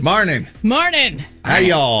Morning. Morning. How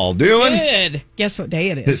y'all doing? Good. Guess what day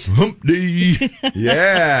it It's is? hump day.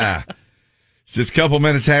 Yeah. It's just a couple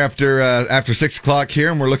minutes after 6 o'clock here,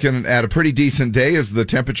 and we're looking at a pretty decent day as the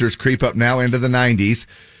temperatures creep up now into the 90s.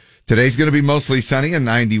 Today's going to be mostly sunny and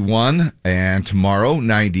 91, and tomorrow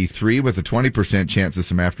 93 with a 20% chance of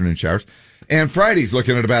some afternoon showers. And Friday's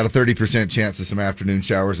looking at about a 30% chance of some afternoon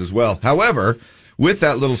showers as well. However, with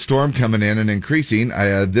that little storm coming in and increasing,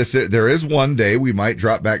 there is one day we might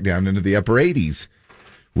drop back down into the upper 80s,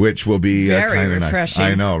 which will be very kind of refreshing.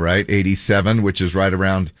 Nice. I know, right? 87, which is right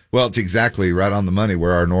around, well, it's exactly right on the money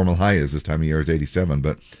where our normal high is this time of year is 87.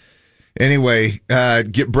 But anyway,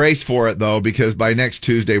 get braced for it, though, because by next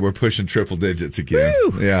Tuesday, we're pushing triple digits again.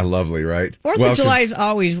 Woo! Yeah, lovely, right? 4th of July is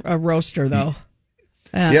always a roaster, though.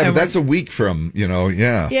 Yeah, but that's a week from,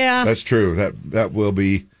 yeah. Yeah. That's true. That will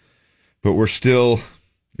be, but we're still,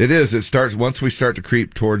 it starts, once we start to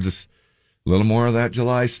creep towards this, a little more of that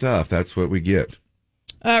July stuff, that's what we get.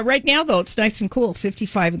 Right now, though, it's nice and cool,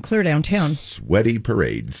 55 and clear downtown. Sweaty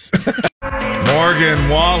parades. Morgan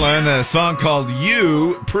Wallen, a song called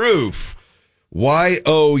You, Proof.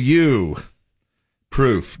 Y-O-U.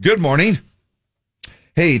 Proof. Good morning.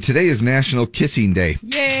 Hey, today is National Kissing Day.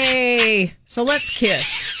 Yay! So let's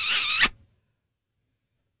kiss.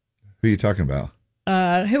 Who are you talking about?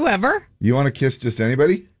 Whoever. You want to kiss just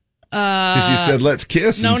anybody? Because you said let's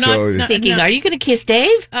kiss. No, not thinking, are you going to kiss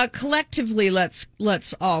Dave? Collectively, let's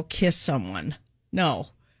all kiss someone. No,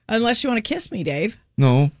 unless you want to kiss me, Dave.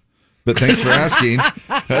 No, but thanks for asking.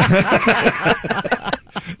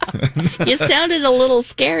 You sounded a little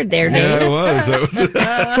scared there, Dave. Yeah, it was.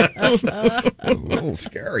 That was a little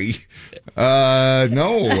scary.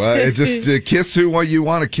 No, just kiss who you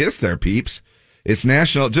want to kiss there, peeps. It's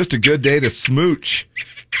just a good day to smooch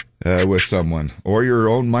with someone or your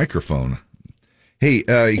own microphone. Hey,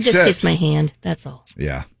 just kiss my hand. That's all.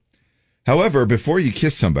 Yeah. However, before you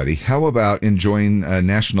kiss somebody, how about enjoying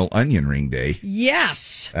National Onion Ring Day?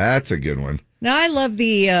 Yes. That's a good one. Now, I love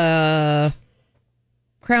the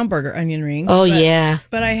Crown Burger onion rings. Oh, yeah.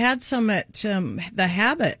 But I had some at The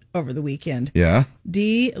Habit over the weekend. Yeah.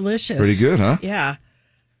 Delicious. Pretty good, huh? Yeah.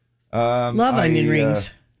 Love onion rings.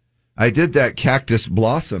 I did that cactus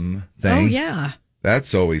blossom thing. Oh, yeah.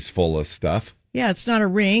 That's always full of stuff. Yeah, it's not a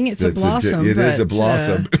ring, it's a blossom. It is a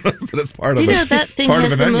blossom, but it's part of Do you know that thing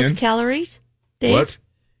has the most calories, Dave?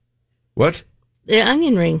 What? The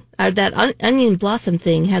onion ring, that onion blossom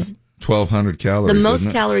thing has 1,200 calories. The most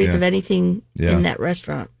calories of anything in that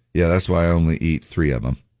restaurant. Yeah, that's why I only eat 3 of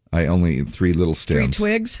them. I only eat 3 little stems. 3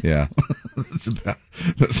 twigs? Yeah.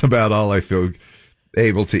 That's about all I feel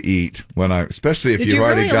able to eat especially if you've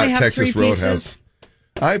already got Texas Roadhouse.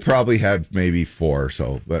 I probably had maybe 4 or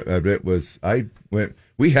so, but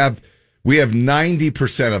we have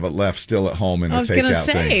 90% of it left still at home in the takeout thing. I was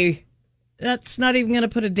going to say, that's not even going to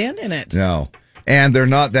put a dent in it. No. And they're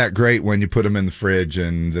not that great when you put them in the fridge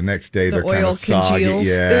and the next day they're kind of soggy.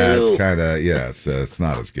 Yeah, it's kind of, it's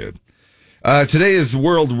not as good. Today is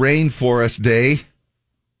World Rainforest Day.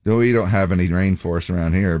 No, we don't have any rainforest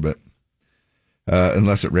around here, but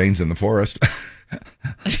unless it rains in the forest.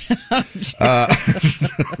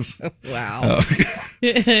 Wow.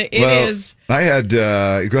 It is. I had,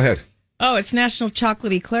 go ahead. Oh, it's National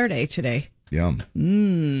Chocolate Eclair Day today. Yum.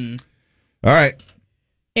 All right.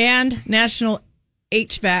 And National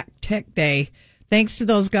HVAC Tech Day. Thanks to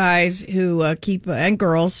those guys who and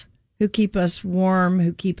girls who keep us warm,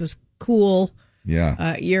 who keep us cool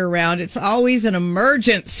year round. It's always an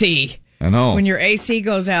emergency. I know. When your AC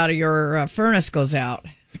goes out or your furnace goes out.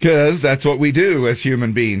 Because that's what we do as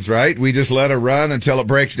human beings, right? We just let it run until it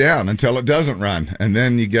breaks down, until it doesn't run. And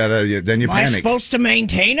then you panic. Am I supposed to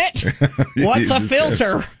maintain it? What's a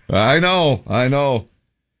filter? I know.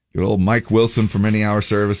 Good old Mike Wilson from Any Hour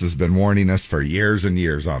Service has been warning us for years and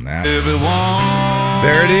years on that.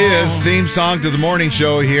 There it is, theme song to the morning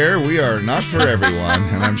show here. We are not for everyone.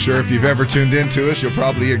 And I'm sure if you've ever tuned into us, you'll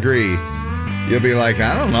probably agree. You'll be like,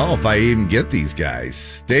 I don't know if I even get these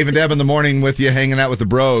guys. Dave and Deb in the morning with you, hanging out with the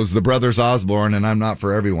bros, the brothers Osborne, and I'm not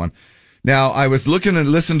for everyone. Now, I was looking and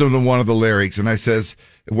listened to one of the lyrics, and I says,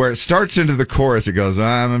 where it starts into the chorus, it goes,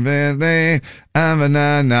 I'm a Bentley, I'm a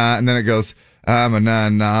na-na, and then it goes, I'm a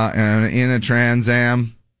na-na, and in a Trans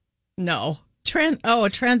Am. No.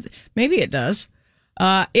 Maybe it does.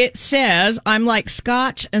 It says, I'm like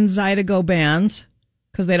Scotch and Zydeco bands,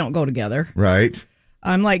 because they don't go together. Right.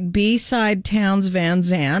 I'm like B-side Towns Van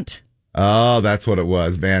Zandt. Oh, that's what it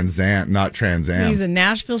was. Van Zant, not Trans Am. He's a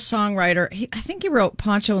Nashville songwriter. I think he wrote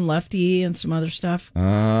Poncho and Lefty and some other stuff.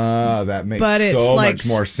 Ah, that makes much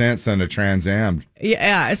more sense than a Trans Am.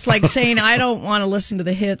 Yeah, it's like saying I don't want to listen to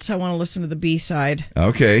the hits. I want to listen to the B-side.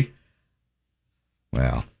 Okay.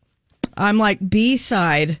 Well. I'm like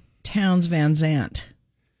B-side Townes Van Zant.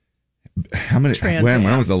 How many? When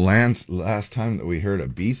was the last time that we heard a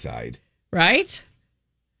B-side? Right?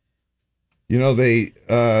 You know, they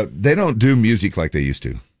don't do music like they used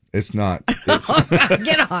to. It's not.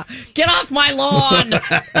 Get off my lawn.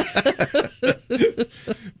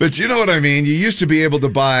 But you know what I mean? You used to be able to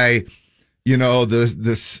buy, you know,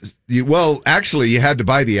 actually you had to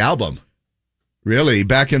buy the album. Really,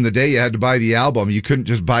 back in the day you had to buy the album. You couldn't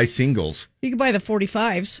just buy singles. You could buy the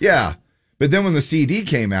 45s. Yeah. But then when the CD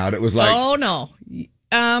came out, it was like, oh no.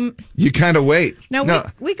 You kind of wait. No,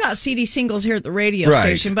 we got CD singles here at the radio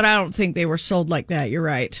station, but I don't think they were sold like that. You're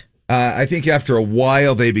right. I think after a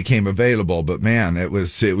while they became available, but man, it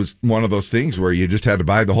was one of those things where you just had to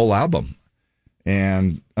buy the whole album.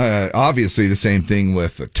 And obviously the same thing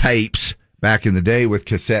with tapes back in the day with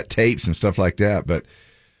cassette tapes and stuff like that. But,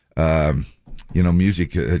 you know,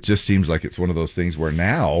 music, it just seems like it's one of those things where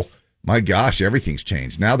now, my gosh, everything's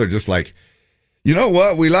changed. Now they're just like, you know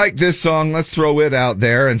what? We like this song. Let's throw it out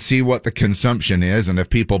there and see what the consumption is. And if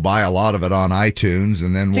people buy a lot of it on iTunes,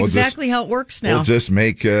 and then exactly how it works now. We'll just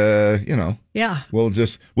make, yeah.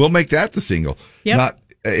 We'll make that the single. Yep.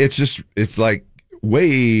 It's like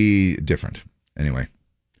way different. Anyway.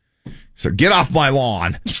 So get off my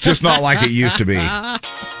lawn. It's just not like it used to be.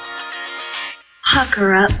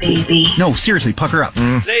 Pucker up, baby. No, seriously, pucker up.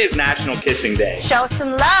 Today is National Kissing Day. Show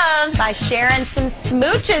some love by sharing some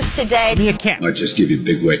smooches today. Be a cat. I'll just give you a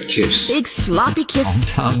big wet kiss. Big sloppy kiss. Long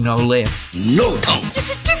tongue, no lips. No tongue.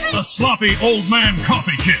 Kissy. A sloppy old man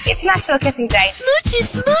coffee kiss. It's National Kissing Day.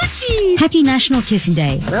 Smoochie. Happy National Kissing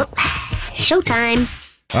Day. Well, showtime.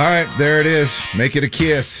 All right, there it is. Make it a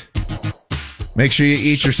kiss. Make sure you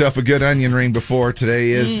eat yourself a good onion ring before.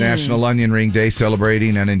 Today is National Onion Ring Day,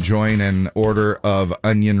 celebrating and enjoying an order of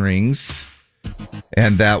onion rings.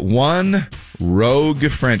 And that one rogue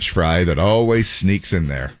French fry that always sneaks in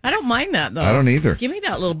there. I don't mind that, though. I don't either. Give me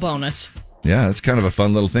that little bonus. Yeah, it's kind of a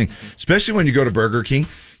fun little thing, especially when you go to Burger King.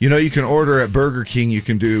 You know, you can order at Burger King, you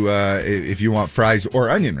can do, if you want fries or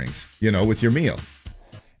onion rings, you know, with your meal.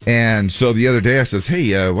 And so the other day I says,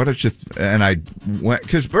 hey, why don't you, and I went,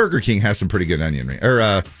 because Burger King has some pretty good onion ring,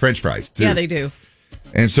 or French fries, too. Yeah, they do.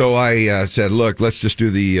 And so I said, look, let's just do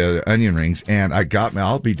the onion rings. And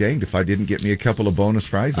I'll be danged if I didn't get me a couple of bonus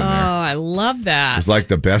fries in there. Oh, I love that. It's like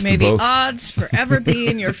the best May of both. the odds forever be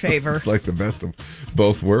in your favor. It's like the best of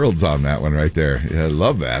both worlds on that one right there. Yeah, I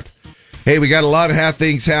love that. Hey, we got a lot of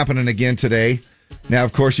things happening again today. Now,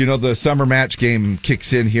 of course, you know the summer match game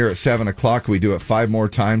kicks in here at 7 o'clock. We do it 5 more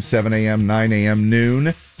times, 7 a.m., 9 a.m.,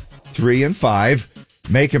 noon, 3 and 5.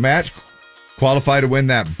 Make a match. Qualify to win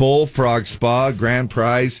that Bullfrog Spa grand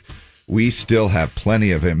prize. We still have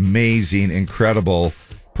plenty of amazing, incredible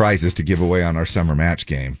prizes to give away on our summer match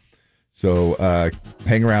game. So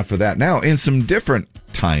hang around for that. Now, in some different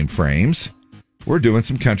time frames, we're doing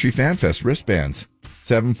some Country Fan Fest wristbands.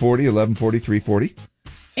 740, 1140, 340.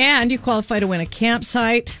 And you qualify to win a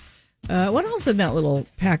campsite. What else in that little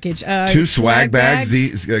package? 2 swag bags.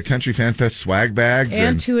 These Country Fan Fest swag bags.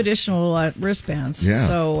 And 2 additional wristbands. Yeah.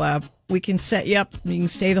 So we can set you up. You can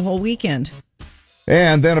stay the whole weekend.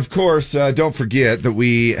 And then, of course, don't forget that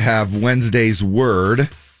we have Wednesday's Word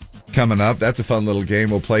coming up. That's a fun little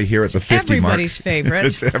game we'll play here at the 50 mark. Everybody's favorite.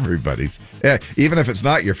 It's everybody's. Yeah, even if it's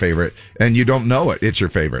not your favorite and you don't know it, it's your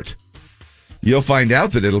favorite. You'll find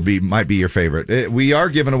out that might be your favorite. We are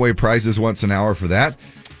giving away prizes once an hour for that.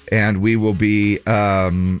 And we will be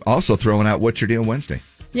also throwing out What's Your Deal Wednesday.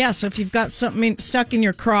 Yeah, so if you've got something stuck in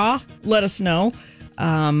your craw, let us know.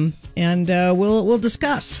 And we'll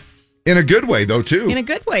discuss. In a good way, though, too. In a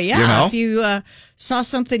good way, yeah. You know? If you saw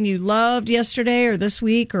something you loved yesterday or this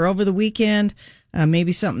week or over the weekend,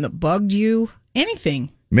 maybe something that bugged you,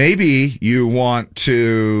 anything. Maybe you want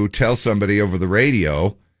to tell somebody over the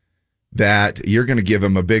radio that you're going to give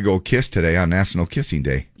them a big old kiss today on National Kissing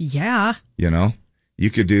Day. Yeah. You know, you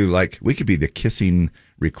could do we could be the kissing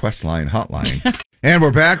request line hotline. And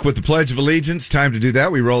we're back with the Pledge of Allegiance. Time to do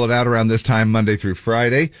that. We roll it out around this time, Monday through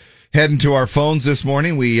Friday. Heading to our phones this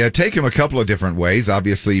morning. We take them a couple of different ways.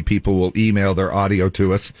 Obviously, people will email their audio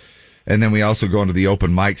to us. And then we also go into the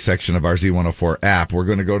open mic section of our Z104 app. We're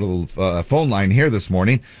going to go to the phone line here this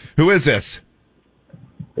morning. Who is this?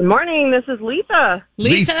 Good morning. This is Letha.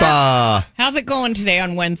 Letha. How's it going today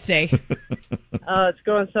on Wednesday? It's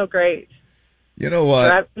going so great. You know what?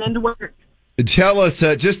 Driving into work. Tell us,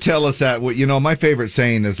 just tell us that. You know, my favorite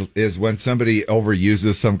saying is when somebody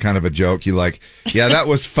overuses some kind of a joke, you like, yeah, that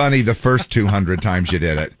was funny the first 200 times you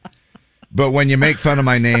did it. But when you make fun of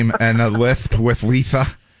my name and a lift with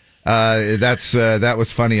Letha, that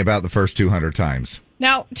was funny about the first 200 times.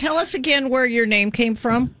 Now, tell us again where your name came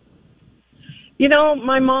from. You know,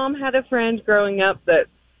 my mom had a friend growing up that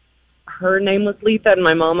her name was Letha, and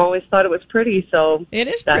my mom always thought it was pretty, so... It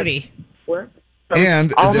is pretty.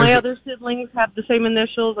 And all my other siblings have the same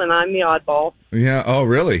initials, and I'm the oddball. Yeah. Oh,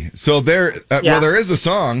 really? So there. Well, there is a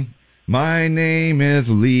song. My name is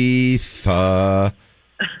Letha.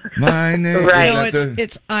 My name. Right. No,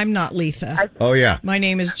 it's I'm not Letha. Oh yeah. My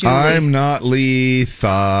name is Julie. I'm not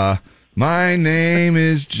Letha. My name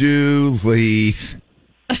is Julie.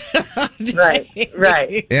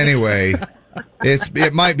 Right. Anyway.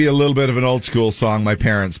 It might be a little bit of an old school song my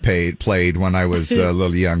parents played when I was a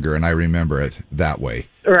little younger, and I remember it that way.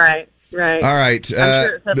 Right. All right. I'm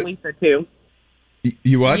sure it said Letha, too.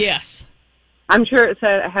 You what? Yes. I'm sure it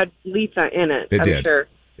had Letha in it. It did. Sure.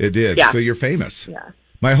 It did. Yeah. So you're famous. Yeah.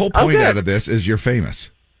 My whole point out of this is you're famous.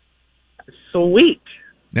 Sweet.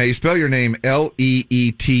 Now, you spell your name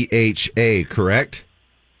Leetha, correct?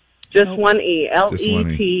 Just one E.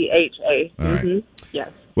 Letha. All right. Yes.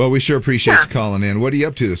 Well, we sure appreciate you calling in. What are you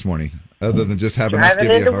up to this morning, other than just having us give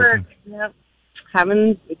you a hard time?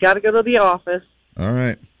 Yep. Got to go to the office. All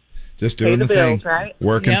right. Just doing the thing. Bills, right?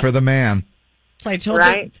 Working for the man. So I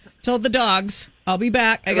told the dogs, I'll be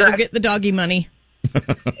back. I got to get the doggy money.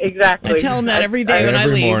 Exactly. I tell them that every day when I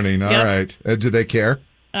leave. Every morning. All right. Do they care?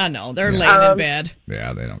 No, they're laying in bed.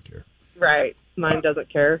 Yeah, they don't care. Right. Mine doesn't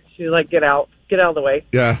care. She's like, get out of the way.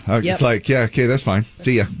 Yeah. It's like, yeah, okay, that's fine.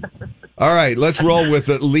 See ya. All right, let's roll with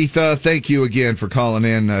it. Letha, thank you again for calling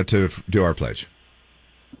in to do our pledge.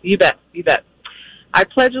 You bet. I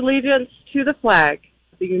pledge allegiance to the flag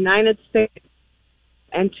of the United States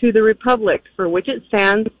and to the republic for which it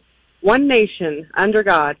stands, one nation, under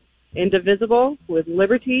God, indivisible, with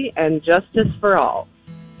liberty and justice for all.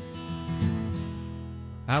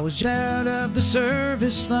 I was out of the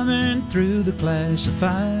service, thumbing through the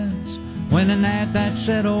classifieds, when an ad that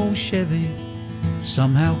said old Chevy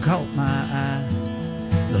somehow caught my eye.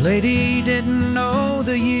 The lady didn't know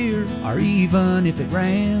the year or even if it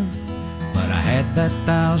ran, but I had that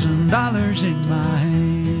 $1,000 in my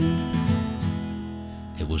hand.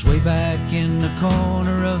 It was way back in the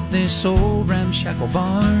corner of this old ramshackle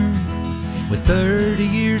barn, with 30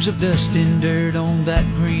 years of dust and dirt on that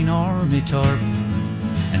green army tarp.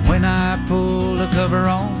 And when I pulled the cover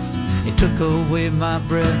off, it took away my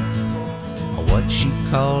breath. What she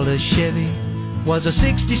called a Chevy was a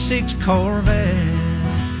 '66 Corvette.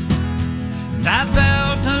 And I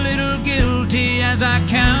felt a little guilty as I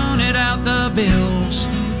counted out the bills.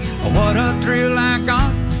 What a thrill I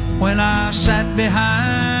got when I sat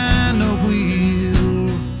behind the wheel.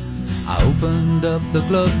 I opened up the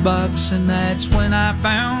glove box and that's when I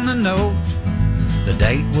found the note. The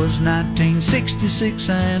date was 1966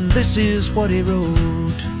 and this is what he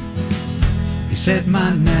wrote. He said,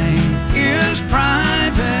 my name is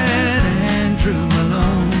Private Andrew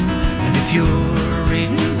Malone, and if you're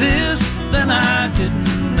reading this, then I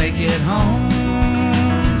didn't make it home.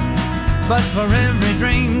 But for every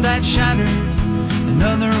dream that's shattered,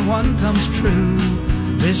 another one comes true.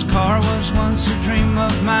 This car was once a dream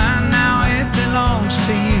of mine, now it belongs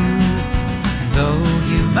to you. Though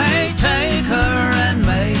you may take her and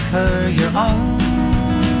make her your own,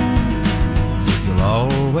 you'll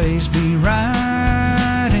always be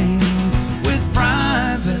riding with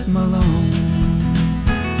Private Malone.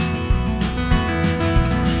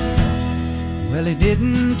 Well, it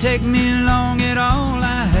didn't take me long at all,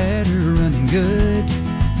 I had her running good.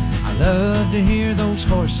 I loved to hear those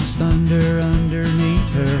horses thunder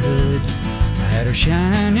underneath her hood. I had her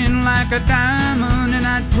shining like a diamond and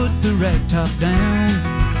I'd put the rag top down.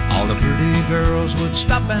 All the pretty girls would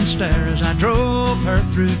stop and stare as I drove her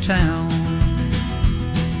through town.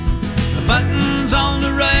 The buttons on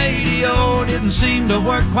the radio didn't seem to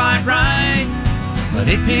work quite right, but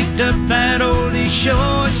it picked up that oldie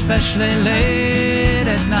show, especially late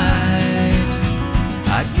at night.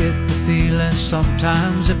 I get the feeling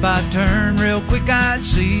sometimes if I turn real quick I'd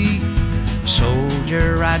see a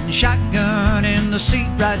soldier riding shotgun in the seat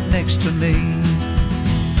right next to me.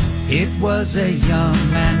 It was a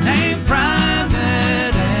young man named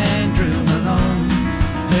Private Andrew Malone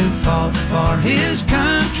who fought for his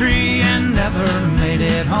country and never made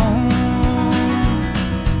it home.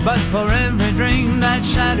 But for every dream that's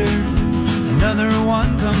shattered, another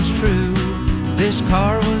one comes true. This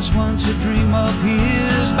car was once a dream of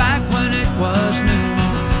his back when it was new.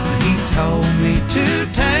 He told me to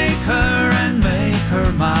take her and make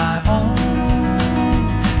her my own.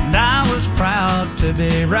 And I was proud to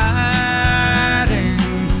be riding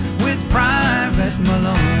with Private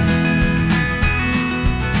Malone.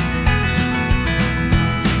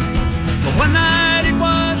 But one night it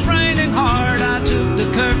was raining hard, I took the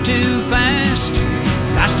curve too fast.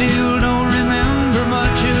 I still don't remember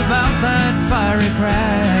much about that fiery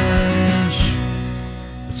crash.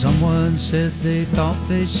 But someone said they thought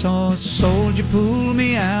they saw a soldier pull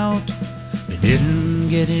me out. They didn't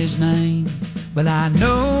get his name, but I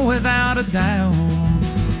know without a doubt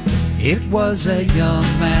it was a young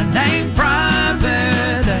man named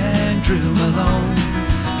Private Andrew Malone,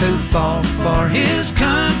 who fought for his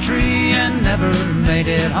country and never made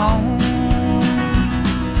it home.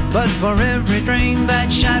 But for every dream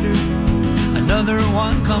that shattered, another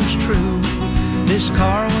one comes true. This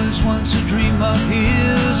car was once a dream of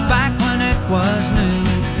his back when it was new.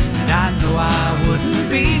 And I know I wouldn't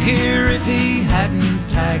be here if he hadn't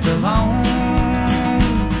tagged along.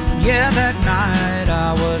 Yeah, that night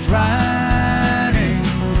I was riding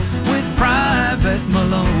with Private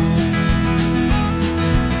Malone.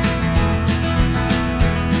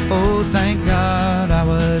 Oh, thank God I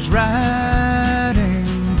was riding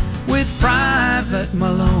with Private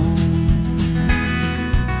Malone.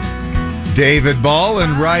 David Ball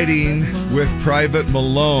and Riding with Private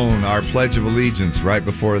Malone, our Pledge of Allegiance right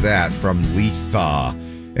before that from Letha.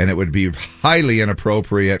 And it would be highly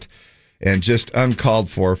inappropriate and just uncalled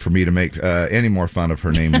for me to make any more fun of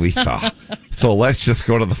her name, Letha. So let's just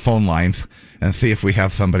go to the phone lines and see if we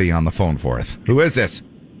have somebody on the phone for us. Who is this?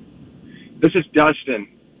 This is Dustin.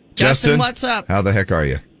 Justin, what's up? How the heck are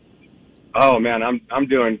you? Oh man, I'm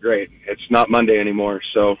doing great. It's not Monday anymore,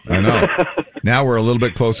 so I know. Now we're a little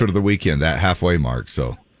bit closer to the weekend, that halfway mark.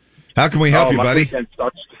 So, how can we help you, buddy?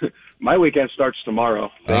 My weekend starts tomorrow.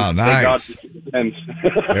 Nice.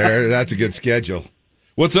 That's a good schedule.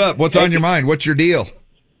 What's up? What's on your mind? What's your deal?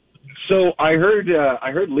 So I heard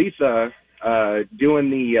Letha doing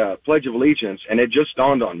the Pledge of Allegiance, and it just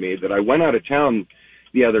dawned on me that I went out of town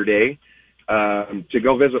the other day to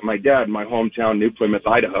go visit my dad in my hometown, New Plymouth,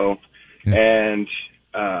 Idaho. And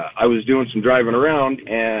I was doing some driving around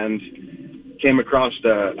and came across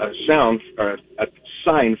a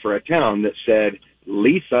sign for a town that said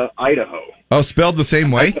Letha, Idaho. Oh, spelled the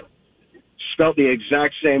same way? Spelled the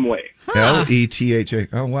exact same way. Letha.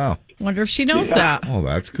 Oh, wow. Wonder if she knows that. Oh,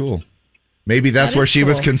 that's cool. Maybe that's where she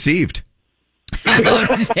was conceived. Oh,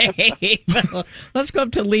 Dave. Let's go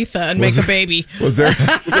up to Letha and make a baby. Was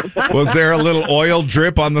there a little oil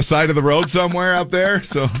drip on the side of the road somewhere up there?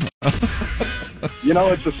 So,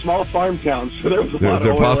 it's a small farm town, so there was a lot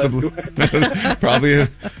of oil.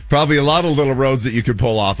 Probably a lot of little roads that you could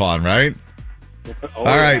pull off on, right? All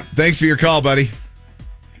right. Thanks for your call, buddy.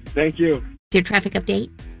 Thank you. Your traffic update.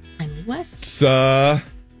 I'm Lee West.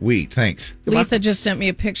 Sweet. Thanks. Letha just sent me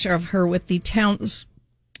a picture of her with the town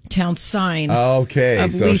sign. Okay,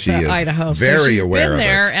 of so Letha, she is Idaho. very aware of it. She's been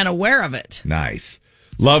there and aware of it. Nice.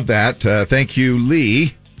 Love that. Thank you,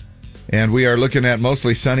 Lee. And we are looking at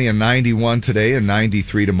mostly sunny and 91 today and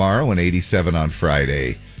 93 tomorrow and 87 on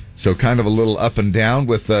Friday. So kind of a little up and down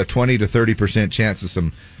with 20 to 30% chance of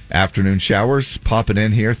some afternoon showers popping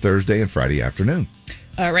in here Thursday and Friday afternoon.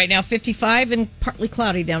 Right now, 55 and partly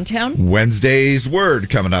cloudy downtown. Wednesday's word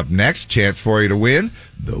coming up next. Chance for you to win.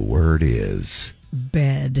 The word is...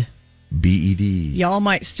 bed. B-E-D. Y'all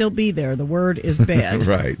might still be there. The word is bed.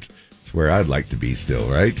 Right. It's where I'd like to be still,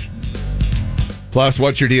 right? Plus,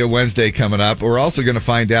 What's Your Deal Wednesday coming up. We're also going to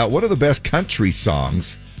find out what are the best country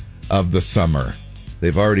songs of the summer.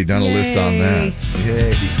 They've already done a list on that.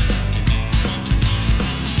 Yay.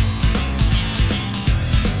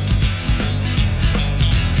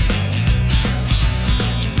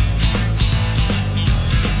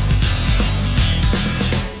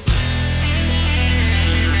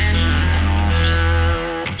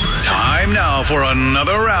 Now for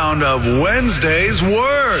another round of Wednesday's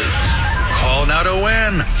Words. Call now to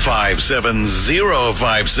win.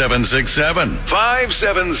 570-5767.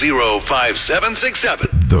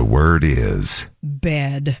 570-5767. The word is...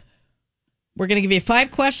 bed. We're going to give you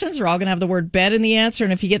 5 questions. We're all going to have the word bed in the answer.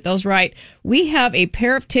 And if you get those right, we have a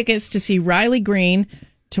pair of tickets to see Riley Green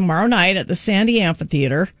tomorrow night at the Sandy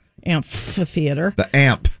Amphitheater. The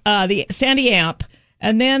Amp. The Sandy Amp.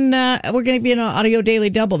 And then we're going to be in an audio daily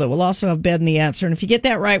double that will also have bed in the answer. And if you get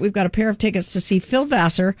that right, we've got a pair of tickets to see Phil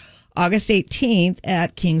Vassar August 18th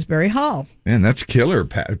at Kingsbury Hall. Man, that's killer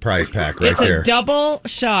prize pack right there. It's a double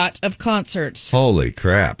shot of concerts. Holy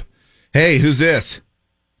crap. Hey, who's this?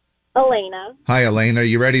 Elena. Hi, Elena.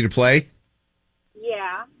 You ready to play?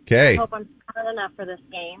 Yeah. Okay. I hope I'm talent enough for this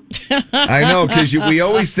game. I know, because we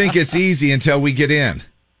always think it's easy until we get in.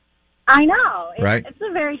 I know. Right. It's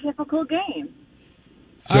a very difficult game.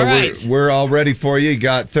 So all right. we're all ready for you. You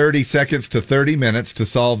got 30 seconds to 30 minutes to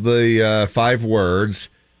solve the 5 words.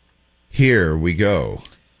 Here we go.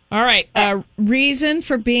 All right. Reason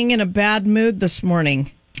for being in a bad mood this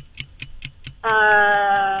morning.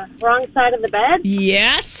 Wrong side of the bed?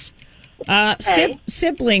 Yes.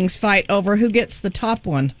 Siblings fight over who gets the top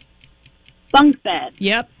one. Bunk bed.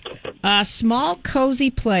 Yep. Small,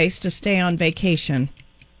 cozy place to stay on vacation.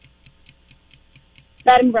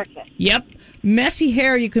 Bed and breakfast. Yep. Messy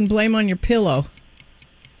hair you can blame on your pillow.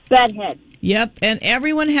 Bedhead. Yep. And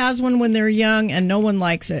everyone has one when they're young and no one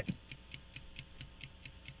likes it.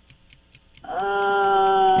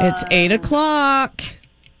 It's 8 o'clock.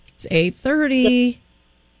 It's 8:30.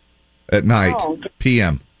 At night,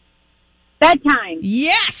 p.m. Bedtime.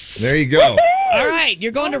 Yes. There you go. All right.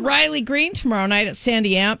 You're going to Riley Green tomorrow night at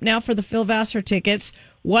Sandy Amp. Now for the Phil Vassar tickets.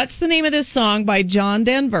 What's the name of this song by John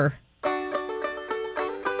Denver?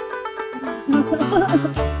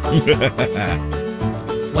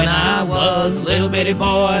 When I was a little bitty boy,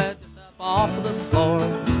 up off of the floor,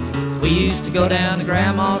 we used to go down to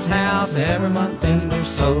Grandma's house every month or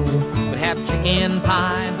so. We'd have chicken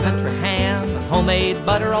pie and country ham and homemade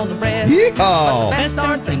butter on the bread. Yeehaw! But the best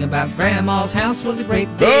darn thing about Grandma's house was a great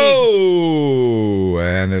big... Oh!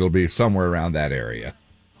 And it'll be somewhere around that area.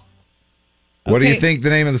 What do you think the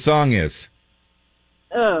name of the song is?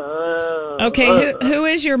 Okay, who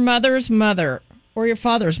is your mother's mother or your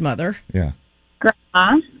father's mother? Yeah.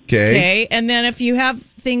 Grandma. Okay. And then if you have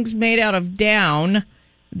things made out of down,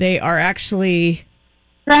 they are actually...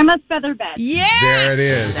 Grandma's feather bed. Yes! There it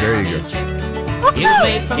is. There you go.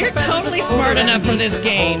 You're totally smart enough for this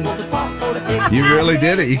game. You really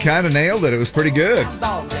did it. You kind of nailed it. It was pretty good.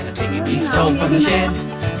 We stole from the shed.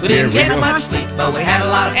 We didn't get much sleep, but we had a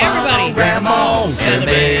lot of fun. Everybody. Grandma's feather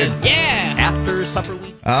bed. Yeah. After supper,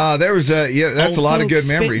 we... There was that's a lot of good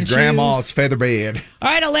memories. Grandma's feather bed. All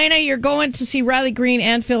right, Elena, you're going to see Riley Green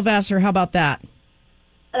and Phil Vassar. How about that?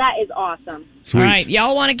 That is awesome. Sweet. All right,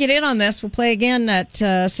 y'all want to get in on this? We'll play again at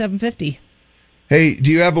 7:50. Hey, do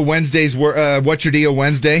you have a Wednesday's What's Your Deal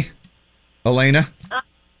Wednesday, Elena?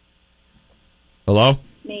 Hello?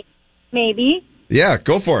 Maybe. Yeah,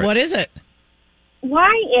 go for it. What is it?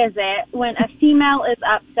 Why is it when a female is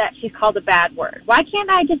upset, she's called a bad word? Why can't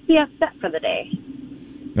I just be upset for the day?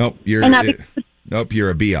 Nope, you're And not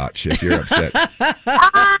you're a biatch if you're upset.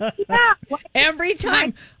 Yeah. Every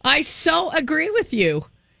time. I so agree with you.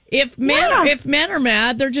 If men are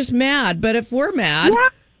mad, they're just mad. But if we're mad,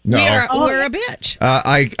 No. we're a bitch.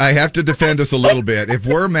 I have to defend us a little bit. If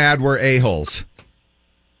we're mad, we're a-holes.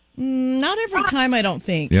 Not every time, I don't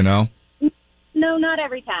think. You know? No, not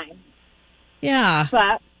every time. Yeah.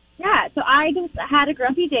 But, yeah, so I just had a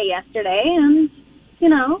grumpy day yesterday, and, you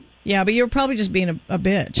know. Yeah, but you're probably just being a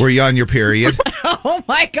bitch. Were you on your period? Oh,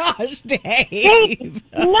 my gosh, Dave. Hey,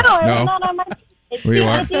 no, it's not on my period. Were you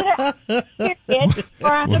on? It's either period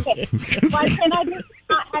or on a bitch. Why can't I just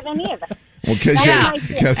not have any of it? Well,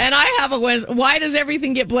 and I have a Wednesday. Why does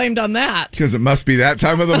everything get blamed on that? Because it must be that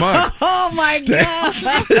time of the month. Oh, my God.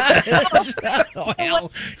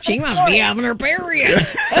 Well, she must be having her period.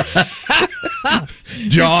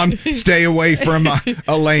 John, stay away from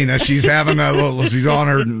Elena. She's having she's on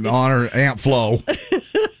her Aunt Flo.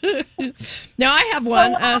 Now, I have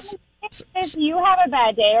one. If you have a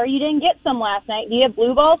bad day or you didn't get some last night, do you have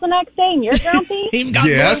blue balls the next day and you're grumpy?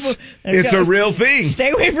 Yes, it's a real thing.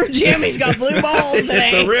 Stay away from Jim. He's got blue balls today.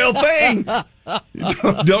 It's a real thing.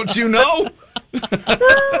 Don't you know?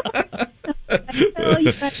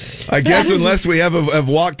 I guess unless we have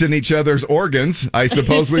walked in each other's organs, I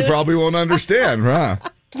suppose we probably won't understand, huh?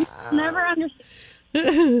 Never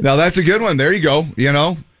understand. Now, that's a good one. There you go. You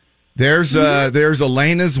know, there's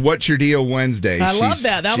Elena's What's Your Deal Wednesday. I love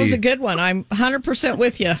that. That was a good one. I'm 100%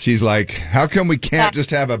 with you. She's like, how come we can't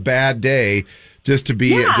just have a bad day just to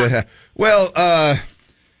be...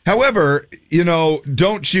 However, you know,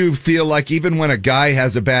 don't you feel like even when a guy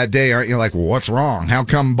has a bad day, aren't you like, well, what's wrong? How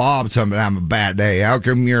come Bob's having a bad day? How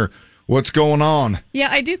come what's going on? Yeah,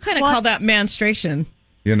 I do kind of call that menstruation.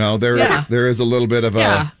 You know, there is a little bit of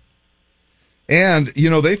a... And, you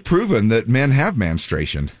know, they've proven that men have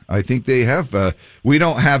menstruation. I think they have... we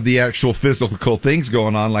don't have the actual physical things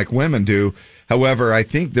going on like women do. However, I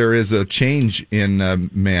think there is a change in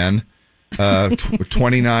men...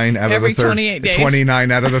 29 out Every of the 28 days.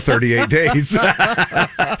 29 out of the 38 days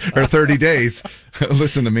or 30 days.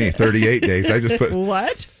 Listen to me, 38 days. I just put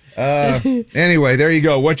what? Anyway, there you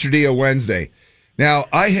go. What's Your Deal Wednesday? Now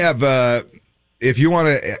I have. If you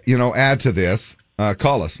want to, add to this,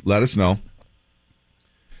 call us. Let us know.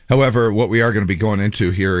 However, what we are going to be going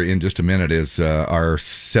into here in just a minute is our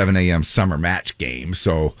 7 a.m. summer match game.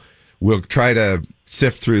 So we'll try to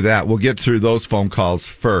sift through that. We'll get through those phone calls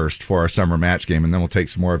first for our summer match game, and then we'll take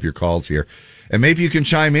some more of your calls here. And maybe you can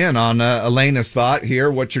chime in on Elena's thought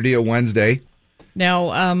here. What's your deal Wednesday? Now,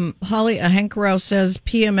 Holly Ahenkaro says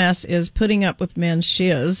PMS is putting up with men's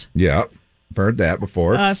shiz. Yeah, heard that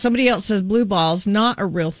before. Somebody else says blue balls, not a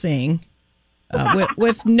real thing,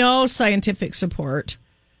 with no scientific support.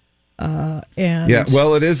 Yeah,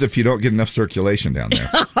 well, it is if you don't get enough circulation down there.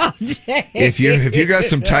 If you got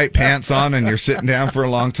some tight pants on and you're sitting down for a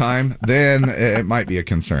long time, then it might be a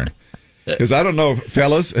concern. Because I don't know,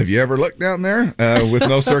 fellas, have you ever looked down there with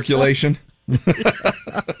no circulation?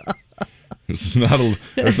 There's not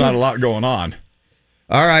a lot going on.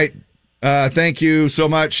 All right. Thank you so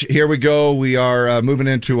much. Here we go. We are moving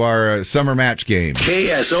into our summer match game.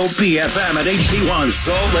 KSOP FM at HD1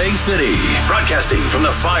 Salt Lake City. Broadcasting from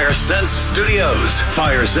the Fire Sense Studios.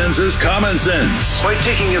 Fire Sense's common sense. By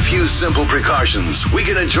taking a few simple precautions, we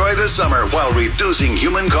can enjoy the summer while reducing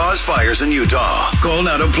human-caused fires in Utah. Call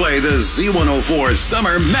now to play the Z104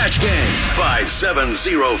 Summer Match Game.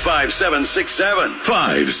 570-5767.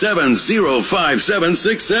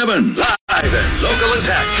 570-5767. Live and local as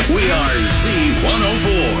heck. We are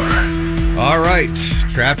Z104. All right.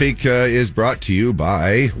 Traffic is brought to you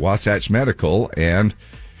by Wasatch Medical and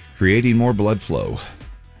creating more blood flow.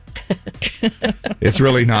 It's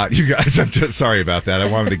really not. You guys, I'm just sorry about that. I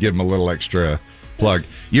wanted to give them a little extra plug.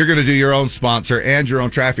 You're going to do your own sponsor and your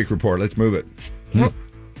own traffic report. Let's move it.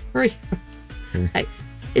 Hurry.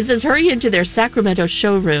 It says hurry into their Sacramento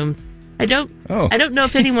showroom. I don't know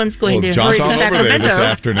if anyone's going to hurry to Sacramento this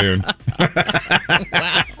afternoon.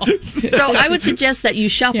 So I would suggest that you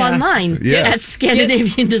shop online at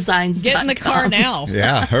ScandinavianDesigns.com. Get in the car now.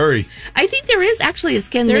 Yeah, hurry. I think there is actually a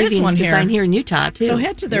Scandinavian design here in Utah, too. So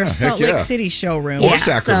head to their Salt Lake City showroom. Or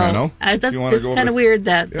Sacramento. So, that's just kind of weird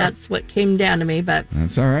that's what came down to me, but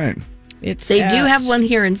that's all right. They do have one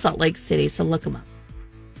here in Salt Lake City, so look them up.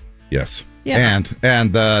 Yes. Yeah.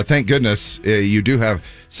 And thank goodness you do have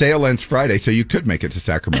sale ends Friday, so you could make it to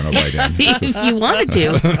Sacramento by then. If you wanted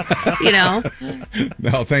to,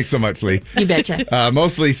 No, thanks so much, Lee. You betcha.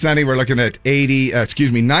 Mostly sunny. We're looking at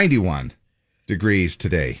 91 degrees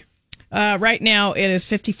today. Right now it is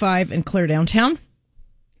 55 and clear downtown.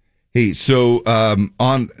 Hey, so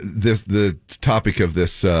on the topic of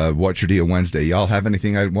this What's Your Deal Wednesday, y'all have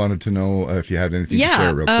anything I wanted to know if you had anything to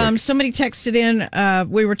share real quick? Somebody texted in,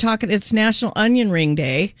 we were talking, it's National Onion Ring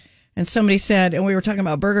Day, and somebody said, and we were talking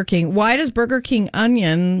about Burger King, why does Burger King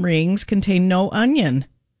onion rings contain no onion?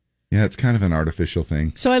 Yeah, it's kind of an artificial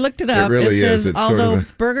thing. So I looked it up. It really says, is. It's although sort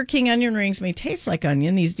of Burger King onion rings may taste like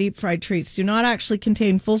onion, these deep-fried treats do not actually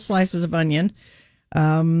contain full slices of onion.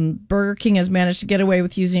 Burger King has managed to get away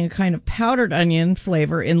with using a kind of powdered onion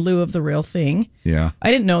flavor in lieu of the real thing. Yeah.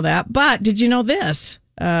 I didn't know that, but did you know this?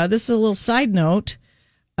 This is a little side note.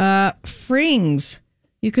 Frings.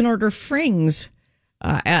 You can order Frings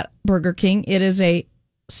at Burger King. It is a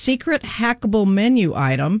secret hackable menu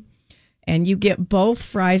item, and you get both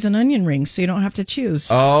fries and onion rings, so you don't have to choose.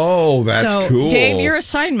 Oh, that's cool. Dave, your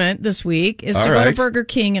assignment this week is to go to Burger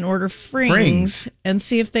King and order Frings and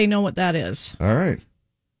see if they know what that is. All right.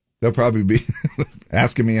 They'll probably be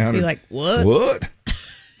asking me 100. Be like, what? What?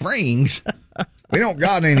 Frings? We don't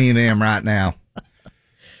got any of them right now.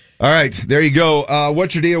 All right, there you go.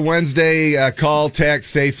 What's Your Deal Wednesday? Call,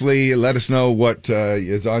 text safely. Let us know what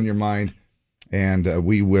is on your mind, and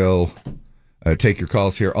we will take your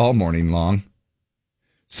calls here all morning long.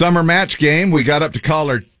 Summer match game. We got up to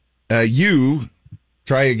caller U.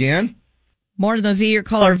 Try again. More than Z, your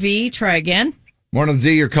caller V. Try again. More than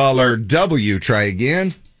Z, your caller W. Try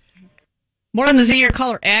again. More than Z, your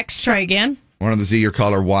caller X. Try again. More than Z, your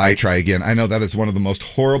caller Y. Try again. I know that is one of the most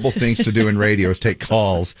horrible things to do in radio is take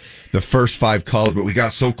calls, the first 5 calls, but we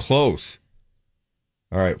got so close.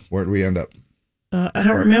 All right, where did we end up? I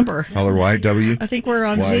don't remember. Caller Y, W? I think we're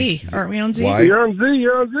on Z. Aren't we on Z? Y? You're on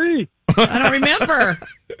Z. I don't remember.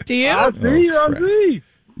 Do you? You're on Z.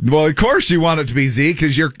 Well, of course you want it to be Z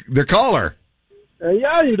because you're the caller.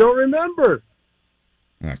 Yeah, you don't remember.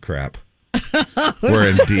 Ah, crap. We're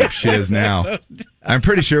in deep shiz now. I'm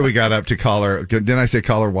pretty sure we got up to caller. Didn't I say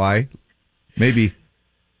caller Y? Maybe.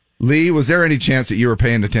 Lee, was there any chance that you were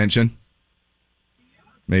paying attention?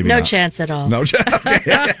 Maybe no not. chance at all. No chance.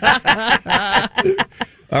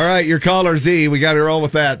 All right, your caller Z. We got to roll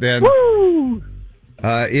with that then. Woo!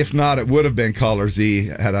 If not, it would have been caller Z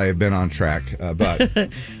had I been on track.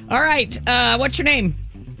 But all right, what's your name?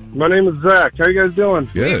 My name is Zach. How you guys doing?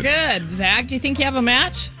 Good. Good. Zach, do you think you have a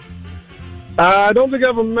match? I don't think I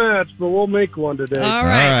have a match, but we'll make one today. All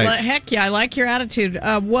right. Well, heck yeah, I like your attitude.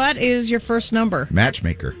 What is your first number?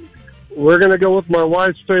 Matchmaker. We're going to go with my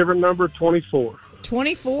wife's favorite number, 24.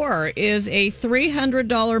 24 is a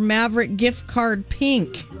 $300 Maverick gift card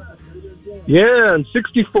pink. Yeah, and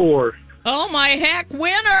 64. Oh, my heck,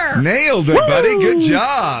 winner! Nailed it, buddy. Good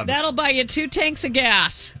job. That'll buy you 2 tanks of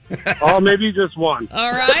gas. Oh, maybe just one.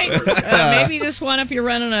 All right. Maybe just one if you're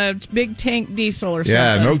running a big tank diesel or something.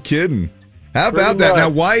 Yeah, no kidding. How about that? Now,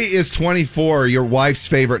 why is 24 your wife's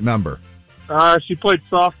favorite number? She played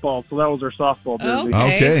softball, so that was her softball jersey.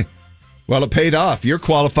 Okay. Well, it paid off. You're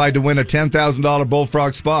qualified to win a $10,000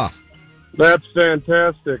 Bullfrog Spa. That's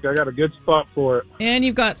fantastic. I got a good spot for it. And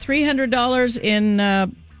you've got $300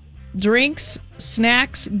 in drinks,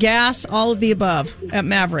 snacks, gas, all of the above at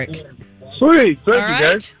Maverick. Sweet. Thank you,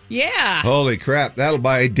 guys. Yeah. Holy crap. That'll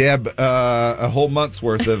buy Deb a whole month's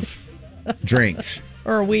worth of drinks.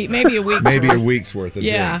 Or a week, maybe a week. Maybe a week's worth of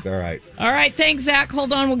drinks. All right. All right. Thanks, Zach.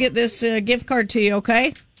 Hold on. We'll get this gift card to you,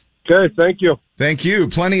 okay? Okay. Thank you. Thank you.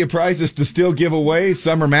 Plenty of prizes to still give away.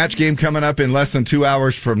 Summer match game coming up in less than 2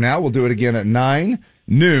 hours from now. We'll do it again at 9,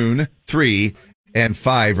 noon, 3, and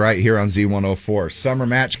 5 right here on Z104. Summer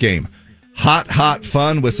match game. Hot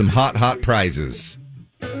fun with some hot prizes.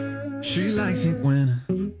 She likes it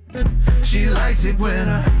when she likes it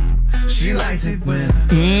when she likes it when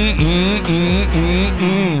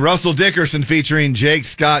Russell Dickerson featuring Jake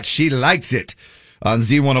Scott. She likes it on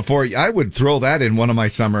Z104. I would throw that in one of my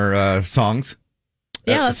summer songs.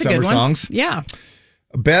 Yeah, that's a good one. Songs. Yeah.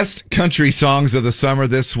 Best country songs of the summer.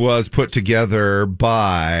 This was put together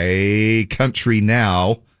by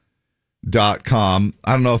countrynow.com.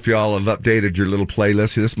 I don't know if y'all have updated your little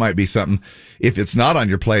playlist. This might be something. If it's not on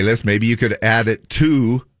your playlist, maybe you could add it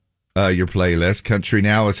to your playlist. Country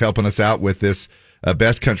Now is helping us out with this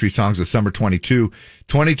best country songs of summer 22.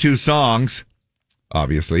 22 songs,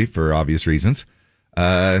 obviously, for obvious reasons.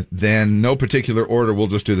 Then no particular order. We'll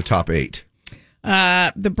just do the top 8.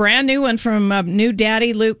 The brand new one from new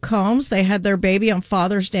daddy Luke Combs. They had their baby on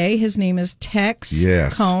Father's Day. His name is Tex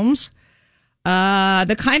Combs.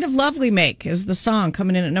 The Kind of Love We Make is the song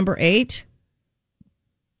coming in at number 8.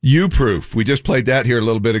 You Proof. We just played that here a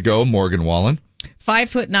little bit ago. Morgan Wallen.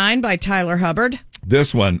 5'9" by Tyler Hubbard.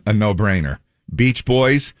 This one, a no-brainer. Beach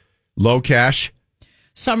Boys, Low Cash.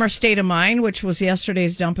 Summer State of Mind, which was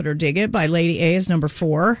yesterday's Dump It or Dig It by Lady A, is number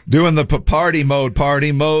 4. Doing the party mode,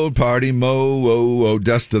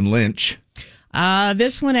 Dustin Lynch.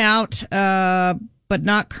 This one out, but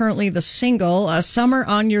not currently the single, Summer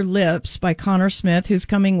on Your Lips by Connor Smith, who's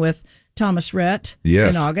coming with Thomas Rhett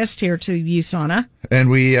in August here to USANA. And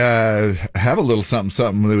we have a little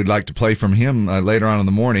something we would like to play from him later on in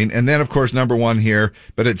the morning. And then, of course, number 1 here,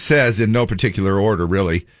 but it says in no particular order,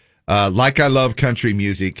 really. Like I Love Country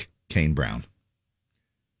Music, Kane Brown.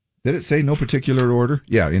 Did it say no particular order?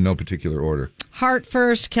 Yeah, in no particular order. Heart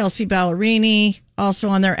First, Kelsey Ballerini. Also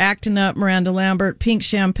on there, Actin' Up, Miranda Lambert. Pink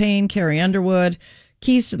Champagne, Carrie Underwood.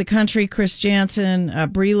 Keys to the Country, Chris Jansen.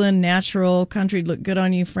 Breland, Natural, Country Look Good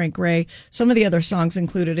on You, Frank Ray. Some of the other songs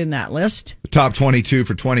included in that list. The top 22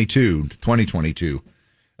 for 2022.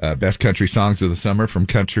 Best country songs of the summer from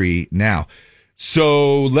Country Now.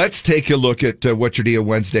 So let's take a look at What's Your Deal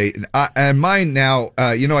Wednesday. And mine now,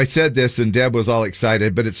 I said this and Deb was all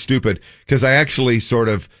excited, but it's stupid because I actually sort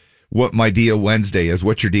of, what my deal Wednesday is.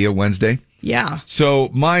 What's your deal Wednesday? Yeah. So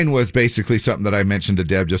mine was basically something that I mentioned to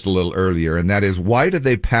Deb just a little earlier, and that is, why did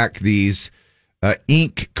they pack these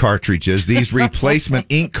ink cartridges, these replacement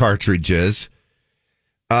ink cartridges,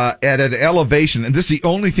 at an elevation? And this is the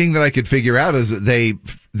only thing that I could figure out, is that they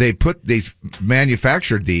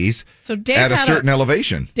manufactured these at a certain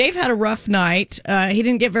elevation. Dave had a rough night. He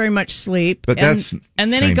didn't get very much sleep. But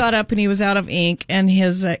and then he got up and he was out of ink, and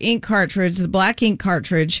his ink cartridge, the black ink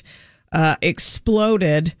cartridge,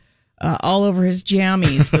 exploded all over his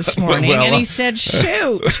jammies this morning. And he said,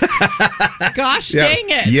 shoot. Gosh dang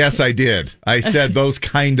it. Yes, I did. I said those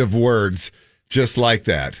kind of words just like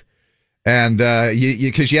that. And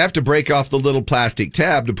because you have to break off the little plastic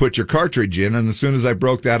tab to put your cartridge in, and as soon as I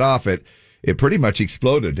broke that off, it pretty much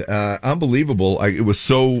exploded. Unbelievable. It was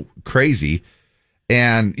so crazy.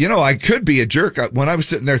 And, I could be a jerk when I was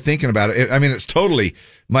sitting there thinking about it. I mean, it's totally,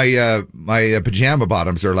 my pajama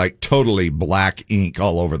bottoms are like totally black ink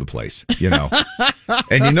all over the place,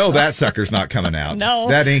 And that sucker's not coming out. No.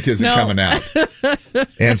 That ink isn't coming out.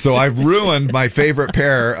 And so I've ruined my favorite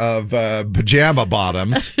pair of pajama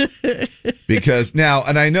bottoms because now,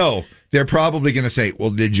 and I know they're probably going to say,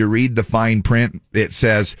 well, did you read the fine print? It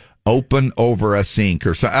says open over a sink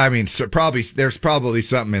or something. I mean, there's probably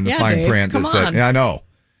something in the fine print that said, I know.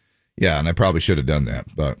 Yeah, and I probably should have done that.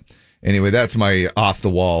 But Anyway, that's my off the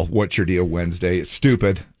wall, what's your deal Wednesday. It's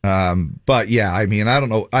stupid. But yeah, I mean, I don't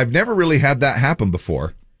know. I've never really had that happen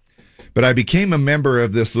before. But I became a member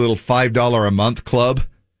of this little $5 a month club.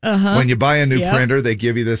 Uh-huh. When you buy a new printer, they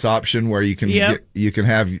give you this option where you can you can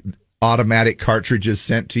have automatic cartridges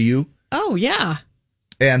sent to you. Oh, yeah.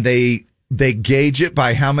 And they gauge it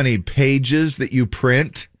by how many pages that you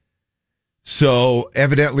print. So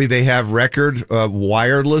evidently they have record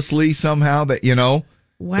wirelessly somehow that,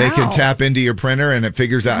 wow. They can tap into your printer and it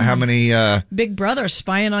figures out how many... Big Brother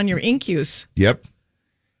spying on your ink use. Yep.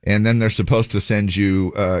 And then they're supposed to send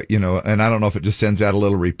you, and I don't know if it just sends out a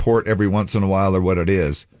little report every once in a while or what it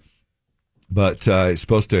is. But it's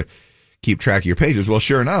supposed to keep track of your pages. Well,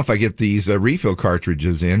 sure enough, I get these refill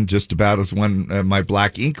cartridges in just about as when my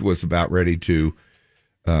black ink was about ready to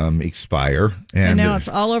expire. And now it's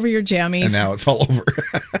all over your jammies. And now it's all over.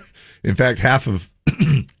 In fact, half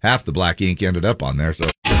the black ink ended up on there. So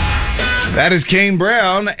that is Kane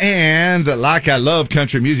Brown and Like I Love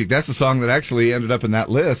Country Music. That's the song that actually ended up in that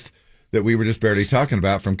list that we were just barely talking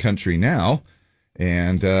about from Country Now.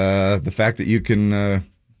 And the fact that you can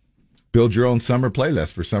build your own summer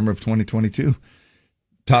playlist for summer of 2022.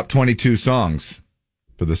 Top 22 songs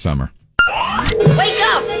for the summer. Wake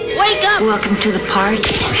up! Wake up! Welcome to the party.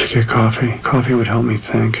 I should get coffee. Coffee would help me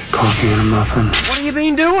think. Coffee and a muffin. What have you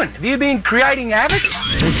been doing? Have you been creating havoc?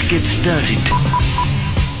 Let's get started.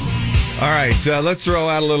 All right, let's throw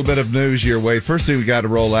out a little bit of news your way. First thing we got to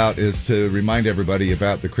roll out is to remind everybody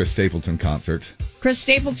about the Chris Stapleton concert. Chris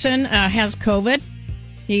Stapleton has COVID.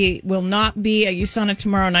 He will not be at USANA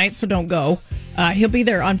tomorrow night, so don't go. He'll be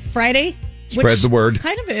there on Friday. Spread the word.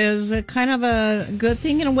 Kind of is a good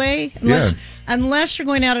thing in a way, unless you're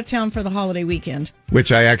going out of town for the holiday weekend.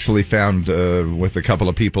 Which I actually found with a couple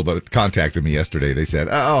of people that contacted me yesterday. They said,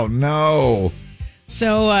 "Oh no."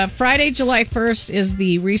 So Friday, July 1st is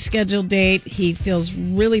the rescheduled date. He feels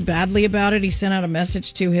really badly about it. He sent out a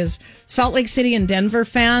message to his Salt Lake City and Denver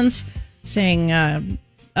fans saying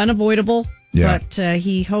unavoidable, but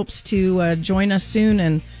he hopes to join us soon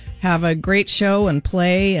and have a great show and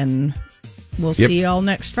play, and we'll see you all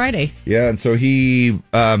next Friday. Yeah, and so he,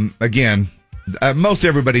 again, most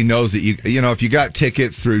everybody knows that if you got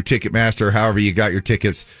tickets through Ticketmaster, however you got your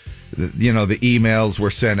tickets, the emails were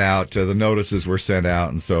sent out, the notices were sent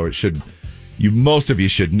out, and so most of you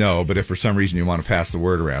should know, but if for some reason you want to pass the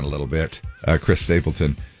word around a little bit, Chris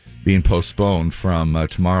Stapleton being postponed from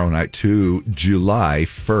tomorrow night to July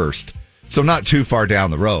 1st. So not too far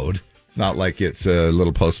down the road. It's not like it's a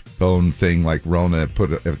little postponed thing like Rona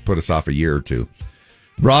put us off a year or two.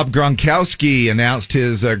 Rob Gronkowski announced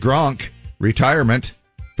his Gronk retirement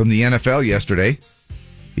from the NFL yesterday.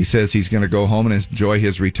 He says he's going to go home and enjoy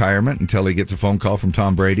his retirement until he gets a phone call from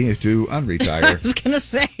Tom Brady to unretire. I was going to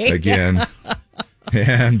say. Again.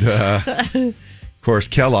 And, of course,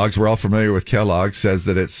 Kellogg's, we're all familiar with Kellogg's, says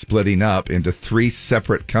that it's splitting up into 3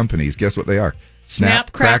 separate companies. Guess what they are?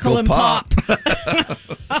 Snap, Crackle, and Pop.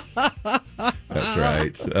 That's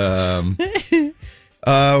right.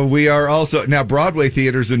 We are also... Now, Broadway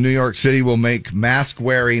theaters in New York City will make mask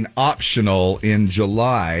wearing optional in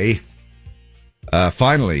July.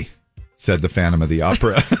 Finally, said the Phantom of the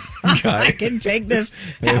Opera guy. I can take this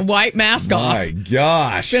white mask off. My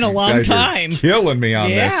gosh. It's been a long time. Killing me on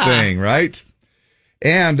this thing, right?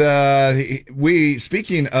 And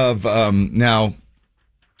speaking of now,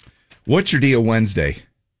 what's your deal Wednesday?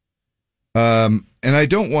 And I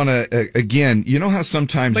don't want to, again, you know how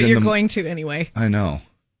sometimes... But you're going to anyway. I know.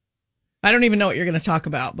 I don't even know what you're going to talk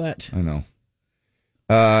about, but... I know.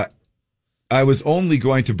 I was only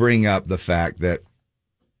going to bring up the fact that,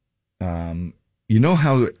 you know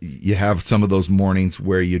how you have some of those mornings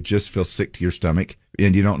where you just feel sick to your stomach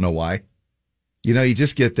and you don't know why? You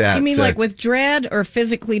just get that. You mean like with dread or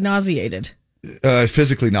physically nauseated?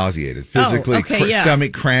 Physically nauseated,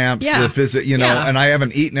 stomach cramps, and I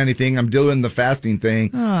haven't etten anything. I'm doing the fasting thing,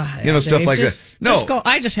 stuff like that. No,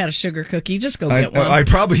 I just had a sugar cookie. Just go get one. I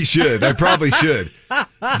probably should.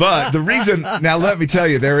 But the reason, now let me tell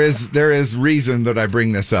you, there is reason that I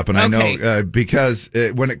bring this up, and I know because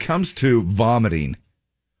when it comes to vomiting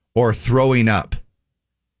or throwing up,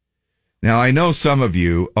 now I know some of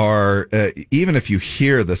you are, even if you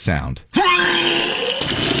hear the sound.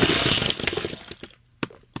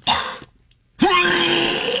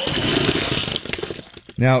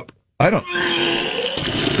 Now, I don't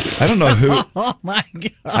know who. Oh my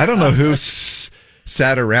God! I don't know who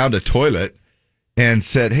sat around a toilet and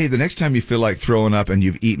said, "Hey, the next time you feel like throwing up and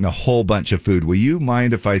you've eaten a whole bunch of food, will you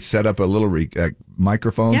mind if I set up a little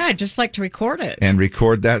microphone? Yeah, I'd just like to record it and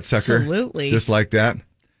record that sucker, absolutely, just like that."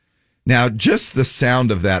 Now, just the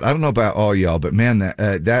sound of that, I don't know about all y'all, but man,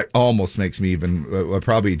 that almost makes me even, I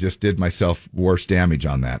probably just did myself worse damage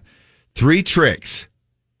on that. 3 tricks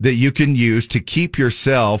that you can use to keep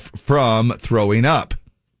yourself from throwing up.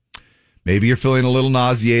 Maybe you're feeling a little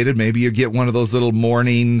nauseated. Maybe you get one of those little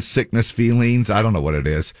morning sickness feelings. I don't know what it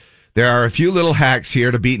is. There are a few little hacks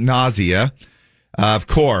here to beat nausea. Of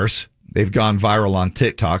course, they've gone viral on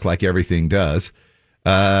TikTok like everything does.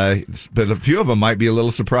 But a few of them might be a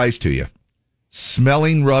little surprise to you.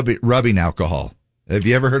 Smelling rubbing alcohol. Have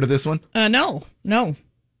you ever heard of this one? No.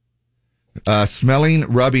 Smelling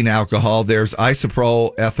rubbing alcohol. There's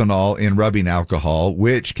isopropyl ethanol in rubbing alcohol,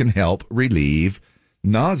 which can help relieve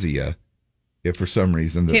nausea. If for some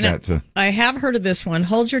reason I have heard of this one.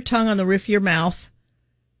 Hold your tongue on the roof of your mouth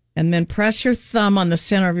and then press your thumb on the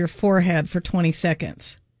center of your forehead for 20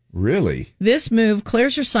 seconds. Really? This move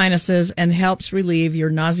clears your sinuses and helps relieve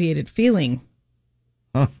your nauseated feeling.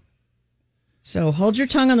 Huh. So hold your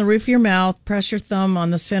tongue on the roof of your mouth, press your thumb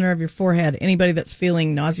on the center of your forehead. Anybody that's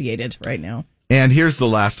feeling nauseated right now. And here's the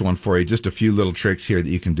last one for you. Just a few little tricks here that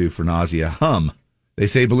you can do for nausea. Hum. They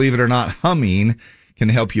say, believe it or not, humming can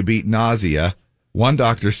help you beat nausea. One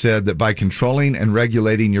doctor said that by controlling and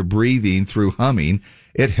regulating your breathing through humming,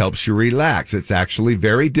 it helps you relax. It's actually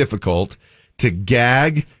very difficult to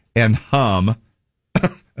gag and hum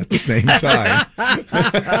at the same time.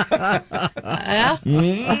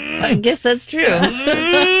 I guess that's true.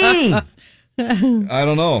 I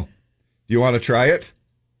don't know. Do you want to try it?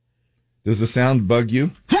 Does the sound bug you?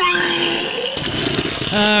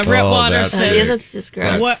 Rhett Waters says, that's just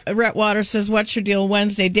gross. Rhett Waters says, what's your deal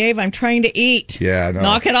Wednesday? Dave, I'm trying to eat. Yeah, no.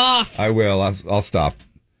 Knock it off. I will. I'll stop.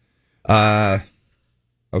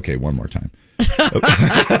 Okay, one more time.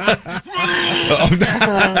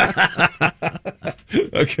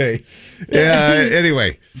 Okay. Yeah.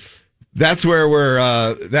 Anyway, that's where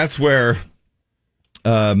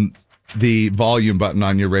the volume button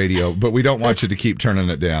on your radio, but we don't want you to keep turning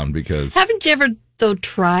it down because. Haven't you ever though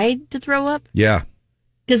tried to throw up? Yeah.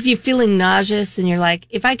 Because you're feeling nauseous and you're like,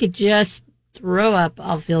 if I could just throw up,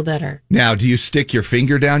 I'll feel better. Now, do you stick your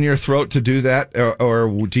finger down your throat to do that, or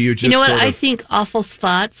do you just? You know what? I think awful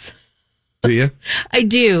thoughts. Do you? I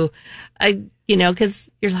do. Because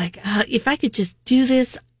you're like, if I could just do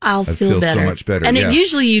this, I'd feel better. So much better. And yeah.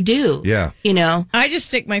 usually you do. Yeah. I just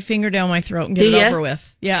stick my finger down my throat and get it over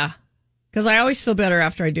with. Yeah. Because I always feel better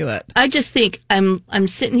after I do it. I just think I'm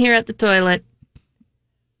sitting here at the toilet.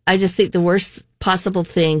 I just think the worst possible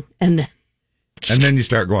thing, and then you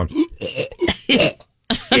start going.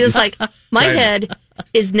 It's like my head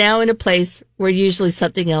is now in a place where usually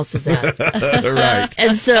something else is at. Right.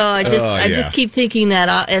 And so I just keep thinking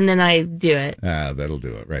that, and then I do it. That'll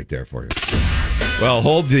do it right there for you. Well,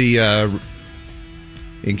 hold the,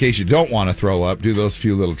 in case you don't want to throw up, do those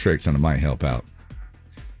few little tricks and it might help out.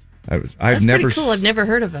 That's never pretty cool. I've never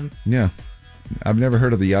heard of them. Yeah. I've never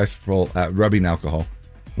heard of the isopropyl rubbing alcohol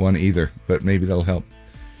one either, but maybe that'll help.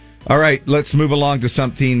 All right, let's move along to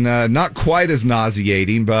something not quite as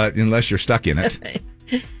nauseating, but unless you're stuck in it.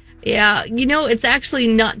 Yeah, it's actually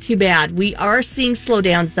not too bad. We are seeing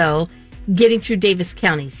slowdowns, though, getting through Davis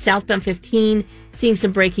County. Southbound 15, seeing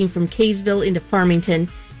some braking from Kaysville into Farmington.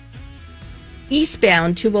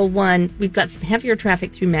 Eastbound 201, we've got some heavier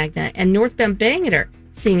traffic through Magna. And northbound Bangor,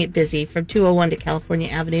 seeing it busy from 201 to California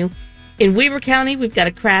Avenue. In Weber County, we've got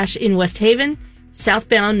a crash in West Haven.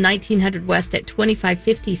 Southbound 1900 West at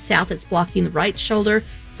 2550 South, it's blocking the right shoulder,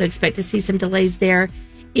 so expect to see some delays there.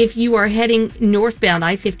 If you are heading northbound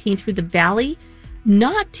I-15 through the valley,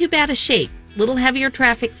 not too bad a shape. Little heavier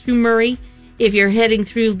traffic through Murray. If you're heading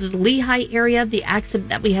through the Lehigh area, the accident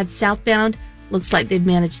that we had southbound, looks like they've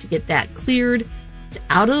managed to get that cleared. It's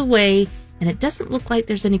out of the way, and it doesn't look like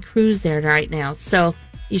there's any crews there right now, so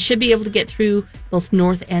you should be able to get through both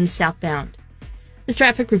north and southbound. This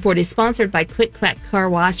traffic report is sponsored by Quick Quack Car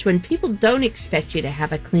Wash. When people don't expect you to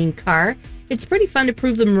have a clean car, it's pretty fun to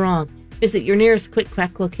prove them wrong. Visit your nearest Quick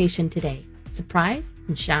Quack location today. Surprise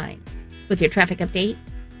and shine. With your traffic update,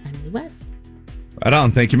 I'm Lee West. Right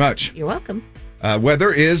on. Thank you much. You're welcome.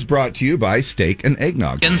 Weather is brought to you by Steak and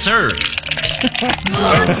Eggnog. Insert.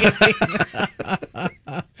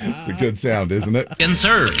 It's a good sound, isn't it?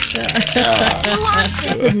 Insert. That's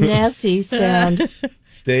a nasty sound.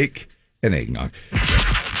 Steak and Eggnog.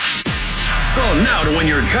 Call now to win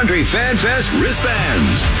your Country Fan Fest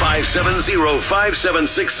wristbands.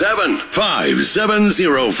 570-5767.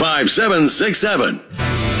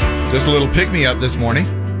 570-5767. Just a little pick-me-up this morning.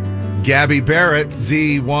 Gabby Barrett,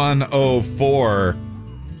 Z104.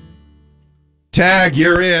 Tag,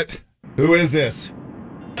 you're it. Who is this?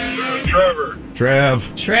 Trevor.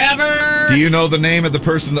 Trevor. Do you know the name of the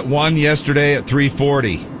person that won yesterday at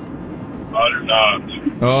 340? I do not.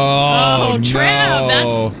 Oh, no. Trev,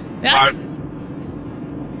 that's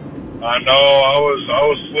I know. I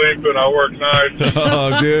was sleeping. I work nights.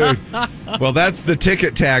 Oh, dude. Well, that's the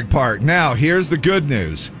ticket tag part. Now, here's the good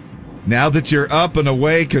news. Now that you're up and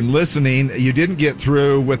awake and listening, you didn't get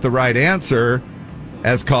through with the right answer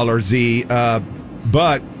as caller Z,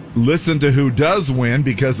 but listen to who does win,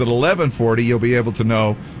 because at 11:40 you'll be able to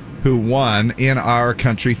know who won in our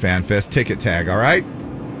Country Fan Fest ticket tag. All right?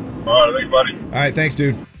 All right, thanks, buddy. All right, thanks,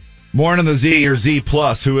 dude. Morning, the Z or Z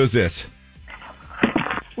Plus. Who is this?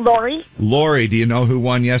 Lori? Lori, do you know who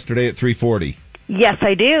won yesterday at 340? Yes,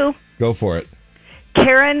 I do. Go for it.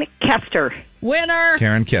 Karen Kester. winner.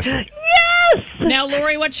 Karen Kester. Yes! Now,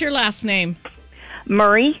 Lori, what's your last name?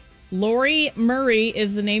 Murray. Lori Murray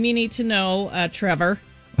is the name you need to know, Trevor,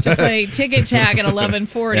 to play ticket tag at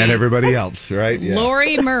 11:40. And everybody else, right? Yeah.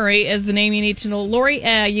 Lori Murray is the name you need to know. Lori,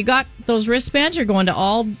 you got those wristbands. You're going to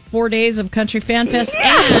all 4 days of Country Fan Fest.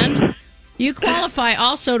 And you qualify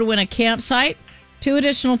also to win a campsite, 2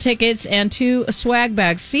 additional tickets, and 2 swag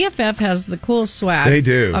bags. CFF has the coolest swag they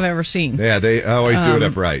do. I've ever seen. Yeah, they always do it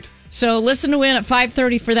up right. So listen to win at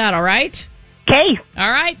 5:30 for that, all right? Okay. All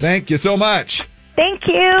right. Thank you so much. Thank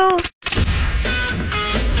you.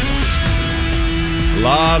 A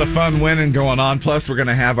lot of fun winning going on. Plus, we're going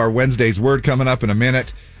to have our Wednesday's Word coming up in a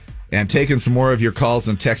minute, and taking some more of your calls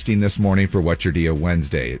and texting this morning for What's Your Deal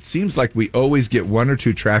Wednesday. It seems like we always get 1 or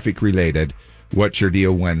 2 traffic-related What's Your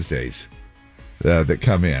Deal Wednesdays that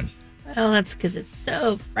come in. Well, that's because it's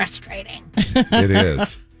so frustrating. It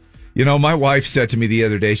is. You know, my wife said to me the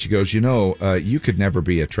other day, she goes, you could never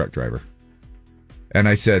be a truck driver. And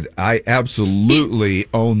I said, I absolutely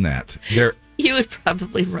own that. You would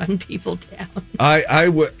probably run people down. I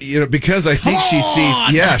would, because I think she sees,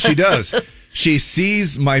 yeah, she does. She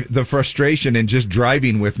sees the frustration in just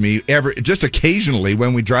driving with me just occasionally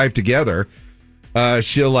when we drive together.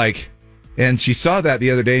 She'll and she saw that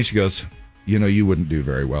the other day and she goes, you wouldn't do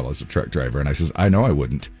very well as a truck driver. And I says, I know I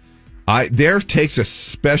wouldn't. There takes a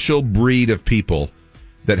special breed of people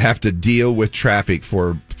that have to deal with traffic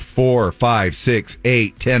for 4, 5, 6,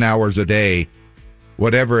 8, 10 hours a day,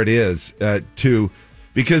 whatever it is,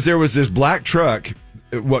 because there was this black truck.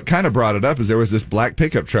 What kind of brought it up is there was this black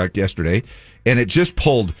pickup truck yesterday, and it just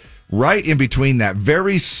pulled right in between that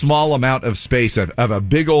very small amount of space of a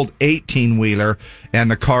big old 18-wheeler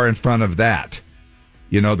and the car in front of that.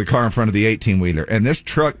 The car in front of the 18-wheeler. And this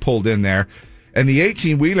truck pulled in there, and the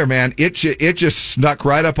 18-wheeler, man, it just snuck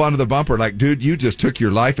right up onto the bumper. Like, dude, you just took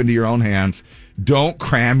your life into your own hands. Don't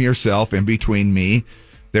cram yourself in between me.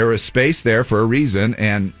 There is space there for a reason,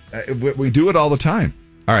 and we do it all the time.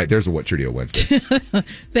 All right, there's a What's Your Deal Wednesday.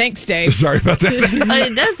 Thanks, Dave. Sorry about that.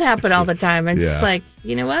 It does happen all the time. I'm just like,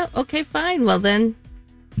 you know what? Okay, fine. Well, then.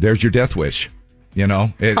 There's your death wish.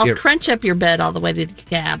 I'll crunch up your bed all the way to the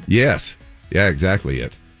cab. Yes. Yeah, exactly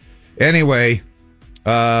it. Anyway.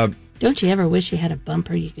 Don't you ever wish you had a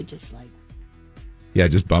bumper you could just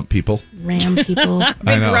just bump people. Ram people.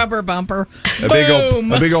 Big rubber bumper. A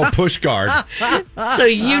big old push guard. So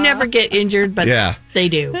you never get injured, but they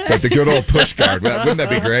do. But the good old push guard. Wouldn't that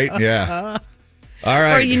be great? Yeah. All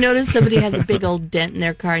right. Or you notice somebody has a big old dent in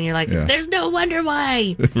their car and you're like, there's no wonder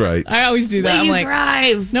why. Right. I always do that. I'm like,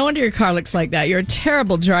 drive. No wonder your car looks like that. You're a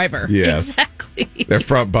terrible driver. Yes. Exactly. Their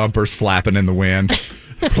front bumpers flapping in the wind.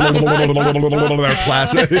 They're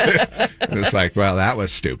plastic. It's like, well, that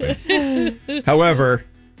was stupid. However,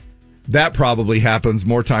 that probably happens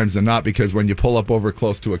more times than not, because when you pull up over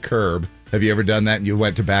close to a curb, have you ever done that and you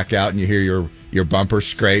went to back out and you hear your bumper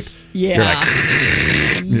scrape? Yeah.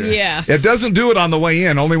 You're like, yes. It doesn't do it on the way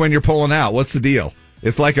in, only when you're pulling out. What's the deal?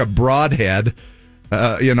 It's like a broadhead,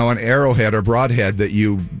 an arrowhead or broadhead that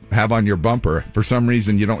you have on your bumper. For some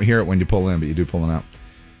reason, you don't hear it when you pull in, but you do pulling out.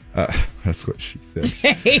 That's what she said.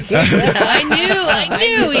 I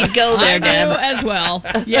knew he'd go there, Deb. I knew as well.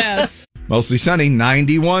 Yes. Mostly sunny,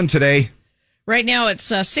 91 today. Right now it's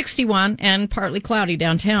 61 and partly cloudy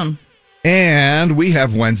downtown. And we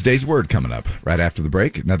have Wednesday's Word coming up right after the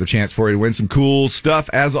break. Another chance for you to win some cool stuff.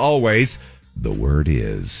 As always, the word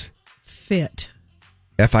is... Fit.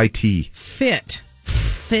 F-I-T. Fit.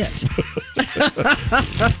 That's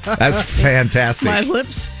fantastic. My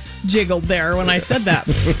lips jiggled there when I said that.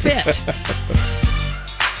 Fit.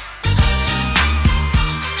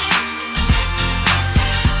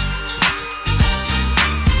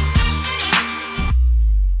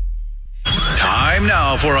 Time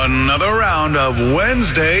now for another round of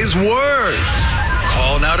Wednesday's Words.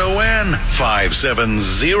 Call now to win.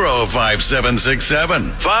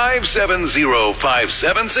 570-5767.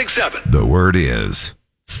 570-5767. The word is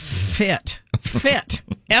fit. Fit.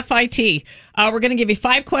 F-I-T. We're going to give you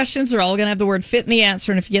 5 questions. They're all going to have the word fit in the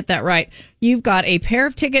answer. And if you get that right, you've got a pair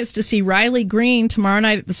of tickets to see Riley Green tomorrow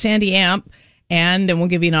night at the Sandy Amp. And then we'll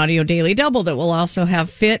give you an audio daily double that will also have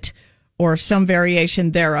fit or some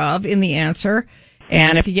variation thereof in the answer.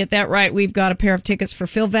 And if you get that right, we've got a pair of tickets for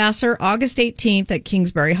Phil Vassar, August 18th at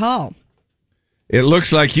Kingsbury Hall. It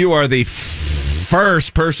looks like you are the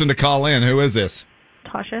first person to call in. Who is this?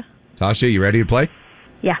 Tasha. Tasha, you ready to play?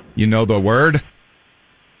 Yeah. You know the word?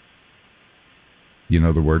 You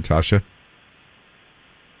know the word, Tasha?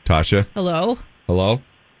 Tasha? Hello? Hello?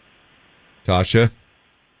 Tasha?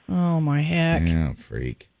 Oh, my heck. Yeah,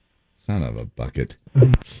 freak. Son of a bucket.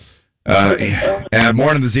 Morning,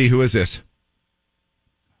 the Z. Who is this?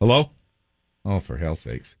 Hello? Oh, for hell's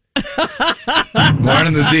sakes.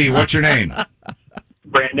 Morning, the Z. What's your name?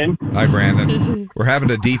 Brandon. Hi, Brandon. We're having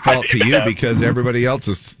to default to you because everybody else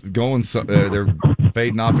is going, they're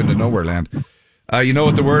fading off into nowhere land. You know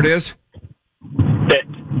what the word is? Fit.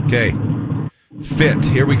 Okay. Fit.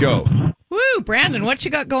 Here we go. Woo, Brandon, what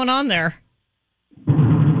you got going on there?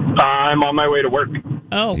 I'm on my way to work.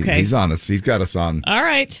 Oh, okay. He's on us. He's got us on. All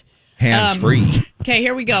right. Hands free. Okay,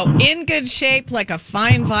 here we go. In good shape like a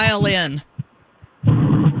fine violin.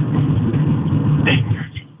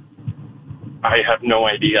 I have no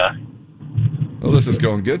idea. Well, this is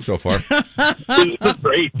going good so far. This is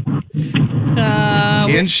great.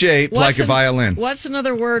 In shape like a violin. What's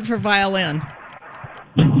another word for violin?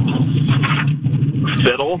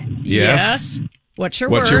 Fiddle. Yes. What's your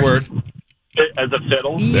word? What's your word? As a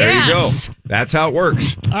fiddle. Yes. There you go. That's how it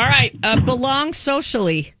works. All right. Belong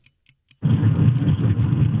socially.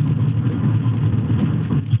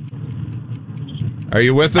 Are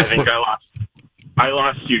you with us? I think I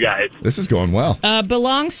lost you guys. This is going well.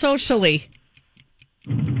 Belong socially.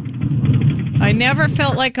 I never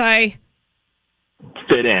felt like I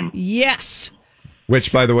fit in. Yes.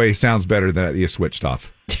 Which, by the way, sounds better than you switched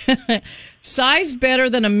off. Sized better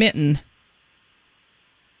than a mitten.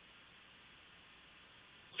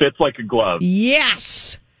 Fits like a glove.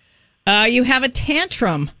 Yes. You have a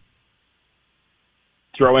tantrum.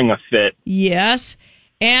 Throwing a fit. Yes.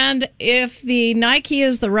 And if the Nike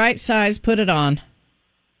is the right size, put it on.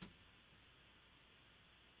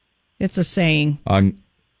 It's a saying.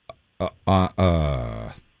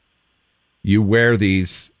 You wear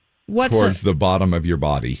these towards the bottom of your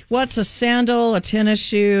body. What's a sandal, a tennis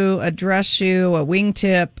shoe, a dress shoe, a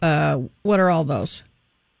wingtip? What are all those?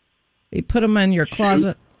 You put them in your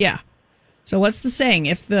closet. Yeah. So what's the saying?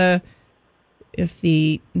 If the Nike... If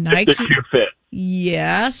the shoe fit.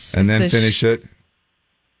 Yes. And then finish it.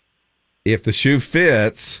 If the shoe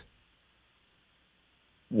fits...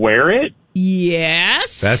 Wear it?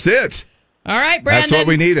 Yes. That's it. All right, Brandon. That's what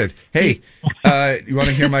we needed. Hey, you want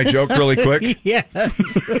to hear my joke really quick? Yes.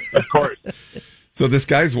 Of course. So this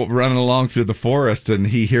guy's running along through the forest, and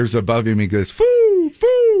he hears above him, he goes, foo,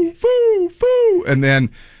 foo, foo, foo. And then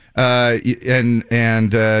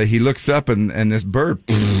he looks up, and this bird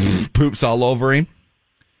poops all over him,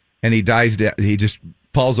 and he dies dead. He just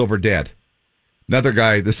falls over dead. Another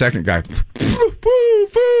guy, the second guy, foo, foo,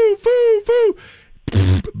 foo, foo, foo.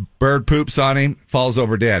 Bird poops on him, falls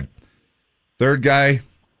over dead. Third guy,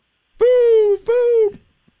 boo, boo.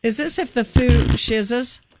 Is this if the foo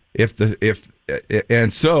shizzes?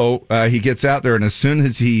 So he gets out there, and as soon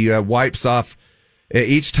as he wipes off,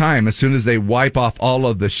 each time, as soon as they wipe off all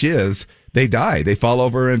of the shiz, they die. They fall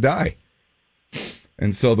over and die.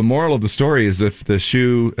 And so the moral of the story is if the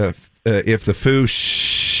foo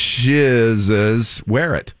shizzes,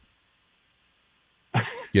 wear it.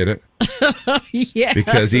 Get it? Yeah.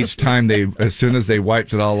 Because each time as soon as they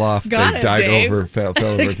wiped it all off, fell over. Got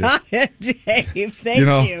it, Dave.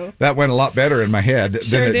 Thank you. That went a lot better in my head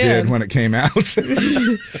than it did when it came out.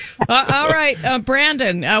 All right,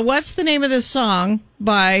 Brandon, what's the name of this song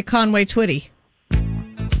by Conway Twitty?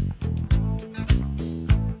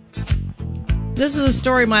 This is the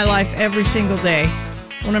story of my life every single day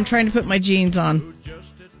when I'm trying to put my jeans on.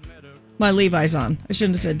 My Levi's on. I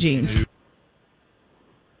shouldn't have said jeans.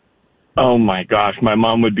 Oh my gosh, my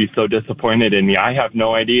mom would be so disappointed in me. I have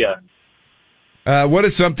no idea. What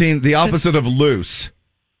is something the opposite of loose?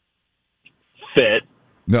 Fit.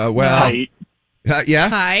 No, well, tight. Yeah,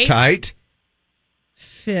 tight.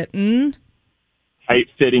 Fitting.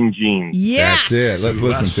 Tight-fitting jeans. Yes. That's it. Let's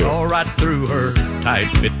listen to it. Saw right through her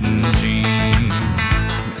tight-fitting jeans.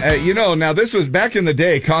 Now this was back in the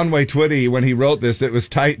day. Conway Twitty, when he wrote this, it was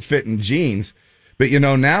tight-fitting jeans. But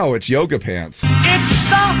now it's yoga pants. It's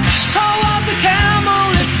the toe of the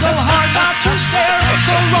camel. It's so hard not to stare,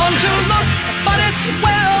 so wrong to look, but it's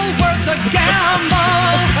well worth the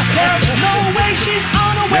gamble. There's no way she's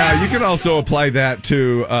unaware. Now, you can also apply that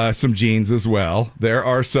to some jeans as well. There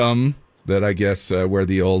are some that I guess where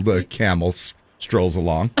the old camel strolls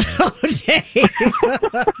along. Oh, Dave.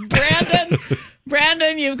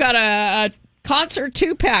 Brandon, you've got a concert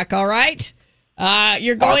 2-pack, all right?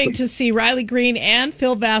 You're going to see Riley Green and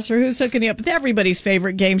Phil Vassar, who's hooking you up with everybody's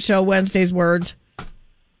favorite game show, Wednesday's Words.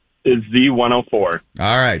 Is Z104. All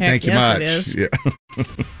right, thank you much. It is. Yeah.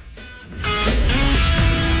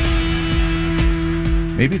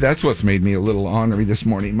 Maybe that's what's made me a little ornery this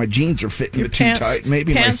morning. My jeans are fitting me too tight.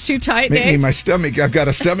 Maybe pants too tight, maybe Dave? my stomach, I've got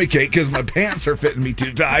a stomach ache because my pants are fitting me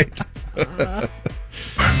too tight. All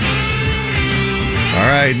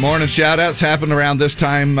right, morning shout-outs happen around this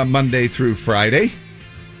time, Monday through Friday.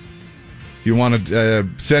 If you want to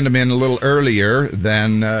send them in a little earlier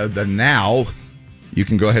than now, you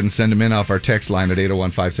can go ahead and send them in off our text line at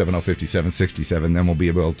 801-570-5767. Then we'll be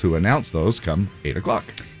able to announce those come 8 o'clock.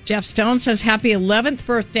 Jeff Stone says, happy 11th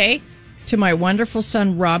birthday to my wonderful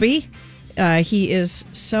son, Robbie. He is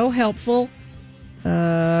so helpful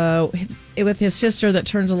with his sister that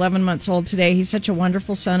turns 11 months old today. He's such a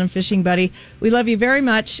wonderful son and fishing buddy. We love you very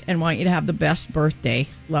much and want you to have the best birthday.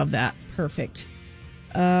 Love that. Perfect.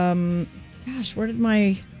 Gosh, where did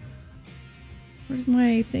my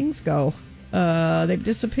things go? They've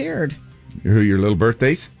disappeared. Your little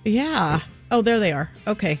birthdays? Yeah. Oh, there they are.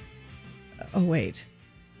 Okay. Oh, wait.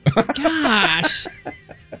 Gosh.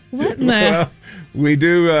 What in the... Well, we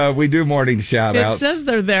do morning shout outs. It says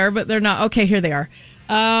they're there, but they're not. Okay, here they are.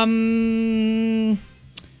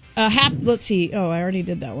 Let's see. Oh, I already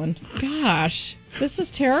did that one. Gosh, this is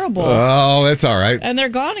terrible. Oh, that's all right. And they're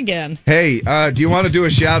gone again. Hey, do you want to do a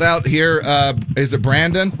shout out here? Is it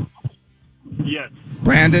Brandon? Yes.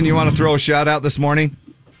 Brandon, you want to throw a shout out this morning?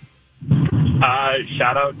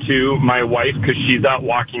 Shout out to my wife because she's out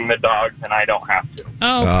walking the dogs and I don't have to.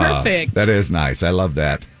 Oh, perfect. That is nice. I love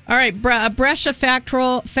that. All right, Brescia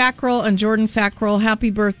Fackrell and Jordan Fackrell,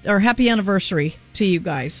 happy anniversary to you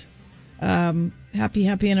guys. Happy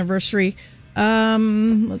anniversary.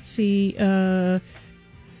 Let's see.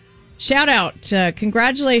 Shout out,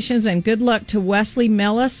 congratulations and good luck to Wesley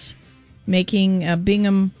Mellis making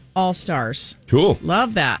Bingham All-Stars. Cool.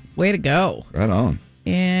 Love that. Way to go. Right on.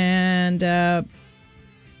 And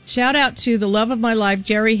shout out to the love of my life,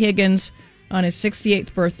 Jerry Higgins, on his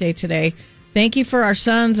 68th birthday today. Thank you for our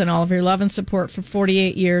sons and all of your love and support for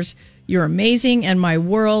 48 years. You're amazing and my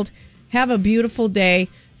world. Have a beautiful day.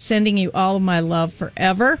 Sending you all of my love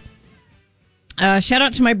forever. Shout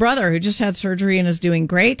out to my brother who just had surgery and is doing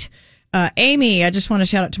great. Amy, I just want to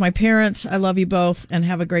shout out to my parents. I love you both and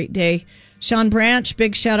have a great day. Sean Branch,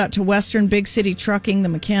 big shout out to Western Big City Trucking. The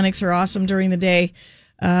mechanics are awesome during the day.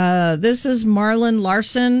 This is Marlon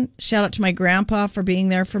Larson. Shout out to my grandpa for being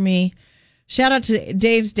there for me. Shout out to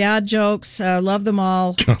Dave's dad jokes. Love them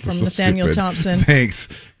all from Nathaniel Thompson. Thanks.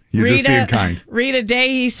 You're just being kind. Rita Day,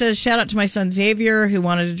 he says, shout out to my son Xavier, who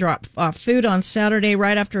wanted to drop off food on Saturday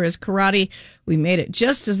right after his karate. We made it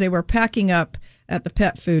just as they were packing up at the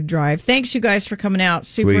pet food drive. Thanks, you guys, for coming out.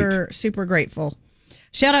 Super grateful.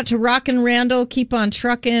 Shout out to Rockin' Randall. Keep on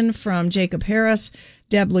trucking from Jacob Harris.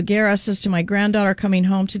 Deb Laguerra says to my granddaughter coming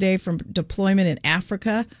home today from deployment in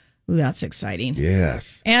Africa. Ooh, that's exciting.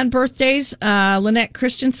 Yes. And birthdays, Lynette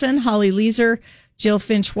Christensen, Holly Leeser, Jill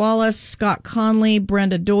Finch-Wallace, Scott Conley,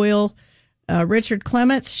 Brenda Doyle, Richard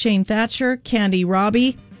Clements, Shane Thatcher, Candy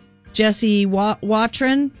Robbie, Jesse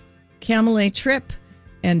Watron, Camille Tripp,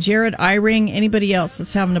 and Jared Eyring. Anybody else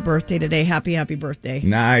that's having a birthday today, happy birthday.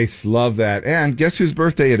 Nice. Love that. And guess whose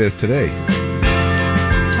birthday it is today?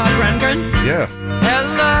 Todd Rundgren? Yeah.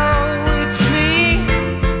 Hello, it's me.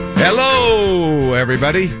 Hello,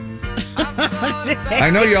 everybody.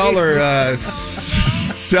 I know y'all are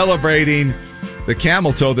celebrating the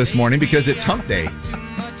camel toe this morning because it's hump day.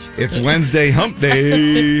 It's Wednesday hump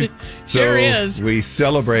day. Sure is. We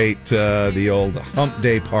celebrate the old hump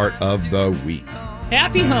day part of the week.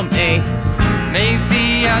 Happy hump day.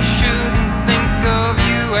 Maybe I shouldn't think of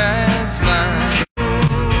you as mine.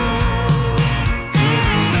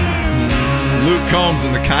 Luke Combs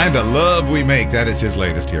and the kind of love we make. That is his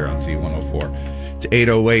latest here on Z104. It's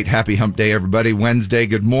 8:08. Happy hump day, everybody. Wednesday.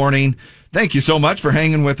 Good morning. Thank you so much for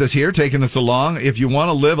hanging with us here, taking us along. If you want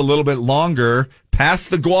to live a little bit longer, pass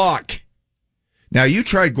the guac. Now, you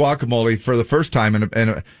tried guacamole for the first time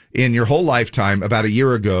in your whole lifetime about a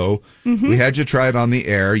year ago. Mm-hmm. We had you try it on the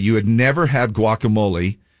air. You had never had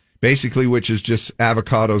guacamole basically, which is just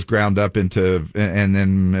avocados ground up into, and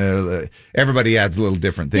then everybody adds little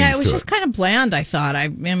different things to it. Yeah, it was just kind of bland, I thought. I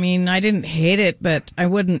mean, I didn't hate it, but I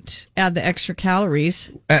wouldn't add the extra calories.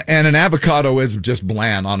 And an avocado is just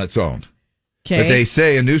bland on its own. Okay. But they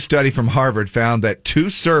say a new study from Harvard found that 2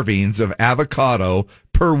 servings of avocado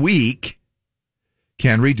per week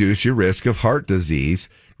can reduce your risk of heart disease.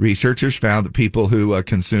 Researchers found that people who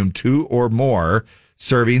consume 2 or more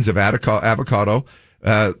servings of avocado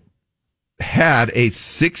had a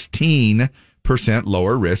 16%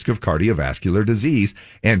 lower risk of cardiovascular disease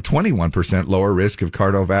and 21% lower risk of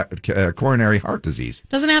coronary heart disease.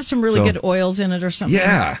 Doesn't it have some really good oils in it or something?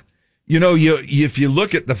 Yeah. You know, if you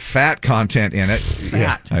look at the fat content in it,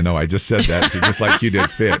 yeah, I know, I just said that just like you did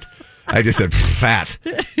fit. I just said fat.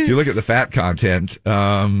 If you look at the fat content,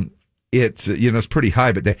 it's, it's pretty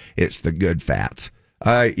high, but it's the good fats.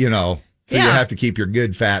 So you have to keep your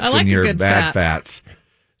good fats and your bad fats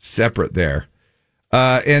separate there.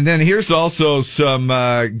 And then here's also some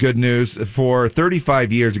good news. For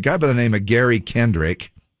 35 years, a guy by the name of Gary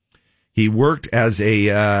Kendrick, he worked as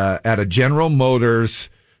at a General Motors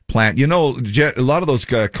plant. A lot of those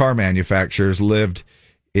car manufacturers lived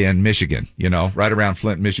in Michigan, right around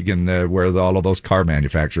Flint, Michigan, where all of those car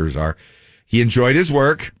manufacturers are. He enjoyed his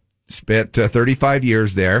work, spent 35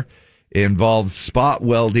 years there, involved spot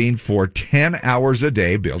welding for 10 hours a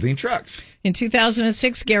day building trucks. In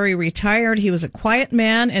 2006, Gary retired. He was a quiet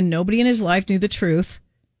man, and nobody in his life knew the truth.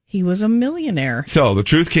 He was a millionaire. So the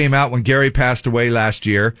truth came out when Gary passed away last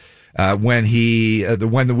year. When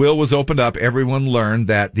the will was opened up, everyone learned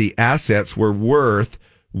that the assets were worth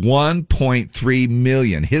 $1.3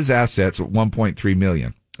 million. His assets were $1.3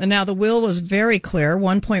 million. And now the will was very clear.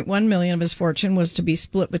 $1.1 million of his fortune was to be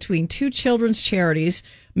split between 2 children's charities,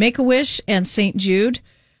 Make-A-Wish and St. Jude.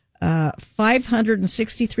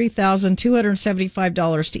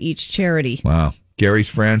 $563,275 to each charity. Wow. Gary's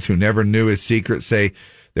friends who never knew his secret say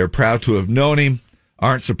they're proud to have known him,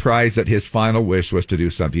 aren't surprised that his final wish was to do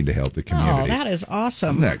something to help the community. Oh, that is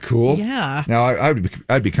awesome. Isn't that cool? Yeah. Now,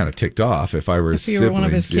 I'd be kind of ticked off if I were if you were one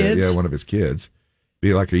of his kids. Yeah, one of his kids.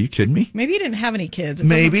 Be like, are you kidding me? Maybe he didn't have any kids. It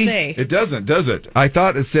Maybe. doesn't say. It doesn't, does it? I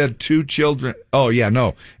thought it said 2 children. Oh, yeah,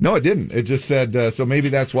 no. No, it didn't. It just said, so maybe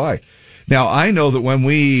that's why. Now, I know that when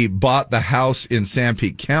we bought the house in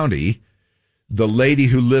Sanpete County, the lady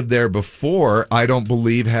who lived there before, I don't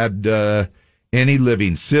believe had any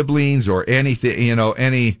living siblings or anything, and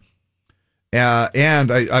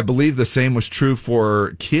I believe the same was true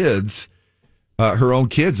for kids, her own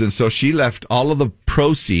kids. And so she left all of the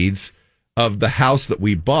proceeds of the house that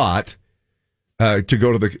we bought to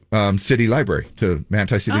go to the city library, to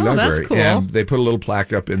Manti City Library. That's cool. And they put a little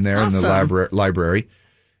plaque up in there in the library.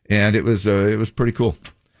 And it was pretty cool.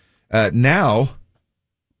 Now,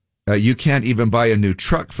 you can't even buy a new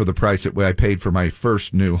truck for the price that I paid for my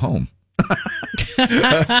first new home.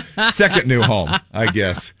 Second new home, I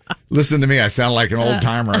guess. Listen to me, I sound like an old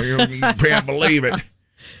timer. You can't believe it.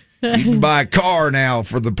 You can buy a car now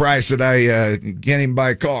for the price that I can't even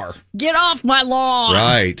buy a car. Get off my lawn.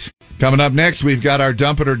 Right. Coming up next, we've got our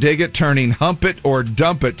Dump It or Dig It, turning Hump It or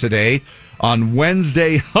Dump It today on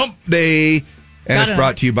Wednesday Hump Day. And it's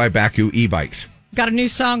brought to you by Baku e-bikes. Got a new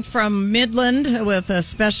song from Midland with a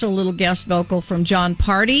special little guest vocal from John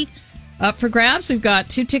Party. Up for grabs, we've got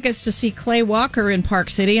 2 tickets to see Clay Walker in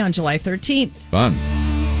Park City on July 13th. Fun.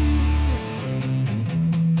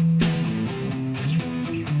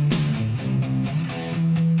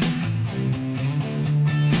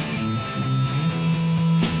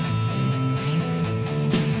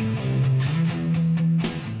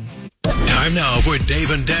 Time now for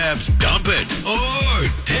Dave and Dab's Dump It or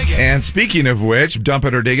Dig It. And speaking of which, Dump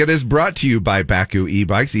It or Dig It is brought to you by Baku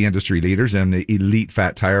e-bikes, the industry leaders in the elite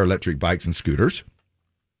fat tire electric bikes and scooters.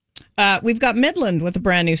 We've got Midland with a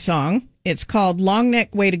brand new song. It's called Long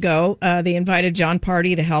Neck Way to Go. They invited John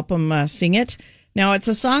Party to help them sing it. Now, it's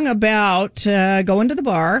a song about going to the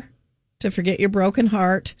bar to forget your broken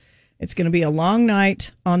heart. It's going to be a long night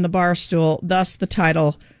on the bar stool, thus the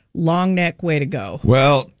title, Long Neck Way to Go.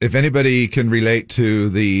 Well, if anybody can relate to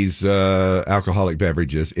these alcoholic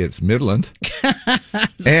beverages, it's Midland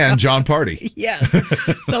and John Party. Yes.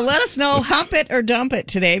 So let us know, hump it or dump it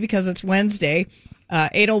today, because it's Wednesday.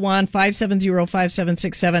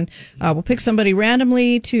 801-570-5767. We'll pick somebody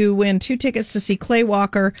randomly to win 2 tickets to see Clay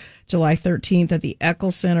Walker July 13th at the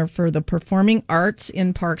Eccles Center for the Performing Arts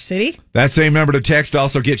in Park City. That same number to text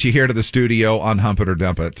also gets you here to the studio on Hump It or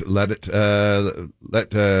Dump It.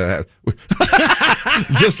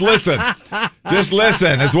 Just listen. Just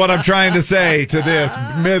listen is what I'm trying to say to this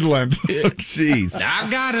Midland. Jeez. I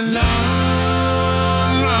got a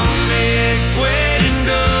long, long neck way to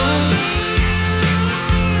go.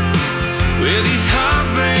 Well, these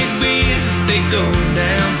heartbreak beers, they go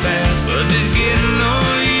down fast, but this getting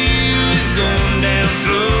on you is going down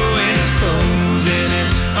slow, and it's closing in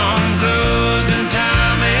on closing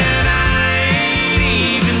time, and I ain't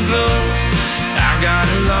even close. I've got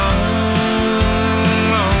a long,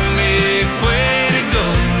 long way to go.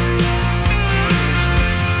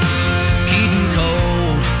 Keep 'em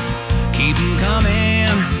cold, keep 'em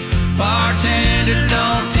coming. Bartender,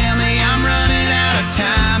 don't tell me I'm running out of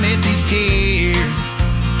time. If these tears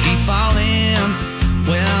keep falling,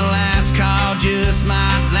 well, last call just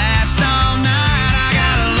might last all night. I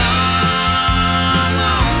got a long,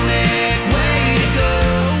 long way to go.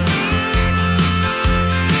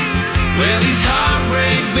 Well, these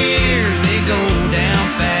heartbreak beers, they go down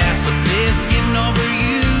fast, but this getting over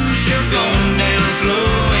you sure going down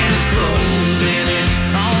slow, and it's closing in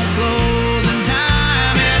on closing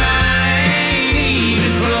time, and I ain't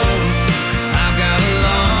even close. I've got a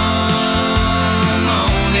long,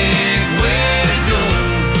 long way to go.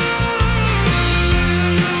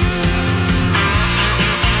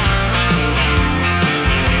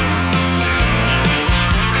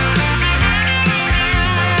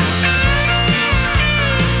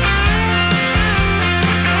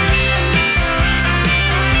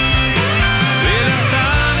 Well, I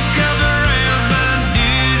thought a couple rounds might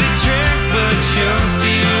do the trick, but you're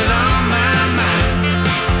still on my mind.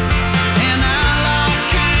 And I lost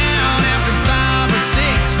count after 5 or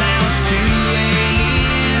 6. Now it's 2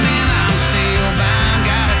 a.m. and I'm still bound.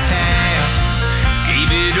 Got a tab,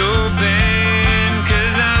 keep it open,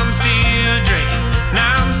 'cause I'm still drinking.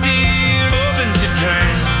 Now I'm still open to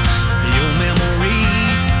drown your memory.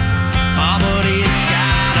 Oh, but it's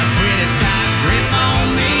got a pretty tight grip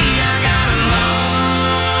on me. I got a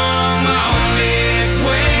long, long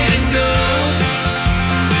way to go.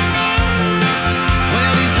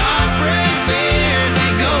 Well, these heartbreak beers,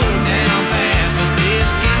 they go down fast, but this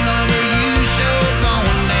getting over you sure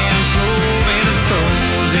going down slow, and it's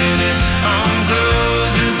closing in on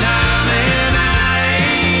closing time, and I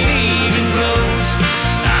ain't even close.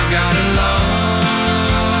 I've got a long,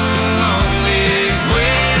 long way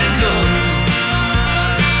to go.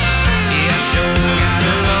 Yeah, I sure got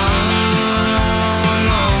a long,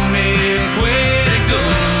 long way to go.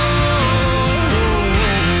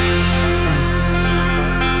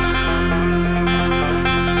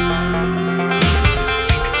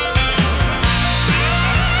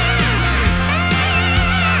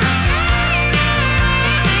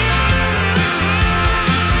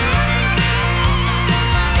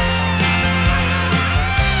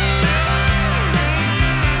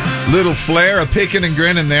 Little Flair, a pickin' and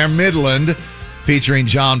grinning there, Midland, featuring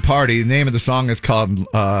John Party. The name of the song is called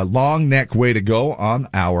Long Neck Way to Go on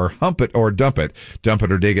our Hump It or Dump It. Dump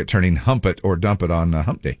It or Dig It, turning Hump It or Dump It on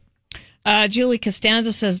Hump Day. Julie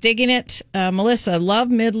Costanza says, digging it. Melissa, love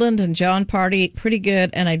Midland and John Party. Pretty good,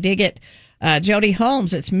 and I dig it. Jody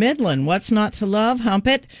Holmes, it's Midland. What's not to love? Hump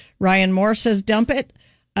it. Ryan Moore says, dump it.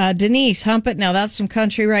 Denise, hump it. Now that's some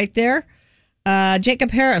country right there.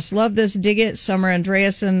 Jacob Harris, love this, dig it. Summer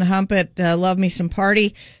Andreasen, hump it. Love me some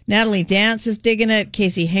Party. Natalie Dance is digging it.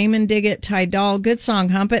 Casey Heyman, dig it. Ty Dahl, good song,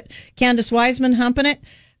 hump it. Candace Wiseman, humping it.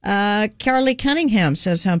 Carly Cunningham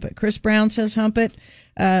says hump it. Chris Brown says hump it.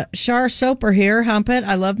 Shar Soper here, hump it.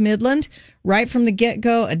 I love Midland. Right from the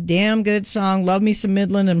get-go, a damn good song. Love me some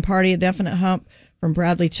Midland and Party, a definite hump from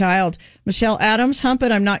Bradley Child. Michelle Adams, hump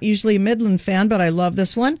it. I'm not usually a Midland fan, but I love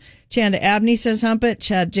this one. Chanda Abney says hump it.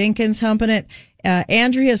 Chad Jenkins humping it.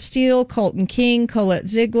 Andrea Steele, Colton King, Colette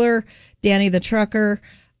Ziegler, Danny the Trucker,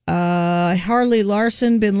 Harley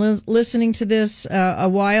Larson, been listening to this a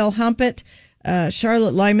while, hump it.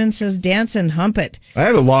 Charlotte Lyman says dancing, hump it. I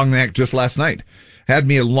had a long neck just last night. Had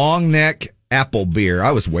me a long neck apple beer.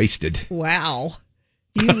 I was wasted. Wow.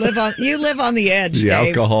 You live on the edge, The Dave.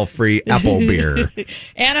 alcohol-free apple beer.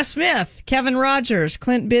 Anna Smith, Kevin Rogers,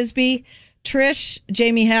 Clint Bisbee, Trish,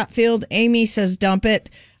 Jamie Hatfield, Amy says dump it.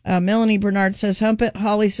 Melanie Bernard says hump it.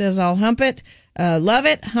 Holly says I'll hump it. Love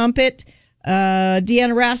it, hump it.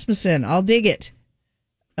 Deanna Rasmussen, I'll dig it.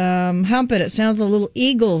 Hump it. It sounds a little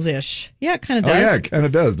Eagles-ish. Yeah, it kind of does. Oh, yeah, it kind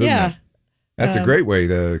of does, doesn't it? That's a great way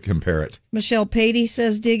to compare it. Michelle Patey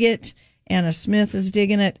says dig it. Anna Smith is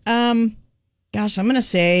digging it. Gosh, I'm going to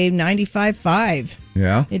say 95.5.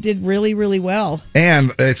 Yeah. It did really, really well.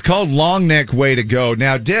 And it's called Long Neck Way to Go.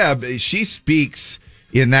 Now, Deb, she speaks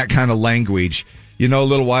in that kind of language. You know, a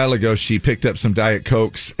little while ago, she picked up some Diet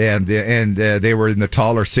Cokes, and they were in the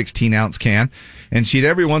taller 16-ounce can. And she'd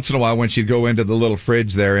every once in a while, when she'd go into the little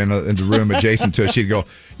fridge there in the room adjacent to it, she'd go,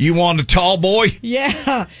 "You want a tall boy?"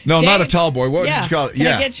 Yeah. No, Dave, not a tall boy. What did you call it? Can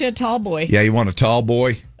I get you a tall boy? Yeah, you want a tall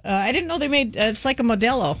boy? I didn't know they made. It's like a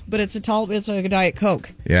Modelo, but it's a Diet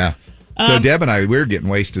Coke. Yeah. So Deb and I, we're getting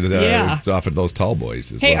wasted off of those tall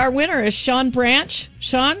boys. Hey, our winner is Sean Branch.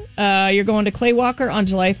 Sean, you're going to Clay Walker on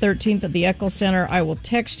July 13th at the Eccles Center. I will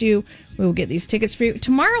text you. We will get these tickets for you.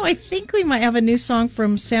 Tomorrow, I think we might have a new song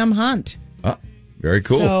from Sam Hunt. Oh, very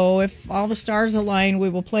cool. So if all the stars align, we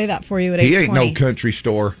will play that for you at 8:20. He ain't no country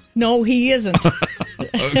store. No, he isn't.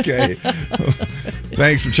 Okay.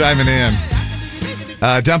 Thanks for chiming in.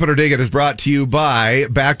 Dump It or Dig It is brought to you by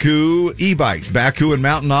Baku e-bikes. Baku and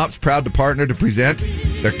Mountain Ops proud to partner to present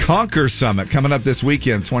the Conquer Summit coming up this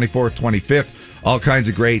weekend, 24th, 25th. All kinds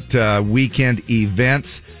of great weekend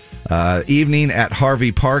events. Evening at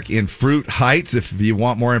Harvey Park in Fruit Heights. If you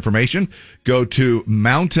want more information, go to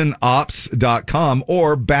mountainops.com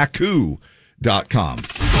or baku.com.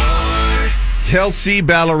 Kelsey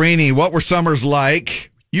Ballerini, what were summers like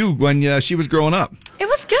when she was growing up? It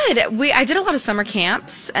was good. I did a lot of summer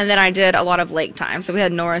camps, and then I did a lot of lake time. So we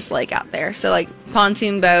had Norris Lake out there. So like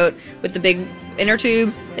pontoon boat with the big inner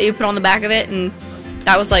tube that you put on the back of it, and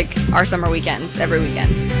that was like our summer weekends every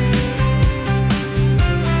weekend.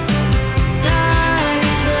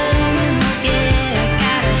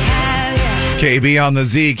 KB on the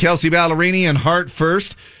Z. Kelsey Ballerini and Heart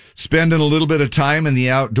First, spending a little bit of time in the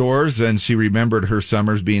outdoors, and she remembered her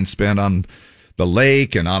summers being spent on the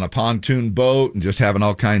lake and on a pontoon boat and just having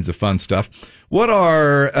all kinds of fun stuff. What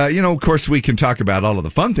are, of course, we can talk about all of the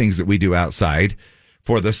fun things that we do outside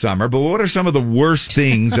for the summer, but what are some of the worst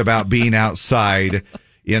things about being outside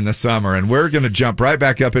in the summer? And we're going to jump right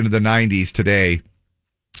back up into the 90s today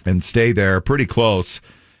and stay there pretty close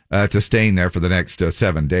to staying there for the next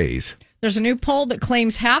 7 days. There's a new poll that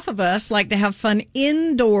claims half of us like to have fun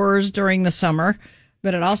indoors during the summer,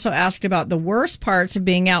 but it also asked about the worst parts of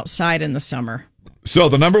being outside in the summer. So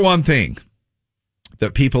the number one thing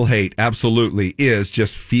that people hate absolutely is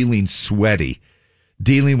just feeling sweaty.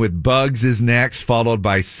 Dealing with bugs is next, followed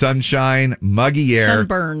by sunshine, muggy air.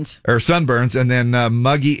 Sunburns, and then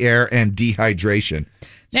muggy air and dehydration.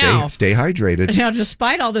 Stay hydrated. Now,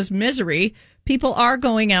 despite all this misery, people are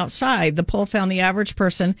going outside. The poll found the average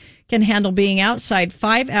person can handle being outside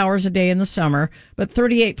 5 hours a day in the summer, but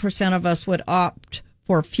 38% of us would opt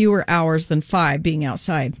for fewer hours than 5 being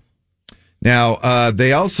outside. Now,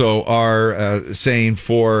 they also are saying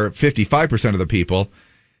for 55% of the people,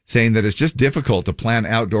 saying that it's just difficult to plan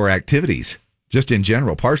outdoor activities, just in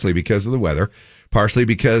general, partially because of the weather, partially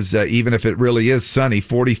because even if it really is sunny,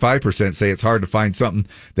 45% say it's hard to find something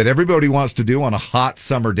that everybody wants to do on a hot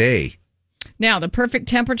summer day. Now, the perfect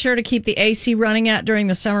temperature to keep the AC running at during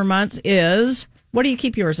the summer months is, what do you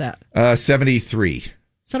keep yours at? 73.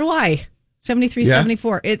 So do I. 73, Yeah.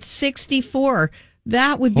 74. It's 64.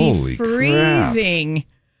 That would be Holy freezing.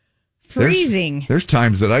 crap. Freezing. There's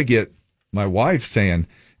times that I get my wife saying,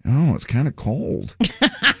 "Oh, it's kind of cold,"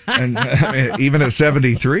 and even at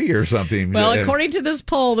 73 or something. Well, according to this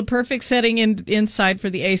poll, the perfect setting inside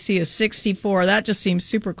for the AC is 64. That just seems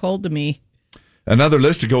super cold to me. Another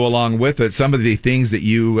list to go along with it, some of the things that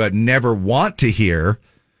you never want to hear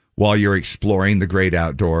while you're exploring the great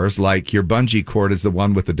outdoors, like your bungee cord is the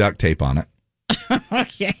one with the duct tape on it.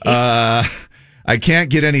 Okay. I can't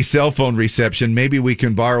get any cell phone reception. Maybe we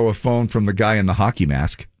can borrow a phone from the guy in the hockey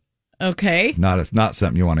mask. Okay. It's not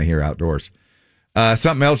something you want to hear outdoors.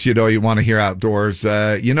 Something else you want to hear outdoors.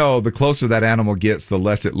 The closer that animal gets, the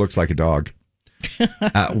less it looks like a dog.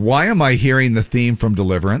 Why am I hearing the theme from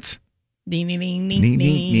Deliverance? Ding, ding, ding, ding,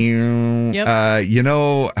 ding. Yep. You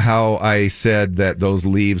know how I said that those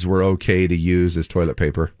leaves were okay to use as toilet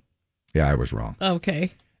paper? Yeah, I was wrong.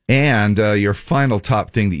 Okay. And your final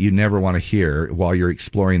top thing that you never want to hear while you're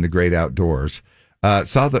exploring the great outdoors.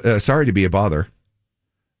 Sorry to be a bother,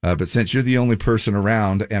 but since you're the only person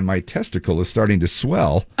around and my testicle is starting to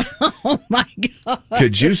swell, oh my God.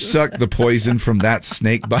 Could you suck the poison from that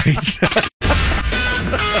snake bite?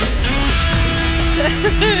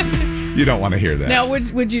 You don't want to hear that. Now,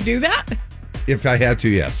 would you do that? If I had to,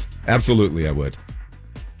 yes. Absolutely, I would.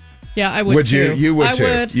 Yeah, I would. Would too. you? You would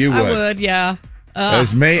too. You would. I would. Yeah.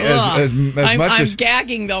 As much I'm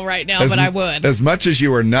gagging though right now, but I would. As much as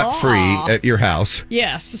you are nut free at your house,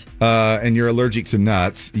 yes, and you're allergic to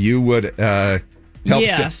nuts, you would help.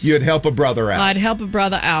 Yes, you'd help a brother out. I'd help a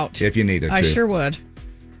brother out if you needed to. I sure would.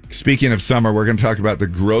 Speaking of summer, we're going to talk about the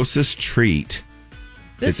grossest treat.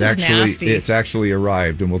 This is nasty. It's actually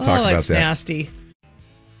arrived, and we'll talk about it's that. Nasty.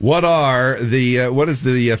 What is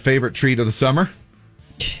the favorite treat of the summer?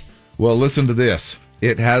 Well, listen to this.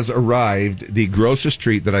 It has arrived, the grossest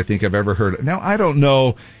treat that I think I've ever heard. Now, I don't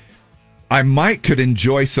know I might could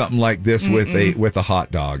enjoy something like this with a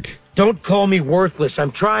hot dog. Don't call me worthless.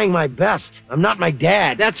 I'm trying my best. I'm not my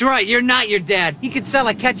dad. That's right, you're not your dad. He could sell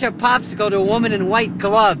a ketchup popsicle to a woman in white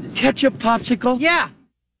gloves. Ketchup popsicle? Yeah.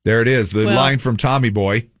 There it is, the line from Tommy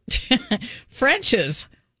Boy. French's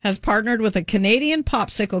has partnered with a Canadian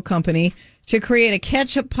popsicle company to create a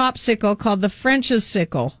ketchup popsicle called the French's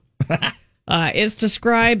Sickle. It's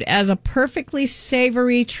described as a perfectly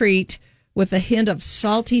savory treat with a hint of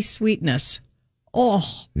salty sweetness.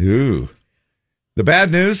 Oh. Ooh. The bad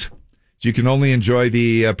news is you can only enjoy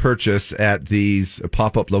the purchase at these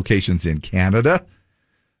pop-up locations in Canada.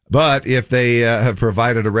 But if they have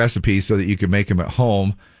provided a recipe so that you can make them at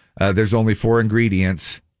home, there's only 4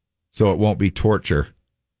 ingredients, so it won't be torture.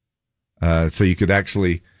 So you could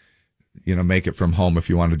actually, make it from home if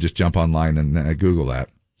you want to just jump online and Google that.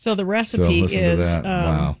 So the recipe is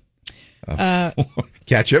wow.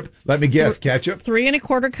 Ketchup. Let me guess. Ketchup. 3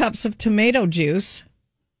 1/4 cups of tomato juice.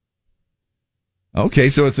 Okay,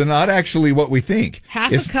 so it's not actually what we think.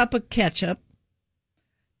 Half a cup of ketchup.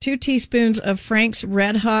 2 teaspoons of Frank's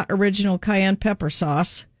Red Hot Original Cayenne Pepper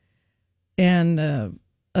Sauce. And a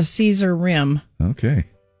Caesar rim. Okay.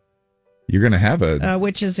 You're going to have a...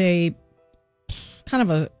 which is a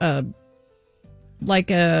kind of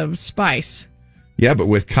like a spice. Yeah, but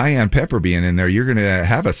with cayenne pepper being in there, you're going to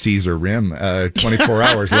have a Caesar rim 24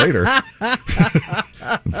 hours later.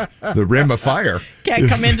 The rim of fire. Can't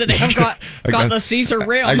come in today. I've got the Caesar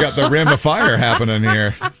rim. I got the rim of fire happening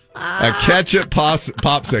here. A ketchup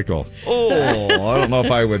popsicle. Oh, I don't know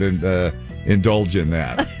if I would indulge in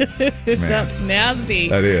that. That's nasty.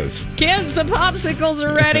 That is. Kids, the popsicles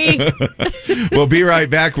are ready. We'll be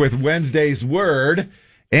right back with Wednesday's word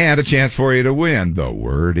and a chance for you to win. The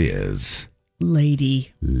word is...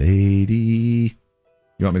 Lady. Lady.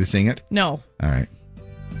 You want me to sing it? No. All right.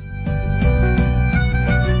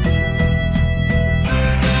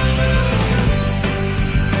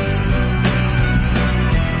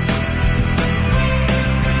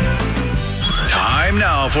 Time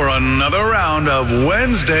now for another round of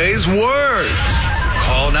Wednesday's Words.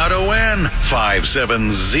 Call now to win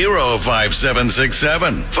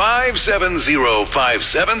 570-5767.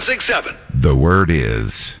 570-5767. The word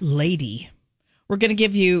is... Lady. We're going to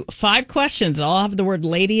give you 5 questions. I'll have the word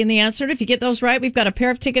lady in the answer. If you get those right, we've got a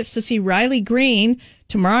pair of tickets to see Riley Green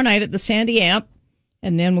tomorrow night at the Sandy Amp.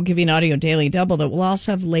 And then we'll give you an audio daily double that will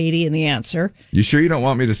also have lady in the answer. You sure you don't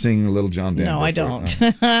want me to sing Little John Denver? No, I don't.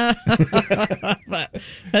 but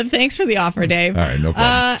thanks for the offer, Dave. All right, no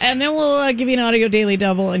problem. And then we'll give you an audio daily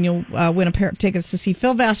double, and you'll win a pair of tickets to see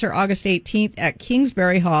Phil Vassar August 18th at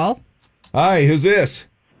Kingsbury Hall. Hi, who's this?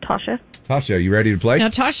 Tasha. Tasha, you ready to play? Now,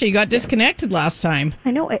 Tasha, you got disconnected last time.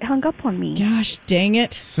 I know, it hung up on me. Gosh, dang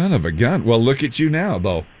it. Son of a gun. Well, look at you now,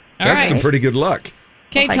 though. That's some pretty good luck.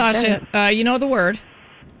 Okay, Tasha, you know the word.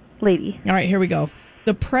 Lady. All right, here we go.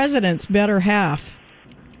 The president's better half.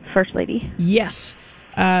 First lady. Yes.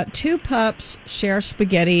 2 pups share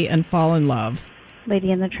spaghetti and fall in love.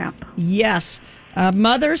 Lady and the Tramp. Yes.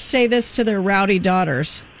 Mothers say this to their rowdy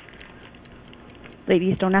daughters.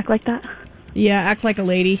 Ladies don't act like that. Yeah, act like a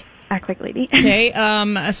lady. Act like a lady. Okay.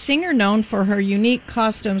 A singer known for her unique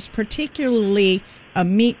costumes, particularly a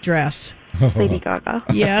meat dress. Lady Gaga.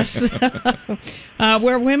 Yes.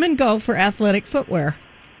 Where women go for athletic footwear.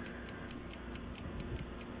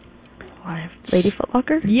 Lady Foot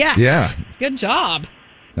Locker? Yes. Yeah. Good job.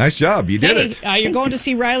 Nice job. You did it. You're going to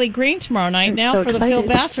see Riley Green tomorrow night. Now so for excited. the Phil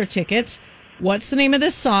Vassar tickets. What's the name of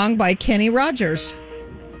this song by Kenny Rogers?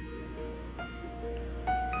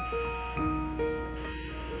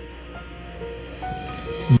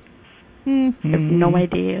 I have no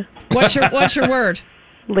idea. What's your word?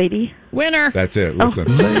 Lady. Winner. That's it. Listen.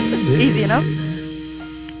 Easy enough.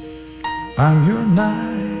 I'm your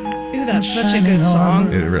night. Ooh, that's such a good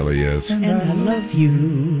song. It really is. And I love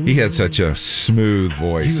you. He had such a smooth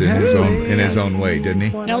voice in his own way, didn't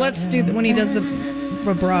he? Now let's do when he does the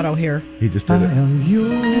vibrato here. He just did I it. am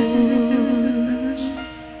yours.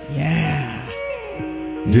 Yeah.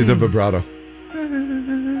 Do the vibrato.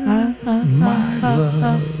 My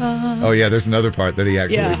love. Oh yeah, there's another part that he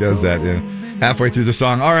actually does that halfway through the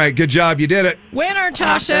song. All right, good job. You did it. Winner,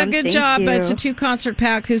 Tasha. Awesome. Good Thank job. you. It's a 2 concert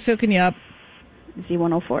pack. Who's hooking you up?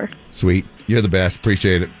 Z104. Sweet. You're the best.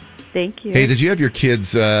 Appreciate it. Thank you. Hey, did you have your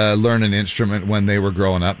kids learn an instrument when they were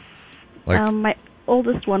growing up? My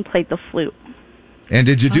oldest one played the flute. And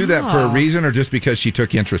did you do that for a reason or just because she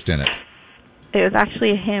took interest in it? It was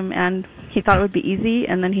actually him, and he thought it would be easy,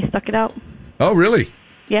 and then he stuck it out. Oh, really?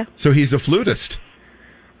 Yeah. So he's a flutist.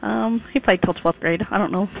 He played till 12th grade. I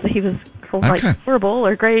don't know if he was horrible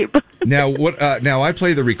or great. Now, what? Now I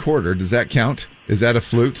play the recorder. Does that count? Is that a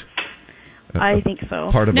flute? I think so.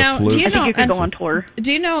 Part of Now, a flute. do you I think know- you could go on tour.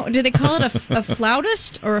 Do you know? Do they call it a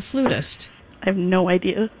flautist or a flutist? I have no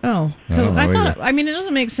idea. Oh, because I don't I know thought. either. I mean, it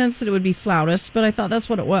doesn't make sense that it would be flautist, but I thought that's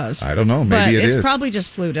what it was. I don't know. but Maybe it's is. probably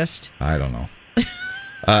just flutist. I don't know.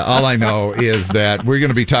 All I know is that we're going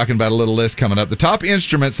to be talking about a little list coming up. The top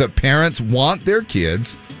instruments that parents want their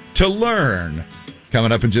kids to learn.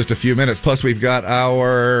 Coming up in just a few minutes. Plus, we've got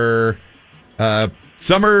our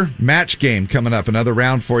summer match game coming up. Another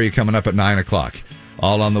round for you coming up at 9 o'clock.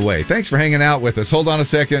 All on the way. Thanks for hanging out with us. Hold on a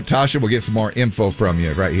second. Tasha, we'll get some more info from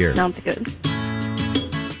you right here. Sounds good.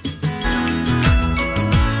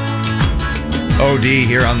 OD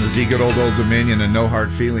here on the Z Good Old Dominion and No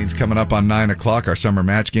Hard Feelings coming up on 9 o'clock. Our summer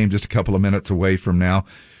match game just a couple of minutes away from now.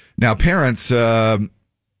 Now, parents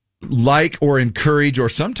like or encourage or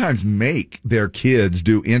sometimes make their kids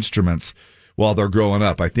do instruments while they're growing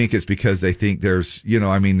up. I think it's because they think there's,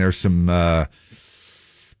 there's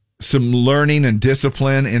some learning and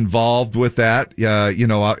discipline involved with that.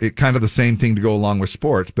 It kind of the same thing to go along with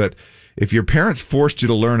sports. But if your parents forced you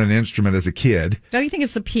to learn an instrument as a kid, Don't you think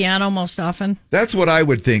it's the piano most often? that's what I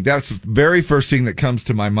would think. That's the very first thing that comes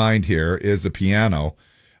to my mind here is the piano.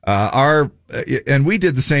 And we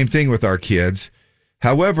did the same thing with our kids.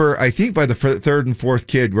 However, I think by the third and fourth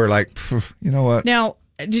kid, we're like, you know what? Now,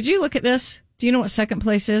 did you look at this? Do you know what second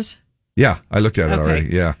place is? Yeah, I looked at it Okay. already.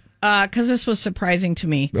 Yeah. Because this was surprising to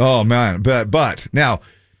me. Oh man, but now,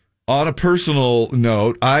 on a personal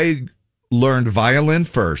note, I learned violin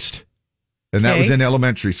first, and that Okay. was in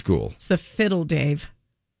elementary school. It's the fiddle, Dave.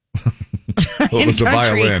 It was a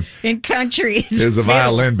violin. In country, it's It was a fiddle.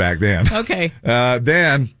 violin back then. Okay.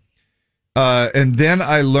 Then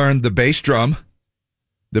I learned the bass drum,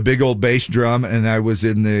 the big old bass drum, and I was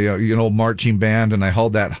in the marching band, and I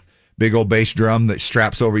held that big old bass drum that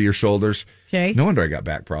straps over your shoulders. Okay. No wonder I got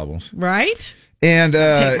back problems. Right? And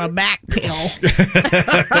Take my back pill.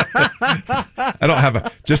 I don't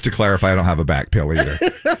have just to clarify, I don't have a back pill either.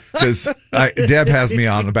 Because Deb has me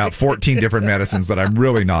on about 14 different medicines that I'm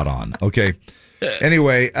really not on. Okay.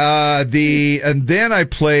 Anyway, and then I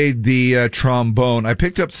played the trombone. I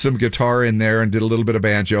picked up some guitar in there and did a little bit of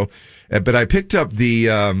banjo, but I picked up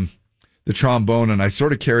the trombone and I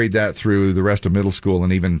sort of carried that through the rest of middle school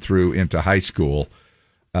and even through into high school.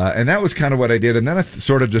 And that was kind of what I did. And then I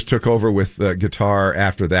sort of just took over with guitar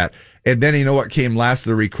after that. And then you know what came last?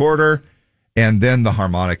 The recorder and then the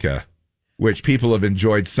harmonica, which people have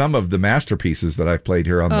enjoyed some of the masterpieces that I've played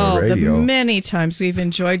here on the radio. The many times we've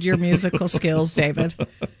enjoyed your musical skills, David.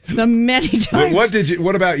 The many times.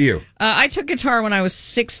 What about you? I took guitar when I was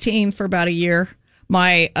 16 for about a year.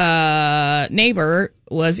 My neighbor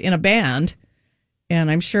was in a band. And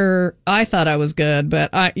I'm sure I thought I was good,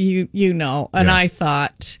 but and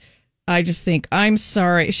I just think, I'm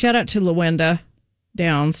sorry. Shout out to Lawenda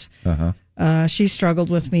Downs. Uh-huh. She struggled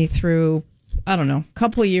with me through, I don't know, a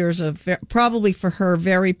couple of years of probably for her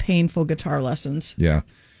very painful guitar lessons. Yeah.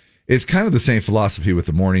 It's kind of the same philosophy with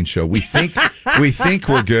the morning show. We think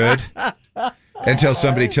we're good until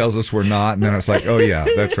somebody tells us we're not. And then it's like, oh yeah,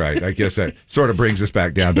 that's right. I guess that sort of brings us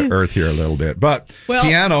back down to earth here a little bit, but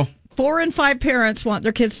piano. 4 in 5 parents want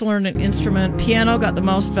their kids to learn an instrument. Piano got the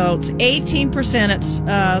most votes.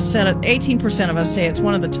 18% of us say it's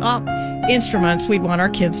one of the top instruments we'd want our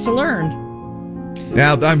kids to learn.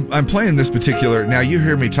 Now I'm playing this particular. Now you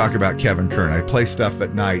hear me talk about Kevin Kern. I play stuff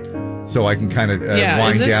at night so I can kind of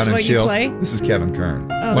wind down and what chill. You play? This is Kevin Kern,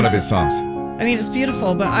 Oh, one of his songs. I mean, it's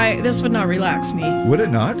beautiful, but this would not relax me. Would it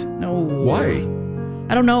not? No. Why?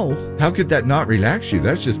 I don't know. How could that not relax you?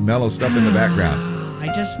 That's just mellow stuff in the background.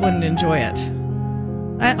 I just wouldn't enjoy it.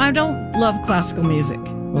 I don't love classical music.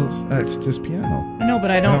 Well, it's just piano. I know,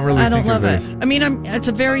 but I don't love it. I mean, it's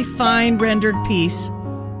a very fine rendered piece.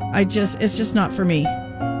 It's just not for me.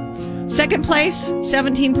 Second place,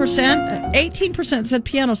 17%. 18% said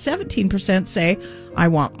piano. 17% say, I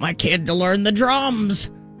want my kid to learn the drums.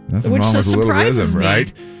 Nothing which wrong with a little surprises rhythm, me.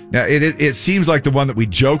 right? Now, it seems like the one that we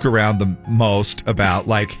joke around the most about,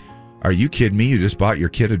 like, are you kidding me? You just bought your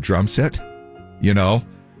kid a drum set? You know?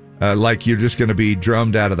 Like you're just going to be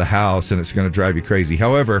drummed out of the house and it's going to drive you crazy.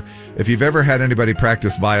 However, if you've ever had anybody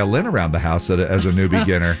practice violin around the house as a new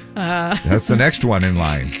beginner, that's the next one in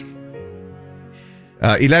line.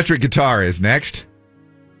 Electric guitar is next.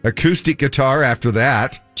 Acoustic guitar after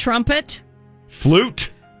that. Trumpet. Flute.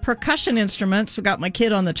 Percussion instruments. We got my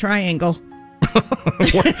kid on the triangle.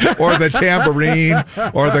 or the tambourine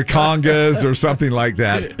or the congas or something like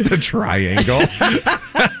that. The triangle.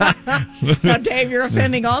 Now, Dave, you're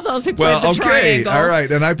offending all those who played the triangle. All right.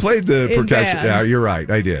 And I played the in percussion. band. Yeah, you're right.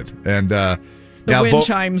 I did. And the wind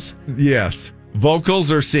chimes. Yes.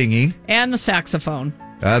 Vocals are singing. And the saxophone.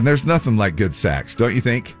 There's nothing like good sax, don't you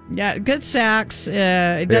think? Yeah, good sax.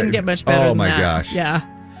 It doesn't get much better than that. Oh, my gosh. Yeah.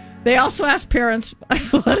 They also ask parents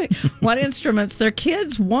what instruments their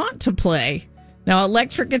kids want to play. Now,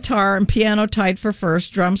 electric guitar and piano tied for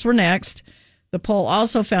first. Drums were next. The poll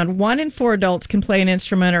also found 1 in 4 adults can play an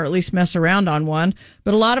instrument or at least mess around on one,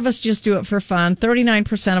 but a lot of us just do it for fun.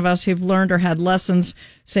 39% of us who've learned or had lessons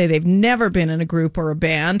say they've never been in a group or a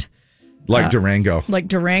band. Like Durango. Like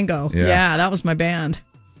Durango. Yeah. Yeah, that was my band.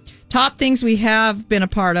 Top things we have been a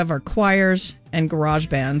part of are choirs and garage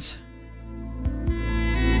bands.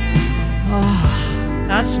 Oh,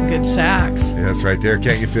 that's some good sax. Yeah, it's right there.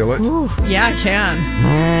 Can't you feel it? Ooh, yeah, I can.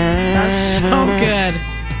 That's so good.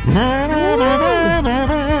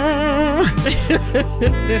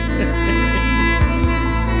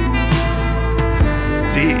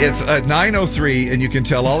 See, it's 9:03, and you can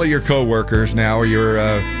tell all of your coworkers now or your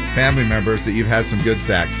family members that you've had some good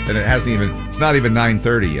sax, and it's not even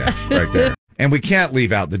 9:30 yet, right there. And we can't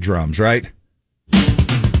leave out the drums, right?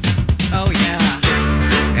 Oh, yeah.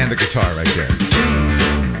 And the guitar right there.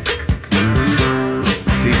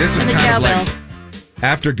 See, this is kind of like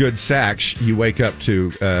after good sax, you wake up to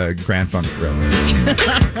Grand Funk Railroad.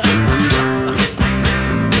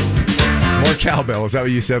 More cowbell. Is that what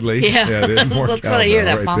you said, Lee? Yeah. It is more That's cowbell what I hear,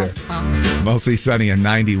 that right there. Mostly sunny and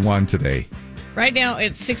 91 today. Right now,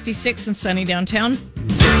 it's 66 and sunny downtown.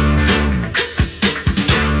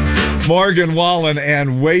 Morgan Wallen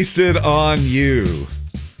and Wasted on You.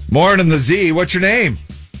 Morning, the Z. What's your name?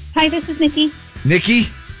 Hi, this is Nikki. Nikki?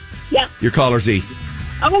 Yeah. Your caller Z.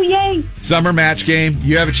 Oh, yay. Summer match game.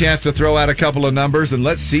 You have a chance to throw out a couple of numbers, and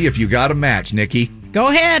let's see if you got a match, Nikki. Go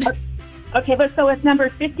ahead. Okay, let's go with number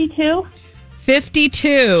 52.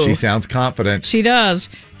 52. She sounds confident. She does.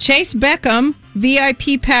 Chase Beckham,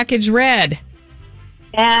 VIP package red.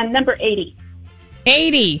 And number 80.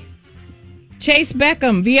 80. Chase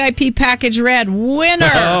Beckham, VIP package red,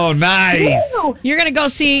 winner. Oh, nice. Woo! You're going to go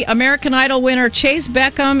see American Idol winner Chase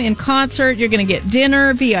Beckham in concert. You're going to get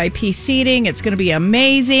dinner, VIP seating. It's going to be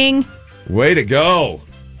amazing. Way to go.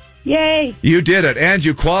 Yay. You did it, and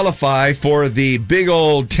you qualify for the big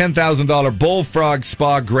old $10,000 Bullfrog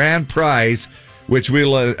Spa grand prize, which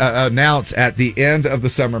we'll announce at the end of the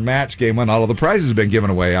summer match game when all of the prizes have been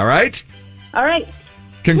given away, all right? All right.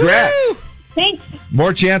 Congrats. Woo! Thanks.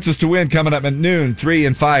 More chances to win coming up at noon, 3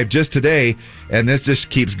 and 5 just today, and this just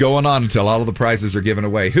keeps going on until all of the prizes are given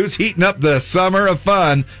away. Who's heating up the summer of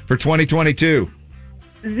fun for 2022?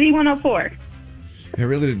 Z104. I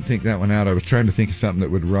really didn't think that one out. I was trying to think of something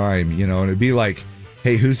that would rhyme, and it'd be like,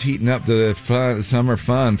 hey, who's heating up the summer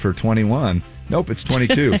fun for 21? Nope, it's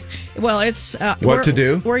 22. Well, it's... what to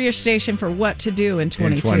do? We're your station for what to do in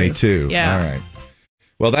 22. In 22. Yeah. All right.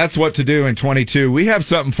 Well, that's what to do in 22. We have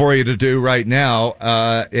something for you to do right now,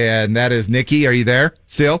 and that is, Nikki, are you there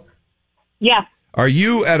still? Yeah. Are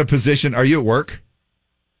you at a position, are you at work?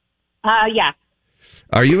 Yeah.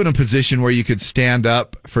 Are you in a position where you could stand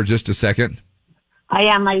up for just a second? I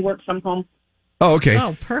am. I work from home. Oh, okay.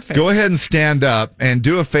 Oh, perfect. Go ahead and stand up and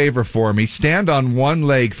do a favor for me. Stand on one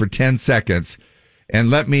leg for 10 seconds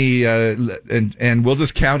and let me, and we'll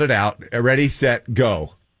just count it out. Ready, set,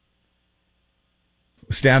 go.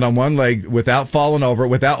 Stand on one leg without falling over,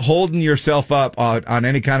 without holding yourself up on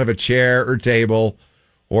any kind of a chair or table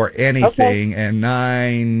or anything. Okay. And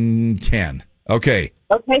 9, 10. Okay.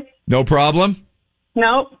 Okay. No problem?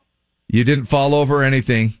 No. You didn't fall over or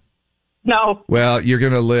anything? No. Well, you're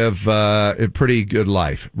going to live a pretty good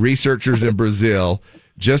life. Researchers in Brazil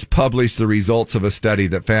just published the results of a study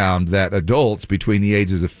that found that adults between the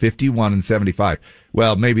ages of 51 and 75,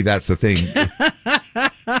 well, maybe that's the thing.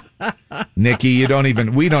 Nikki,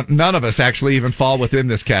 none of us actually even fall within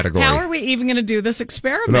this category. How are we even going to do this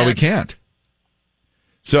experiment? No, we can't.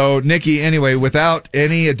 So, Nikki, anyway, without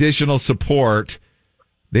any additional support,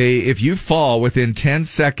 if you fall within 10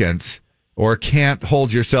 seconds or can't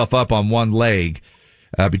hold yourself up on one leg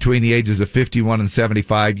between the ages of 51 and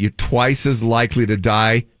 75, you're twice as likely to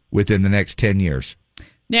die within the next 10 years.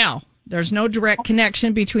 Now, there's no direct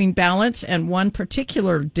connection between balance and one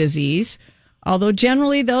particular disease. Although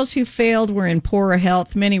generally those who failed were in poorer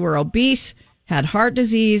health, many were obese, had heart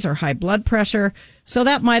disease or high blood pressure, so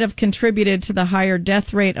that might have contributed to the higher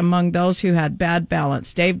death rate among those who had bad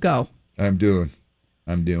balance. Dave, go. I'm doing.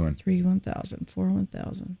 3, 1,000, 4,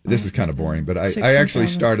 1,000. This is kind of boring, but 6, I actually 1,000,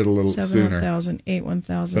 started a little 7, sooner. 1,000, 8,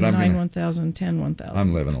 1,000, 9, 1,000, 10, 1,000.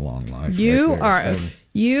 I'm living a long life. You right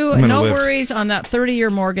are. No worries on that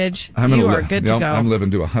 30-year mortgage. You are good to go. I'm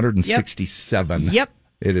living to 167. Yep.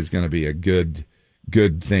 It is going to be a good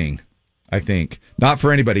thing, I think. Not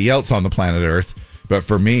for anybody else on the planet Earth, but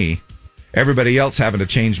for me. Everybody else having to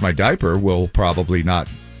change my diaper will probably not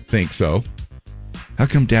think so. How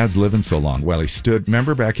come Dad's living so long? Well, he stood,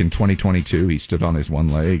 remember back in 2022, he stood on his one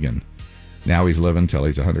leg, and now he's living till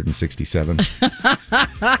he's 167.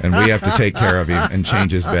 And we have to take care of him and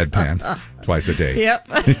change his bedpan twice a day.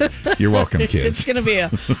 Yep. You're welcome, kids. It's going to be a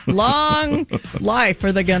long life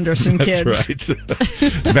for the Gunderson kids. That's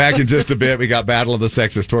right. Back in just a bit, we got Battle of the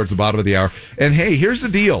Sexes towards the bottom of the hour. And hey, here's the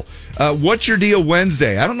deal. What's Your Deal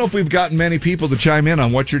Wednesday? I don't know if we've gotten many people to chime in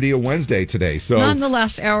on What's Your Deal Wednesday today. So not in the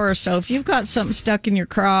last hour or so. If you've got something stuck in your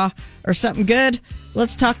craw or something good,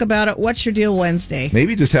 let's talk about it. What's Your Deal Wednesday?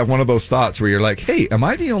 Maybe just have one of those thoughts where you're like, hey, am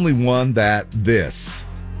I the only one that this,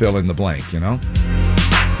 fill in the blank, you know?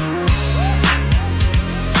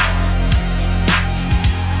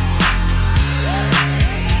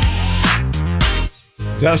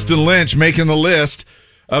 Dustin Lynch making the list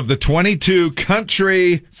of the 22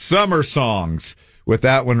 country summer songs with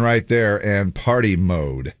that one right there and Party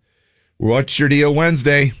Mode. What's Your Deal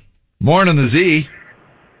Wednesday? Morning, the Z.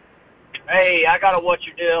 Hey, I got a What's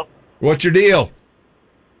Your Deal? What's your deal?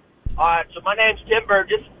 All right, so my name's Tim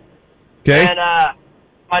Burgess. Okay. And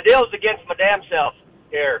my deal is against my damn self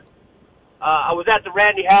here. I was at the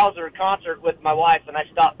Randy Hauser concert with my wife, and I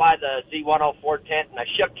stopped by the Z104 tent, and I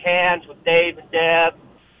shook hands with Dave and Deb.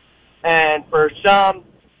 And for some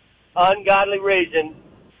ungodly reason,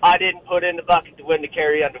 I didn't put in the bucket to win the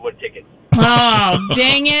Carrie Underwood ticket. Oh,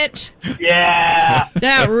 dang it. Yeah.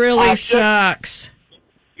 That really sucks.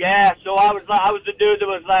 Yeah, so I was the dude that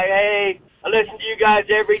was like, hey, I listen to you guys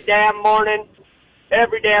every damn morning. And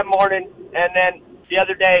then the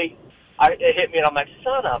other day, it hit me, and I'm like,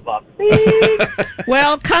 son of a bitch.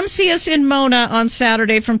 Well, come see us in Mona on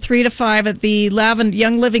Saturday from 3 to 5 at the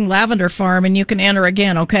Young Living Lavender Farm, and you can enter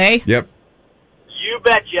again, okay? Yep. You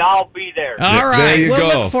betcha, I'll be there. All right, there you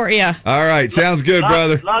we'll go. look for you. All right, sounds good,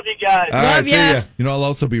 brother. Love you guys. All right, Love see ya. ya. You know, I'll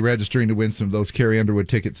also be registering to win some of those Carrie Underwood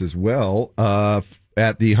tickets as well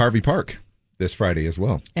at the Harvey Park this Friday as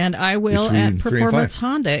well. And I will Between at 3 and 5. Performance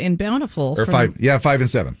Honda in Bountiful. Or 5 and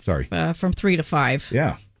 7, sorry. From 3 to 5.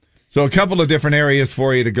 Yeah. So a couple of different areas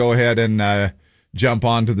for you to go ahead and jump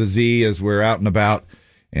onto the Z as we're out and about,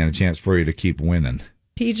 and a chance for you to keep winning.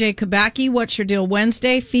 PJ Kabaki, What's Your Deal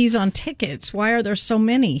Wednesday? Fees on tickets. Why are there so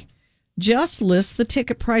many? Just list the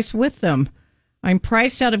ticket price with them. I'm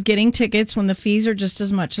priced out of getting tickets when the fees are just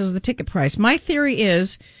as much as the ticket price. My theory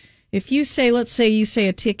is, if you say, let's say you say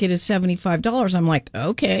a ticket is $75, I'm like,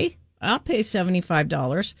 okay, I'll pay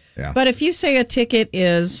 $75. Yeah. But if you say a ticket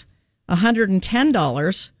is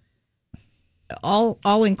 $110,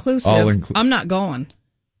 all inclusive, I'm not going.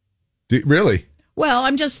 Really? Well,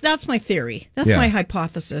 that's my theory. That's my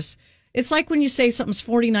hypothesis. It's like when you say something's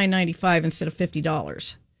 $49.95 instead of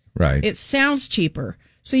 $50. Right. It sounds cheaper.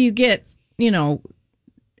 So you get,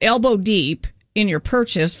 elbow deep in your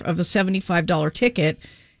purchase of a $75 ticket,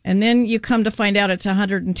 and then you come to find out it's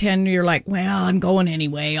 $110. And you're like, well, I'm going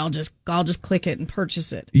anyway. I'll just click it and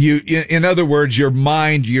purchase it. In other words, your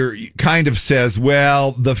mind, kind of says,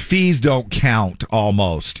 well, the fees don't count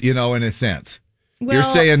almost, in a sense. Well, you're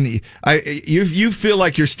saying you feel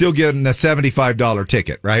like you're still getting a $75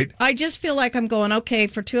 ticket, right? I just feel like I'm going, okay,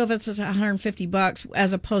 for two of us it's $150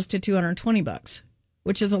 as opposed to $220,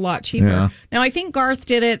 which is a lot cheaper. Yeah. Now I think Garth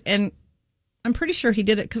did it, and I'm pretty sure he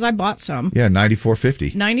did it because I bought some. Yeah,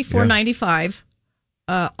 $94.50. $94.95.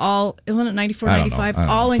 All isn't it $94.95?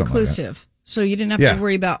 All inclusive. Like so you didn't have to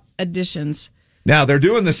worry about additions. Now they're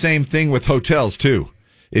doing the same thing with hotels too.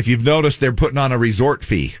 If you've noticed, they're putting on a resort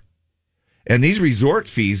fee. And these resort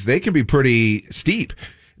fees, they can be pretty steep.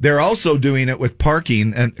 They're also doing it with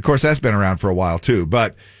parking, and of course that's been around for a while too.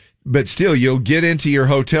 But still, you'll get into your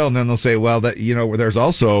hotel, and then they'll say, well, that there's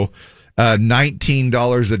also a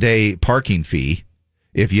 $19 a day parking fee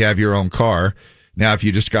if you have your own car. Now, if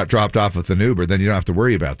you just got dropped off with an Uber, then you don't have to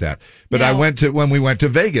worry about that. But when we went to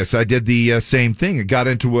Vegas, I did the same thing. I got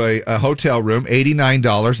into a hotel room,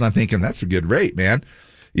 $89, and I'm thinking that's a good rate, man.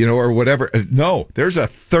 Or whatever. No, there's a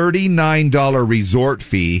 $39 resort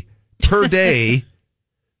fee per day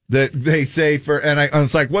that they say and I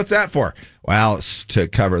was like, what's that for? Well, it's to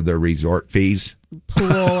cover the resort fees.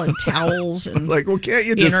 Pool and towels and like, well, can't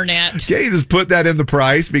you just put that in the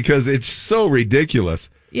price because it's so ridiculous.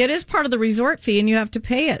 It is part of the resort fee, and you have to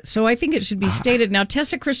pay it. So I think it should be stated. Now,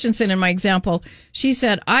 Tessa Christensen, in my example, she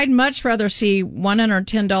said, I'd much rather see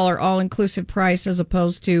 $110 all-inclusive price as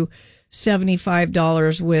opposed to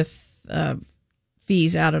 $75 with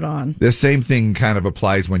fees added on. The same thing kind of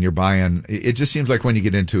applies when you're buying. It just seems like when you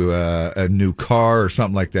get into a new car or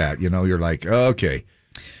something like that, you're like, okay.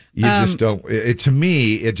 You just don't. To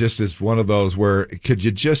me, it just is one of those where could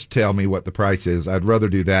you just tell me what the price is? I'd rather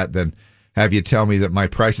do that than have you tell me that my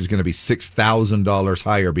price is going to be $6,000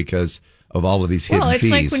 higher because of all of these hidden fees. Well, it's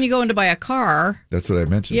like when you go in to buy a car. That's what I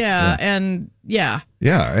mentioned. Yeah. and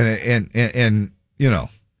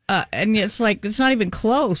it's like it's not even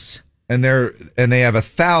close. And they have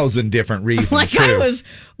 1,000 different reasons. Like too.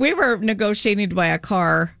 we were negotiating to buy a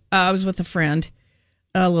car. I was with a friend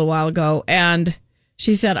a little while ago, and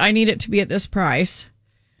she said, I need it to be at this price.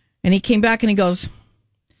 And he came back and he goes,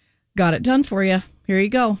 got it done for you. Here you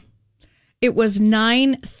go. It was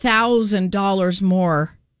 $9,000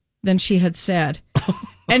 more than she had said.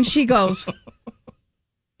 And she goes,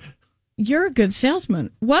 you're a good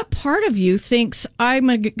salesman. What part of you thinks I'm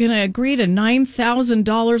going to agree to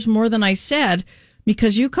 $9,000 more than I said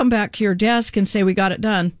because you come back to your desk and say, we got it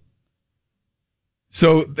done?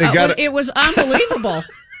 So they got it was unbelievable.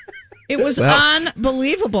 It was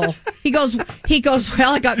unbelievable. He goes,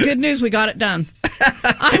 well, I got good news. We got it done.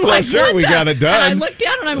 I'm like, sure, we got it done. And I looked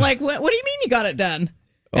down and I'm like, what do you mean you got it done?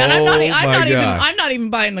 And I'm not even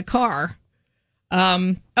buying the car.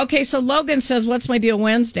 Okay, so Logan says, what's my deal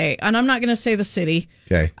Wednesday? And I'm not going to say the city.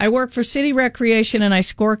 Okay. I work for City Recreation and I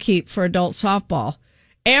scorekeep for adult softball.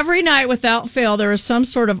 Every night without fail, there is some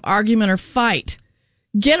sort of argument or fight.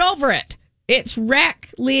 Get over it. It's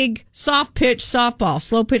rec league soft pitch softball,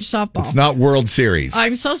 slow pitch softball. It's not World Series.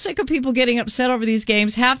 I'm so sick of people getting upset over these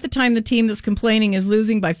games. Half the time the team that's complaining is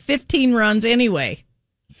losing by 15 runs anyway.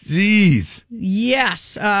 Jeez.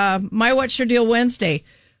 Yes. My What's Your Deal Wednesday.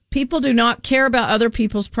 People do not care about other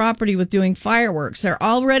people's property with doing fireworks. They're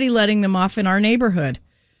already letting them off in our neighborhood.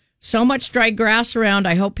 So much dry grass around.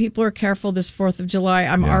 I hope people are careful this 4th of July.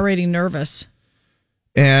 I'm already nervous.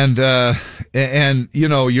 And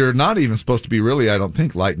you're not even supposed to be really, I don't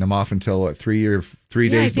think, lighting them off until 3 days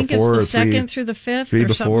before. I think it's the 2nd through the 5th 3 or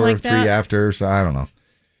before, something like that. 3 after, so I don't know.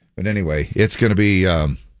 But anyway, it's going to be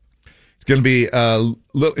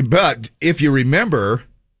but if you remember,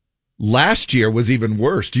 last year was even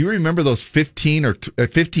worse. Do you remember those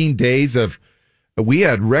 15 days of, we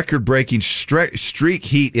had record-breaking streak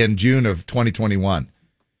heat in June of 2021.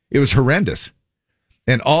 It was horrendous.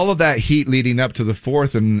 And all of that heat leading up to the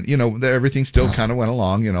 4th, and, everything still kind of went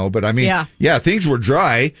along, but I mean, things were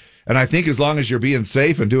dry. And I think as long as you're being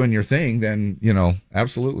safe and doing your thing, then,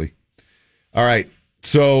 absolutely. All right.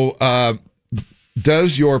 So,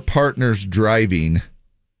 does your partner's driving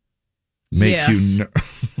make you...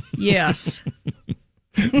 Yes.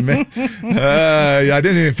 I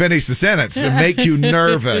didn't even finish the sentence. Make you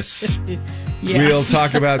nervous. Yes. We'll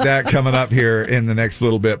talk about that coming up here in the next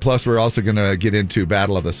little bit. Plus, we're also going to get into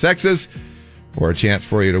Battle of the Sexes for a chance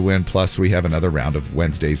for you to win. Plus, we have another round of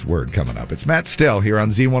Wednesday's Word coming up. It's Matt Still here on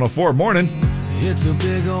Z104. Morning. It's a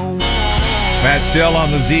big old... Matt Still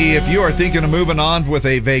on the Z. If you are thinking of moving on with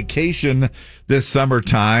a vacation this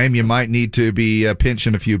summertime, you might need to be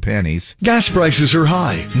pinching a few pennies. Gas prices are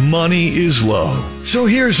high. Money is low. So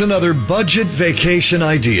here's another budget vacation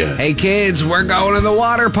idea. Hey kids, we're going to the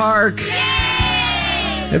water park.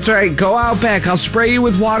 That's right. Go Outback. I'll spray you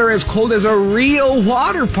with water as cold as a real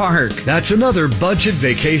water park. That's another budget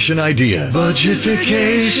vacation idea. Budget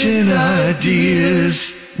vacation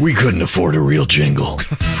ideas. We couldn't afford a real jingle.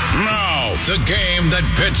 Now, the game that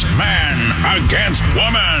pits man against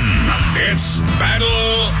woman. It's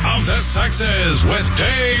Battle of the Sexes with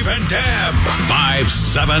Dave and Deb.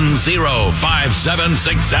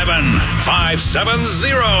 570-5767.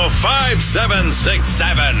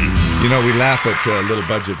 570-5767. We laugh at little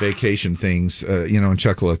budget vacation things, and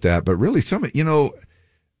chuckle at that. But really, some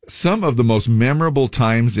of the most memorable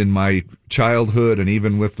times in my childhood and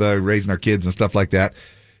even with raising our kids and stuff like that,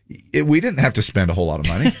 we didn't have to spend a whole lot of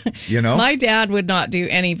money, My dad would not do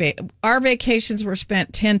any our vacations were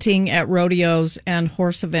spent tenting at rodeos and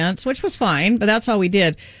horse events, which was fine, but that's all we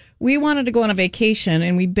did. We wanted to go on a vacation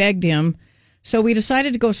and we begged him. So we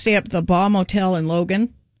decided to go stay up at the Baugh Motel in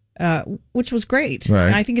Logan, which was great. Right.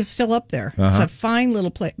 And I think it's still up there. It's a fine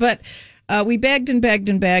little place. But we begged and begged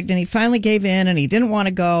and begged, and he finally gave in and he didn't want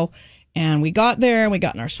to go. And we got there, and we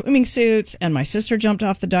got in our swimming suits, and my sister jumped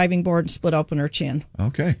off the diving board and split open her chin.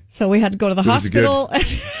 Okay. So we had to go to the hospital.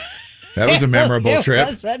 That was a memorable trip.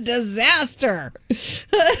 It was a disaster.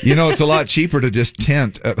 It's a lot cheaper to just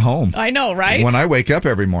tent at home. I know, right? When I wake up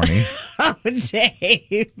every morning. Oh,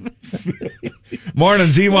 Dave. Morning,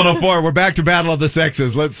 Z104. We're back to Battle of the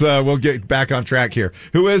Sexes. We'll get back on track here.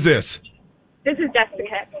 Who is this? This is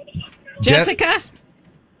Jessica. Jessica?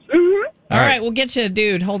 Mm-hmm. All right, we'll get you a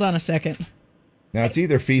dude. Hold on a second. Now, it's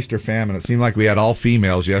either feast or famine. It seemed like we had all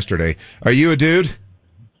females yesterday. Are you a dude?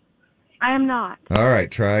 I am not. All right,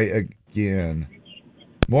 try again.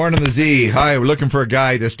 Morning, the Z. Hi, we're looking for a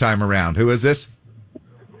guy this time around. Who is this?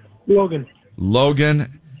 Logan.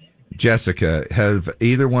 Logan. Jessica, have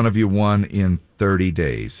either one of you won in 30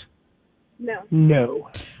 days? No.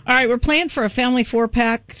 All right, we're playing for a family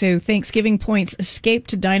 4-pack to Thanksgiving Points Escape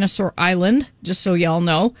to Dinosaur Island, just so y'all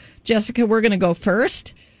know. Jessica, we're going to go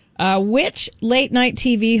first. Which late-night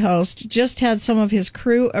TV host just had some of his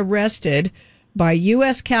crew arrested by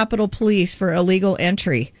U.S. Capitol Police for illegal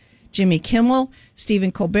entry? Jimmy Kimmel,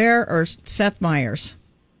 Stephen Colbert, or Seth Meyers?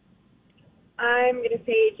 I'm going to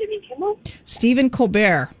say Jimmy Kimmel. Stephen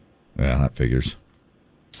Colbert. Yeah, that figures.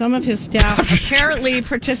 Some of his staff apparently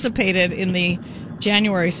participated in the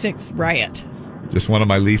January 6th riot. Just one of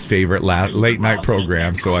my least favorite late-night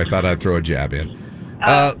programs, so I thought I'd throw a jab in.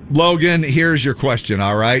 Logan, here's your question,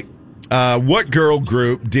 all right? What girl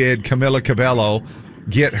group did Camila Cabello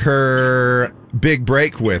get her big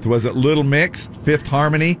break with? Was it Little Mix, Fifth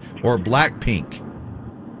Harmony, or Blackpink?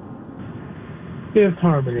 Fifth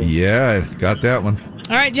Harmony. Yeah, got that one.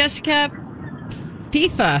 All right, Jessica.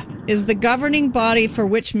 FIFA is the governing body for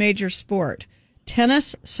which major sport?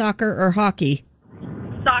 Tennis, soccer, or hockey?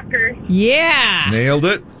 Soccer. Yeah. Nailed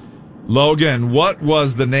it. Logan, what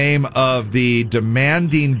was the name of the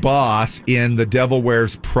demanding boss in The Devil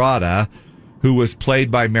Wears Prada who was played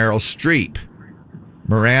by Meryl Streep?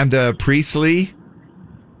 Miranda Priestley,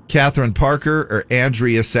 Catherine Parker, or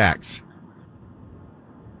Andrea Sachs?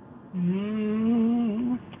 I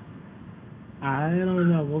don't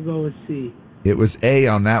know. We'll go with C. It was A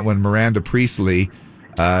on that one, Miranda Priestley.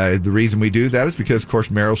 The reason we do that is because, of course,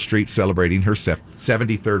 Meryl Streep's celebrating her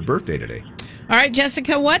 73rd birthday today. All right,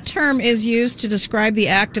 Jessica, what term is used to describe the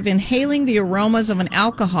act of inhaling the aromas of an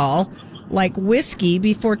alcohol like whiskey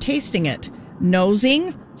before tasting it?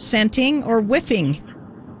 Nosing, scenting, or whiffing?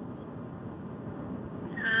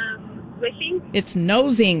 Whiffing? It's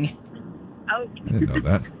nosing. Oh. I didn't know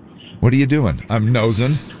that. What are you doing? I'm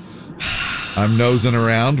nosing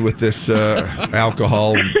around with this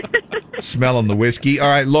alcohol, smelling the whiskey. All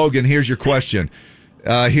right, Logan, here's your question.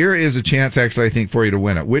 Here is a chance, actually, I think, for you to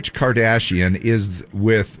win it. Which Kardashian is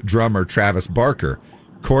with drummer Travis Barker?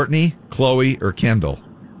 Kourtney, Khloe, or Kendall?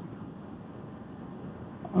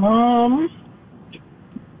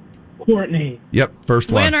 Kourtney. Yep,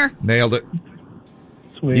 first one. Winner. Nailed it.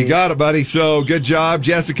 Sweet. You got it, buddy. So good job,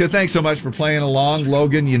 Jessica. Thanks so much for playing along.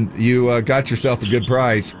 Logan, you got yourself a good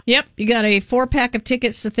prize. Yep, you got a 4-pack of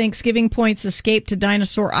tickets to Thanksgiving Points Escape to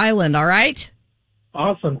Dinosaur Island, all right?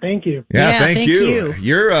 Awesome. Thank you. Yeah, thank you.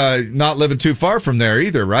 You're not living too far from there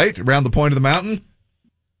either, right? Around the point of the mountain?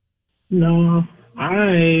 No,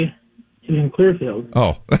 I am in Clearfield.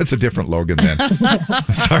 Oh, that's a different Logan then.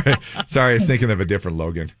 Sorry, I was thinking of a different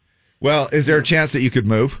Logan. Well, is there a chance that you could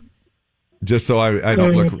move? Just so I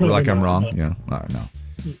don't look like I'm wrong? Yeah. All right, no.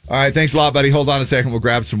 All right, thanks a lot, buddy. Hold on a second. We'll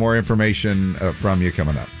grab some more information from you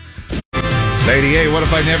coming up. Lady A, what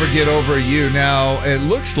if I never get over you? Now, it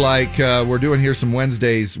looks like we're doing here some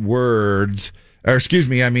Wednesday's words. Or excuse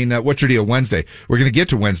me, what's your deal Wednesday? We're going to get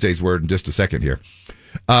to Wednesday's word in just a second here.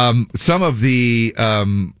 Some of the,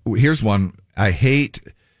 here's one. I hate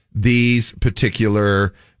these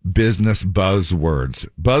particular business buzzwords.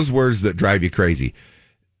 Buzzwords that drive you crazy.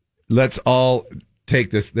 Let's all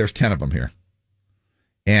take this. There's 10 of them here.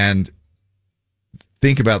 And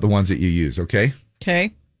think about the ones that you use, okay?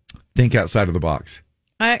 Okay. Think outside of the box.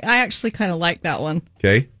 I actually kind of like that one.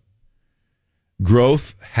 Okay.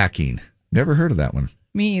 Growth hacking. Never heard of that one.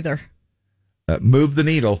 Me either. Move the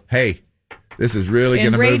needle. Hey, this is really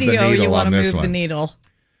going to move the needle on this one. In radio, you want to move the needle.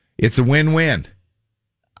 It's a win-win.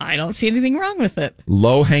 I don't see anything wrong with it.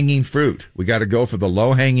 Low-hanging fruit. We got to go for the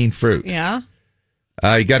low-hanging fruit. Yeah.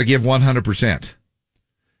 You got to give 100%.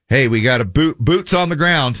 Hey, we got boots on the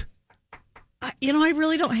ground. I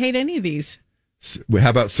really don't hate any of these. How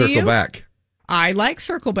about circle back? I like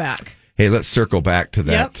circle back. Hey, let's circle back to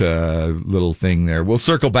that little thing there. We'll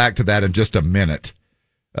circle back to that in just a minute.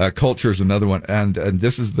 Culture is another one, and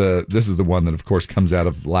this is the one that, of course, comes out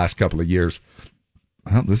of the last couple of years.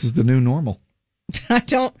 Well, this is the new normal. I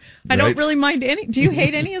don't really mind any. Do you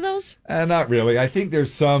hate any of those? Not really. I think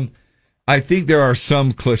there are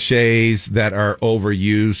some cliches that are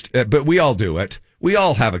overused, but we all do it. We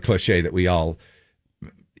all have a cliche that we all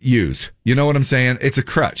use. You know what I'm saying? It's a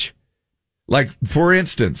crutch. Like, for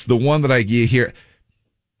instance, the one that I hear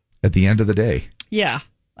at the end of the day. Yeah.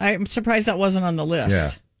 I'm surprised that wasn't on the list.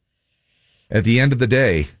 Yeah. At the end of the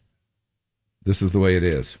day, this is the way it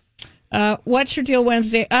is. What's your deal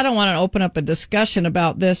Wednesday? I don't want to open up a discussion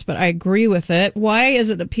about this, but I agree with it. Why is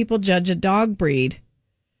it that people judge a dog breed?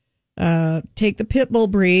 Take the pit bull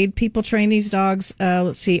breed. People train these dogs.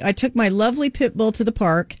 Let's see. I took my lovely pit bull to the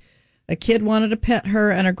park. A kid wanted to pet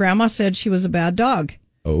her, and her grandma said she was a bad dog.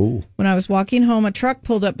 Oh. When I was walking home, a truck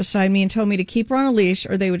pulled up beside me and told me to keep her on a leash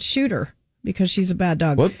or they would shoot her because she's a bad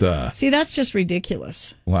dog. What the? See, that's just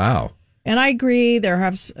ridiculous. Wow. And I agree.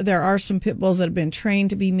 There are some pit bulls that have been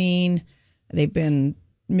trained to be mean. They've been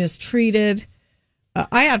mistreated.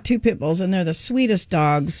 I have 2 pit bulls, and they're the sweetest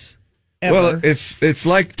dogs ever. Well, it's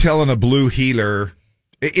like telling a blue heeler,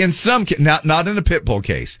 in some not in a pit bull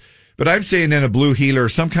case, but I'm saying in a blue heeler,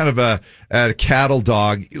 some kind of a cattle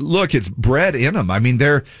dog. Look, it's bred in them. I mean,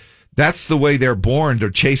 that's the way they're born to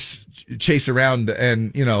chase around,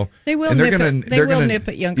 and they will nip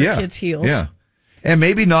at younger kids' heels. Yeah, and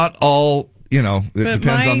maybe not all. It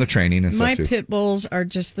depends on the training and stuff. My too. pit bulls are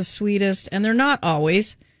just the sweetest, and they're not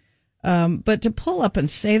always. But to pull up and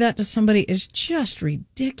say that to somebody is just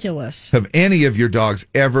ridiculous. Have any of your dogs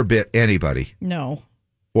ever bit anybody? No.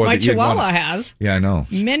 Or my Chihuahua has. Yeah, I know.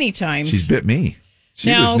 Many times. She's bit me.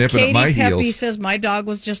 She was nipping Katie at my Pepe heels. says my dog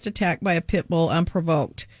was just attacked by a pit bull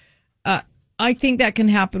unprovoked. I think that can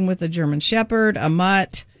happen with a German Shepherd, a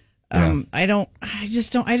mutt. I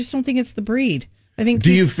just don't think it's the breed. I think.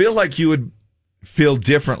 Do you feel like you would feel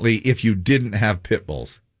differently if you didn't have pit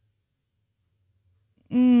bulls?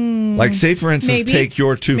 Like, say, for instance, maybe, take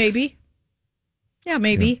your 2. Maybe. Yeah,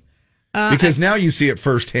 maybe. Yeah. Because now you see it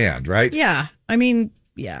firsthand, right? Yeah. I mean,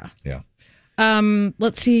 yeah. Yeah.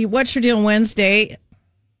 Let's see. What's your deal Wednesday?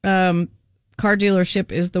 Car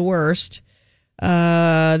dealership is the worst.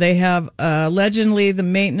 They have, allegedly, the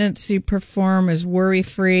maintenance you perform is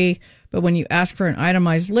worry-free, but when you ask for an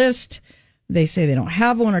itemized list, they say they don't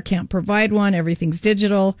have one or can't provide one. Everything's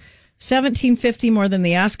digital. $1,750 more than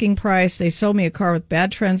the asking price. They sold me a car with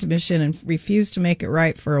bad transmission and refused to make it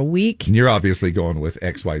right for a week. And you're obviously going with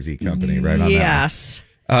XYZ company, right? Yes.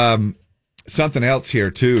 Something else here,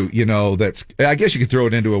 too, that's, I guess you could throw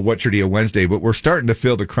it into a What's Your Deal Wednesday, but we're starting to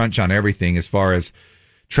feel the crunch on everything as far as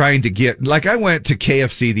trying to get, like, I went to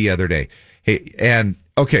KFC the other day. Hey, and,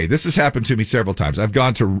 okay, this has happened to me several times. I've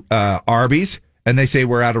gone to Arby's, and they say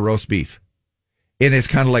we're out of roast beef. And it's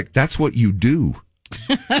kind of like, that's what you do.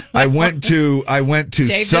 I went to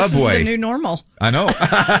Dave, Subway. This is the new normal. I know.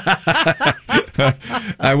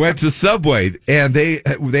 I went to Subway, and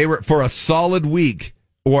they were, for a solid week,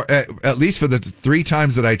 or at least for the 3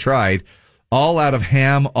 times that I tried, all out of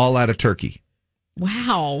ham, all out of turkey.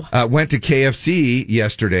 Wow. Went to KFC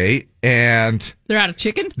yesterday, and they're out of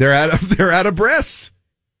chicken. They're out of breasts.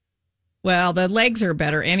 Well, the legs are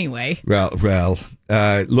better anyway. Well.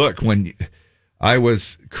 Look, when I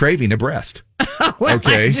was craving a breast. Well,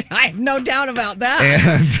 okay. I have no doubt about that.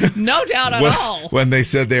 And no doubt at all. When they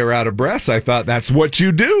said they were out of breasts, I thought, that's what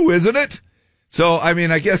you do, isn't it? So, I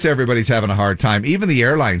mean, I guess everybody's having a hard time. Even the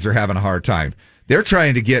airlines are having a hard time. They're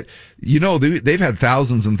trying to get, they've had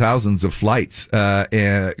thousands and thousands of flights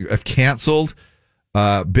have canceled.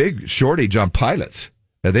 Big shortage on pilots.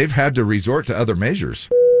 They've had to resort to other measures.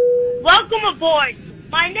 Welcome aboard.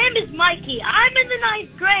 My name is Mikey. I'm in the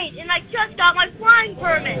 9th grade, and I just got my flying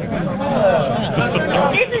permit.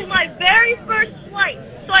 This is my very first flight,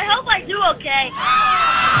 so I hope I do okay.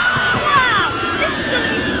 Wow! This is going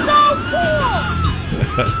to be so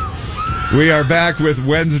cool! We are back with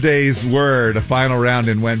Wednesday's Word, a final round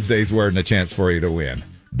in Wednesday's Word, and a chance for you to win.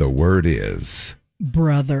 The word is...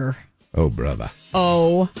 brother. Oh, brother.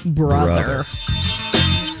 Oh, brother.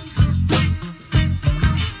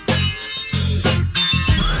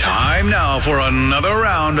 Time now for another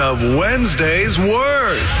round of Wednesday's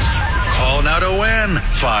Words. Call now to win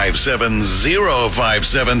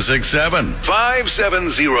 570-5767.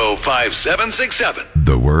 570-5767.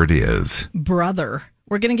 The word is brother.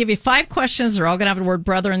 We're going to give you 5 questions. They're all going to have the word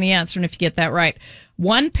brother in the answer. And if you get that right,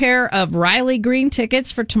 1 pair of Riley Green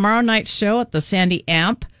tickets for tomorrow night's show at the Sandy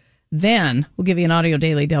Amp. Then we'll give you an audio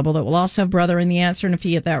daily double that will also have brother in the answer. And if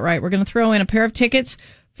you get that right, we're going to throw in a pair of tickets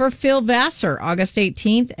for Phil Vassar, August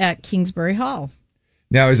 18th at Kingsbury Hall.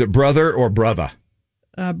 Now, is it brother or brother?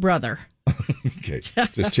 Brother. Okay,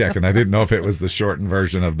 just checking. I didn't know if it was the shortened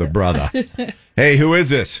version of the brother. Hey, who is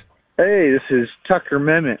this? Hey, this is Tucker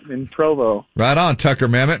Mehmet in Provo. Right on, Tucker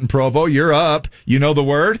Mehmet in Provo. You're up. You know the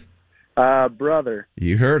word? Brother.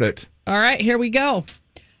 You heard it. All right, here we go.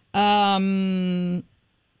 Are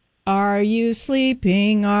you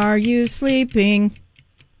sleeping? Are you sleeping?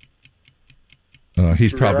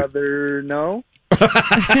 He's probably... Brother, no.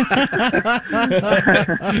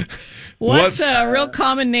 What's a real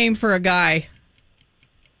common name for a guy?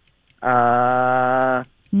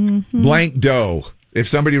 Blank Doe. If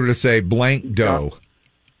somebody were to say blank Doe.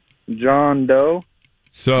 John Doe.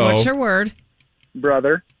 So. What's your word?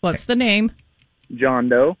 Brother. What's the name? John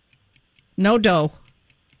Doe. No Doe.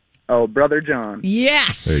 Oh, Brother John.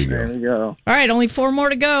 Yes. There you go. There we go. All right, only 4 more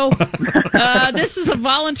to go. This is a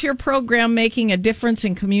volunteer program making a difference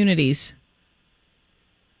in communities.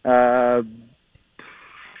 Brothers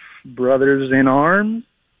in Arms.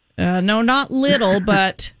 No, not little,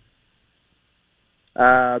 but...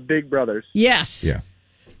 Big Brothers. Yes. Yeah.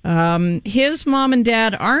 His mom and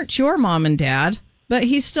dad aren't your mom and dad, but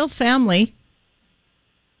he's still family.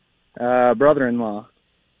 Brother-in-law.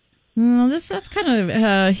 No, that's kind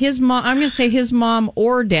of his mom. I'm going to say his mom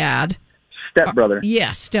or dad. Stepbrother.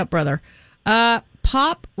 Yes, stepbrother.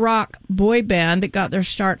 Pop rock boy band that got their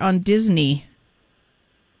start on Disney.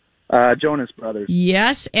 Jonas Brothers.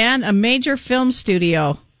 Yes, and a major film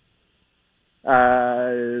studio.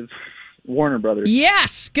 Warner Brothers.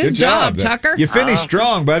 Yes, good job, Tucker. You finished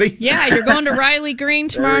strong, buddy. Yeah, you're going to Riley Green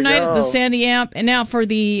tomorrow There you night at the go. Sandy Amp. And now for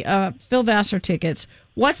the Phil Vassar tickets.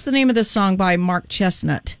 What's the name of this song by Mark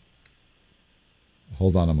Chestnut?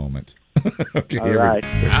 Hold on a moment. Okay, All here we right. go.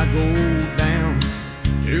 I go down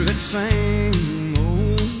to that same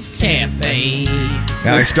old cafe.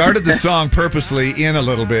 Now, I started the song purposely in a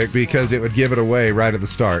little bit because it would give it away right at the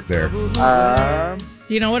start there.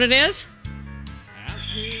 Do you know what it is?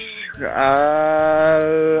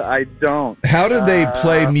 I don't. How did they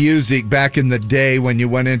play music back in the day when you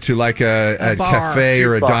went into like a bar. cafe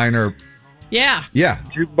or a Jukebox. diner? Yeah. Yeah.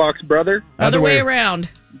 Jukebox Brother. Other way around.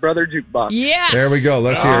 Brother Jukebox. Yes. There we go.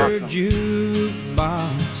 Let's hear it.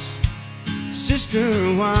 jukebox, sister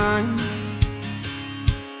wine,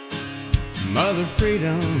 mother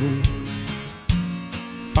freedom,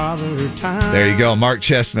 father time. There you go. Mark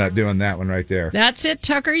Chestnut doing that one right there. That's it,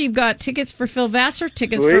 Tucker. You've got tickets for Phil Vassar,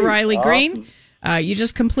 tickets Sweet. for Riley Awesome. Green. You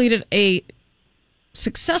just completed a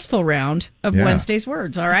successful round of Yeah. Wednesday's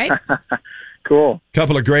Words, all right? Cool.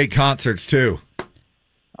 Couple of great concerts, too.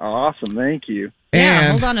 Awesome. Thank you. Yeah,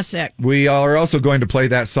 And hold on a sec. we are also going to play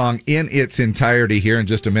that song in its entirety here in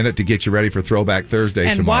just a minute to get you ready for Throwback Thursday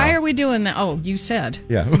And tomorrow. why are we doing that? Oh, you said.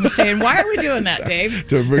 Yeah. I'm saying, why are we doing that, Dave?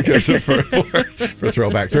 Because for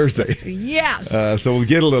Throwback Thursday. Yes. So we'll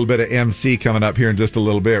get a little bit of MC coming up here in just a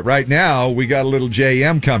little bit. Right now, we got a little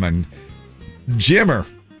JM coming. Jimmer.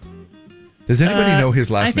 Does anybody know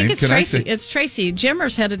his last I think name? it's Can Tracy. I say? It's Tracy.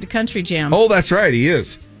 Jimmer's headed to Country Jam. Oh, that's right. He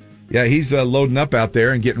is. Yeah, he's loading up out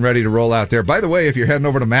there and getting ready to roll out there. By the way, if you're heading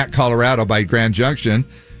over to Matt, Colorado by Grand Junction,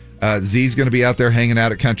 Z's going to be out there hanging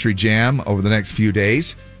out at Country Jam over the next few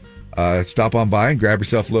days. Stop on by and grab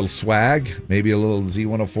yourself a little swag, maybe a little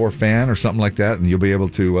Z104 fan or something like that, and you'll be able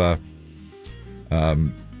to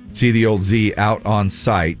see the old Z out on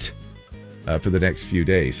site for the next few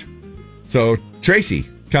days. So, Tracy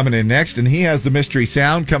coming in next, and he has the mystery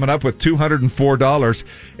sound coming up with $204.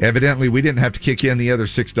 Evidently, we didn't have to kick in the other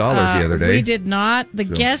 $6 the other day. We did not. The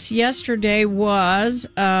guess yesterday was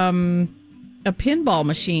a pinball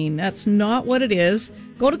machine. That's not what it is.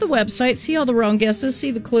 Go to the website, see all the wrong guesses,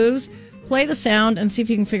 see the clues, play the sound, and see if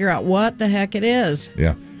you can figure out what the heck it is.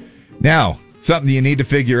 Yeah. Now, something you need to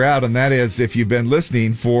figure out, and that is if you've been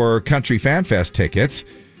listening for Country Fan Fest tickets,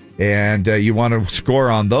 and you want to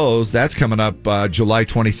score on those, that's coming up July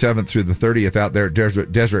 27th through the 30th out there at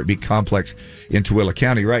Deseret Beach Complex in Tooele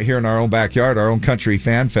County, right here in our own backyard, our own Country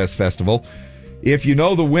Fan Fest Festival. If you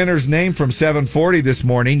know the winner's name from 7:40 this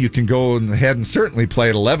morning, you can go ahead and certainly play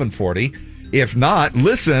at 11:40. If not,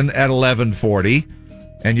 listen at 11:40,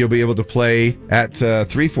 and you'll be able to play at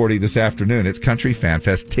 3:40 this afternoon. It's Country Fan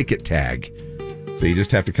Fest Ticket Tag. So you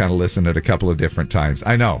just have to kind of listen at a couple of different times.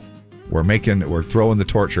 I know. We're throwing the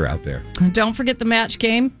torture out there. Don't forget the match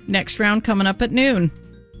game. Next round coming up at noon.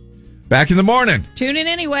 Back in the morning. Tune in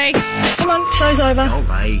anyway. Come on, show's over. All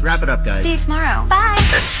right. Wrap it up, guys. See you tomorrow. Bye.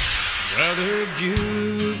 Brother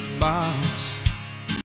jukebox,